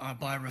co-locate our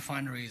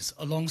biorefineries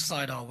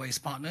alongside our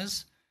waste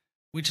partners,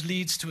 which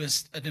leads to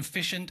an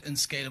efficient and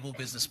scalable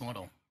business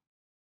model.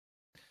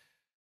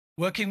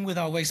 Working with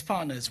our waste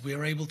partners, we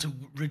are able to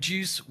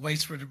reduce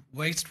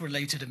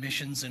waste-related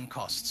emissions and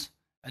costs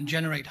and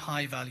generate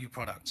high-value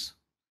products.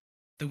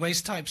 The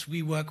waste types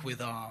we work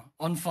with are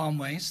on-farm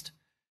waste,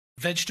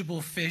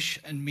 vegetable, fish,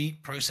 and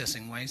meat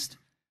processing waste,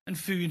 and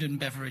food and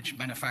beverage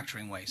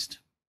manufacturing waste.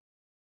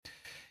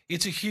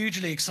 It's a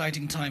hugely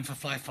exciting time for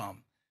Fly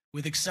Farm,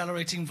 with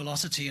accelerating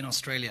velocity in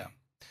Australia.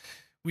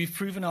 We've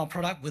proven our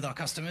product with our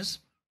customers.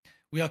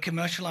 We are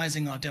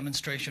commercializing our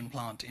demonstration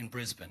plant in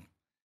Brisbane.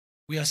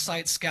 We are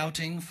site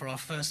scouting for our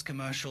first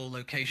commercial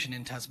location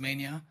in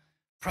Tasmania,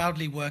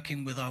 proudly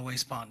working with our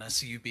waste partner,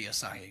 CUB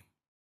Asahi.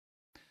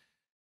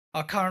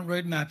 Our current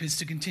roadmap is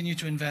to continue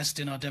to invest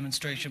in our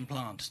demonstration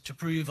plant to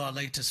prove our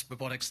latest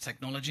robotics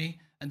technology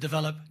and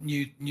develop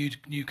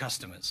new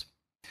customers.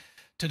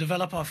 To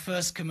develop our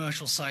first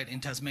commercial site in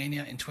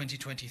Tasmania in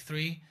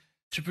 2023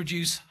 to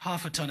produce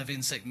 0.5 ton of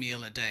insect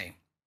meal a day.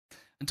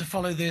 And to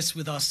follow this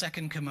with our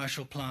second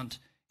commercial plant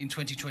in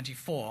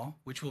 2024,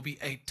 which will be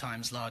 8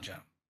 times larger.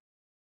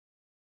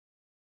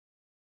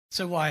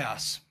 So why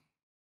us?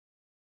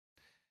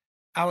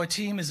 Our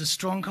team is a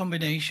strong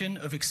combination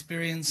of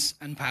experience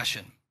and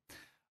passion.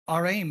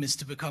 Our aim is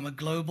to become a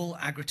global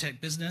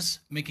agri-tech business,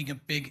 making a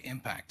big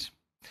impact.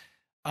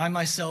 I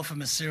myself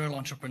am a serial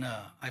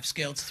entrepreneur. I've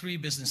scaled 3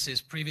 businesses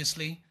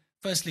previously,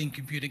 firstly in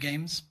computer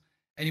games.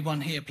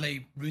 Anyone here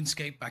play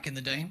RuneScape back in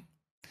the day?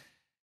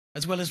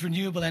 As well as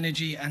renewable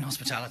energy and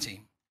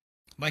hospitality.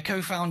 My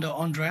co-founder,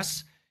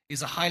 Andres,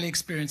 is a highly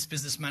experienced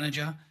business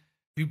manager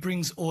who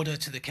brings order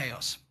to the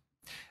chaos.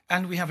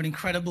 And we have an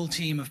incredible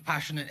team of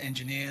passionate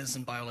engineers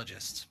and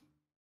biologists.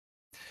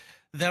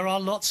 There are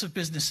lots of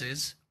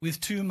businesses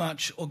with too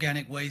much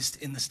organic waste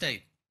in the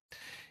state.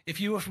 If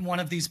you are from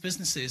one of these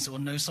businesses or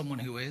know someone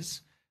who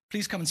is,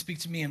 please come and speak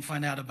to me and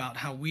find out about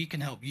how we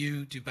can help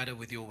you do better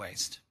with your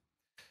waste.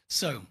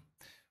 So,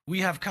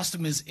 we have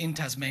customers in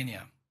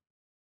Tasmania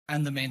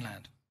and the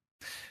mainland.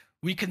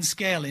 We can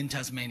scale in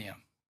Tasmania.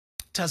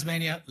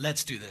 Tasmania,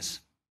 let's do this.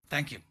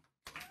 Thank you.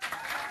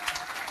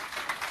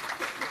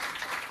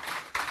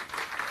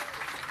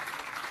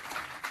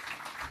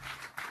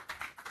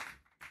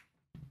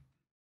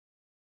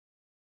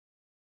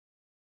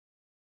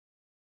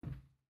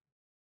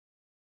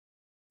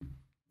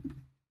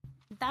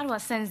 That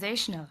was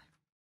sensational.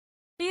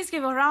 Please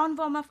give a round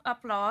of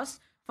applause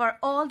for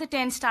all the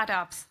 10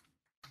 startups.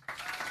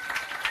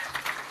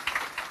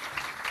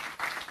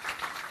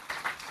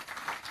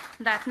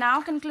 That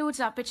now concludes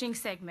our pitching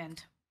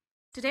segment.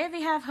 Today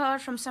we have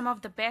heard from some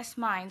of the best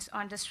minds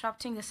on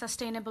disrupting the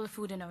sustainable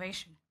food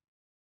innovation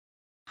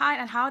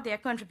and how they are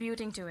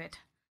contributing to it.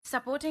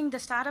 Supporting the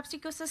startups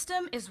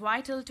ecosystem is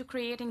vital to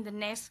creating the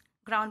next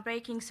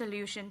groundbreaking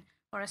solution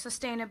for a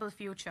sustainable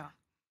future.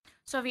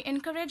 So we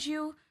encourage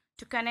you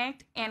to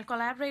connect and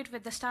collaborate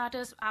with the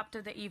startups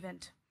after the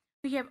event.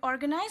 We have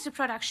organized a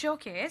product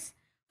showcase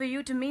for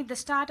you to meet the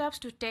startups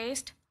to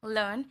taste,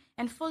 learn,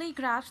 and fully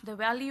grasp the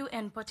value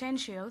and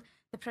potential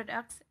the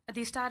products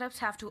these startups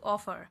have to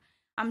offer.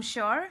 I'm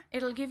sure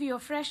it'll give you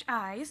fresh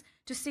eyes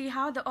to see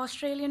how the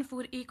Australian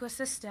food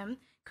ecosystem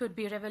could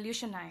be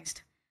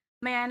revolutionized.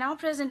 May I now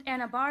present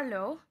Anna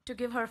Barlow to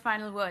give her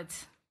final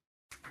words.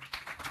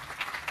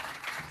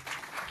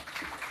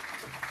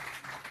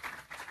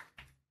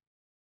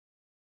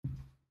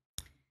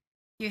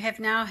 You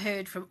have now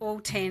heard from all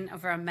 10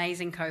 of our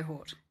amazing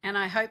cohort, and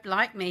I hope,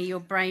 like me,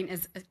 your brain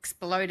is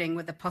exploding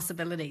with the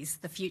possibilities,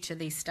 the future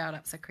these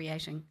startups are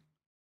creating.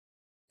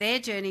 Their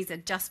journeys are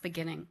just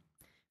beginning.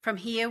 From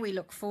here, we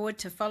look forward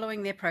to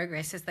following their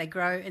progress as they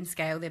grow and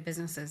scale their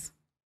businesses.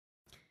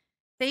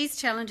 These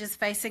challenges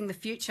facing the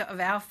future of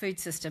our food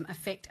system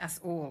affect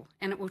us all,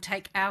 and it will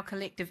take our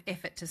collective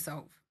effort to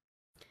solve.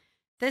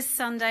 This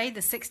Sunday, the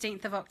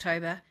 16th of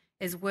October,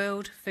 is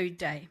World Food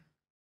Day.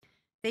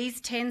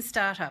 These 10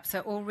 startups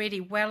are already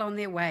well on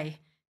their way,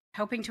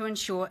 helping to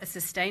ensure a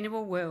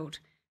sustainable world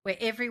where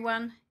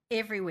everyone,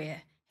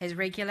 everywhere, has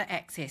regular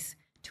access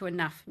to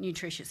enough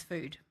nutritious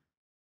food.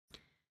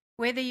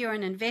 Whether you're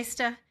an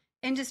investor,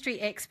 industry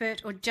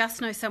expert, or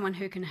just know someone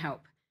who can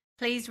help,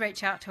 please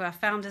reach out to our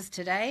founders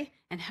today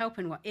and help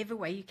in whatever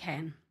way you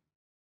can.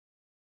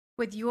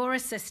 With your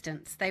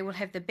assistance, they will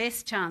have the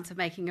best chance of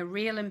making a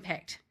real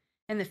impact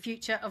in the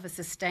future of a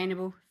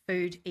sustainable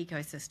food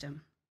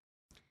ecosystem.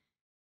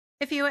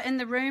 If you are in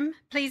the room,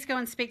 please go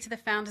and speak to the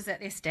founders at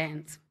their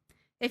stands.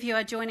 If you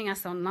are joining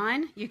us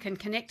online, you can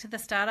connect to the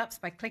startups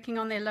by clicking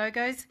on their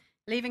logos,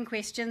 leaving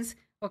questions,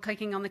 or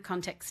clicking on the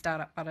Contact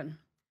Startup button.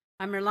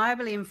 I'm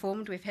reliably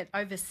informed we've had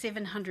over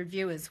 700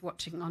 viewers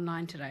watching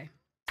online today.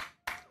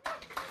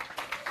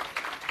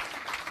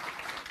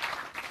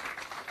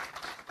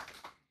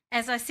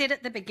 As I said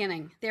at the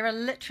beginning, there are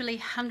literally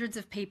hundreds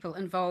of people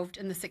involved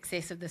in the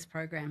success of this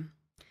program.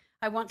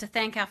 I want to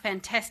thank our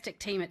fantastic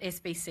team at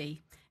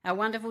SBC, our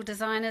wonderful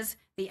designers,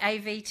 the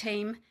AV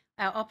team,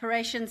 our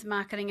operations,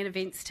 marketing and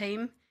events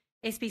team,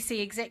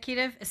 SBC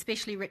executive,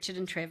 especially Richard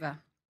and Trevor.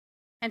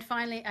 And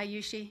finally,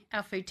 Ayushi,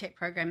 our FoodTech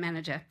program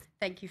manager.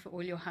 Thank you for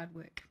all your hard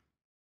work.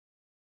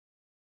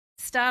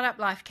 Startup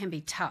life can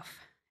be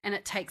tough, and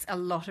it takes a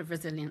lot of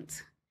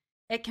resilience.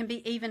 It can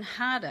be even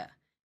harder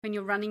when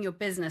you're running your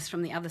business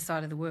from the other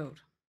side of the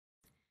world.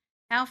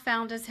 Our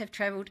founders have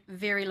travelled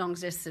very long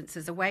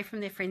distances away from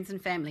their friends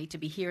and family to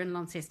be here in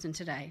Launceston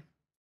today.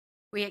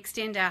 We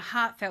extend our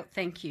heartfelt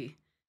thank you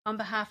on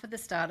behalf of the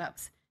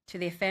startups to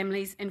their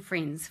families and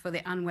friends for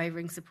their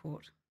unwavering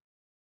support.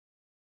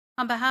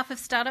 On behalf of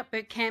Startup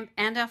Bootcamp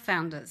and our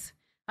founders,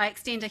 I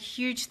extend a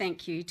huge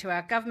thank you to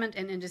our government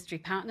and industry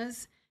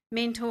partners,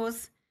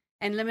 mentors,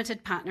 and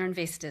limited partner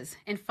investors,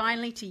 and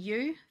finally to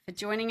you for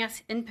joining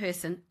us in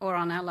person or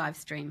on our live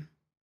stream.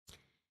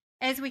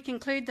 As we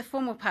conclude the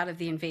formal part of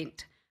the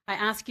event, I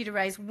ask you to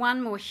raise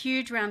one more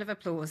huge round of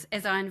applause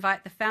as I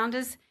invite the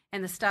founders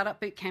and the Startup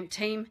Bootcamp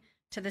team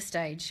to the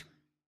stage.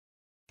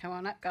 Come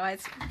on up,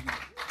 guys.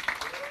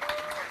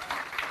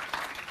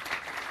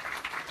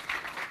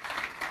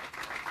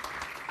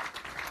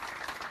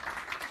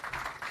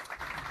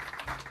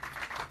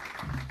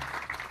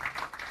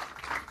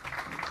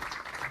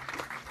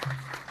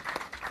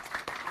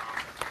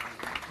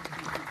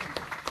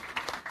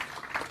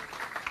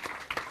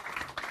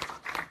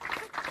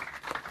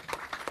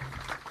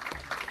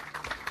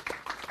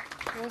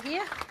 You're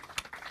here?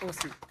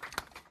 Awesome.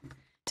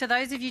 To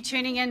those of you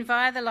tuning in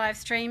via the live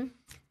stream,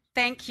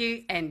 thank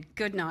you and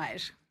good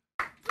night.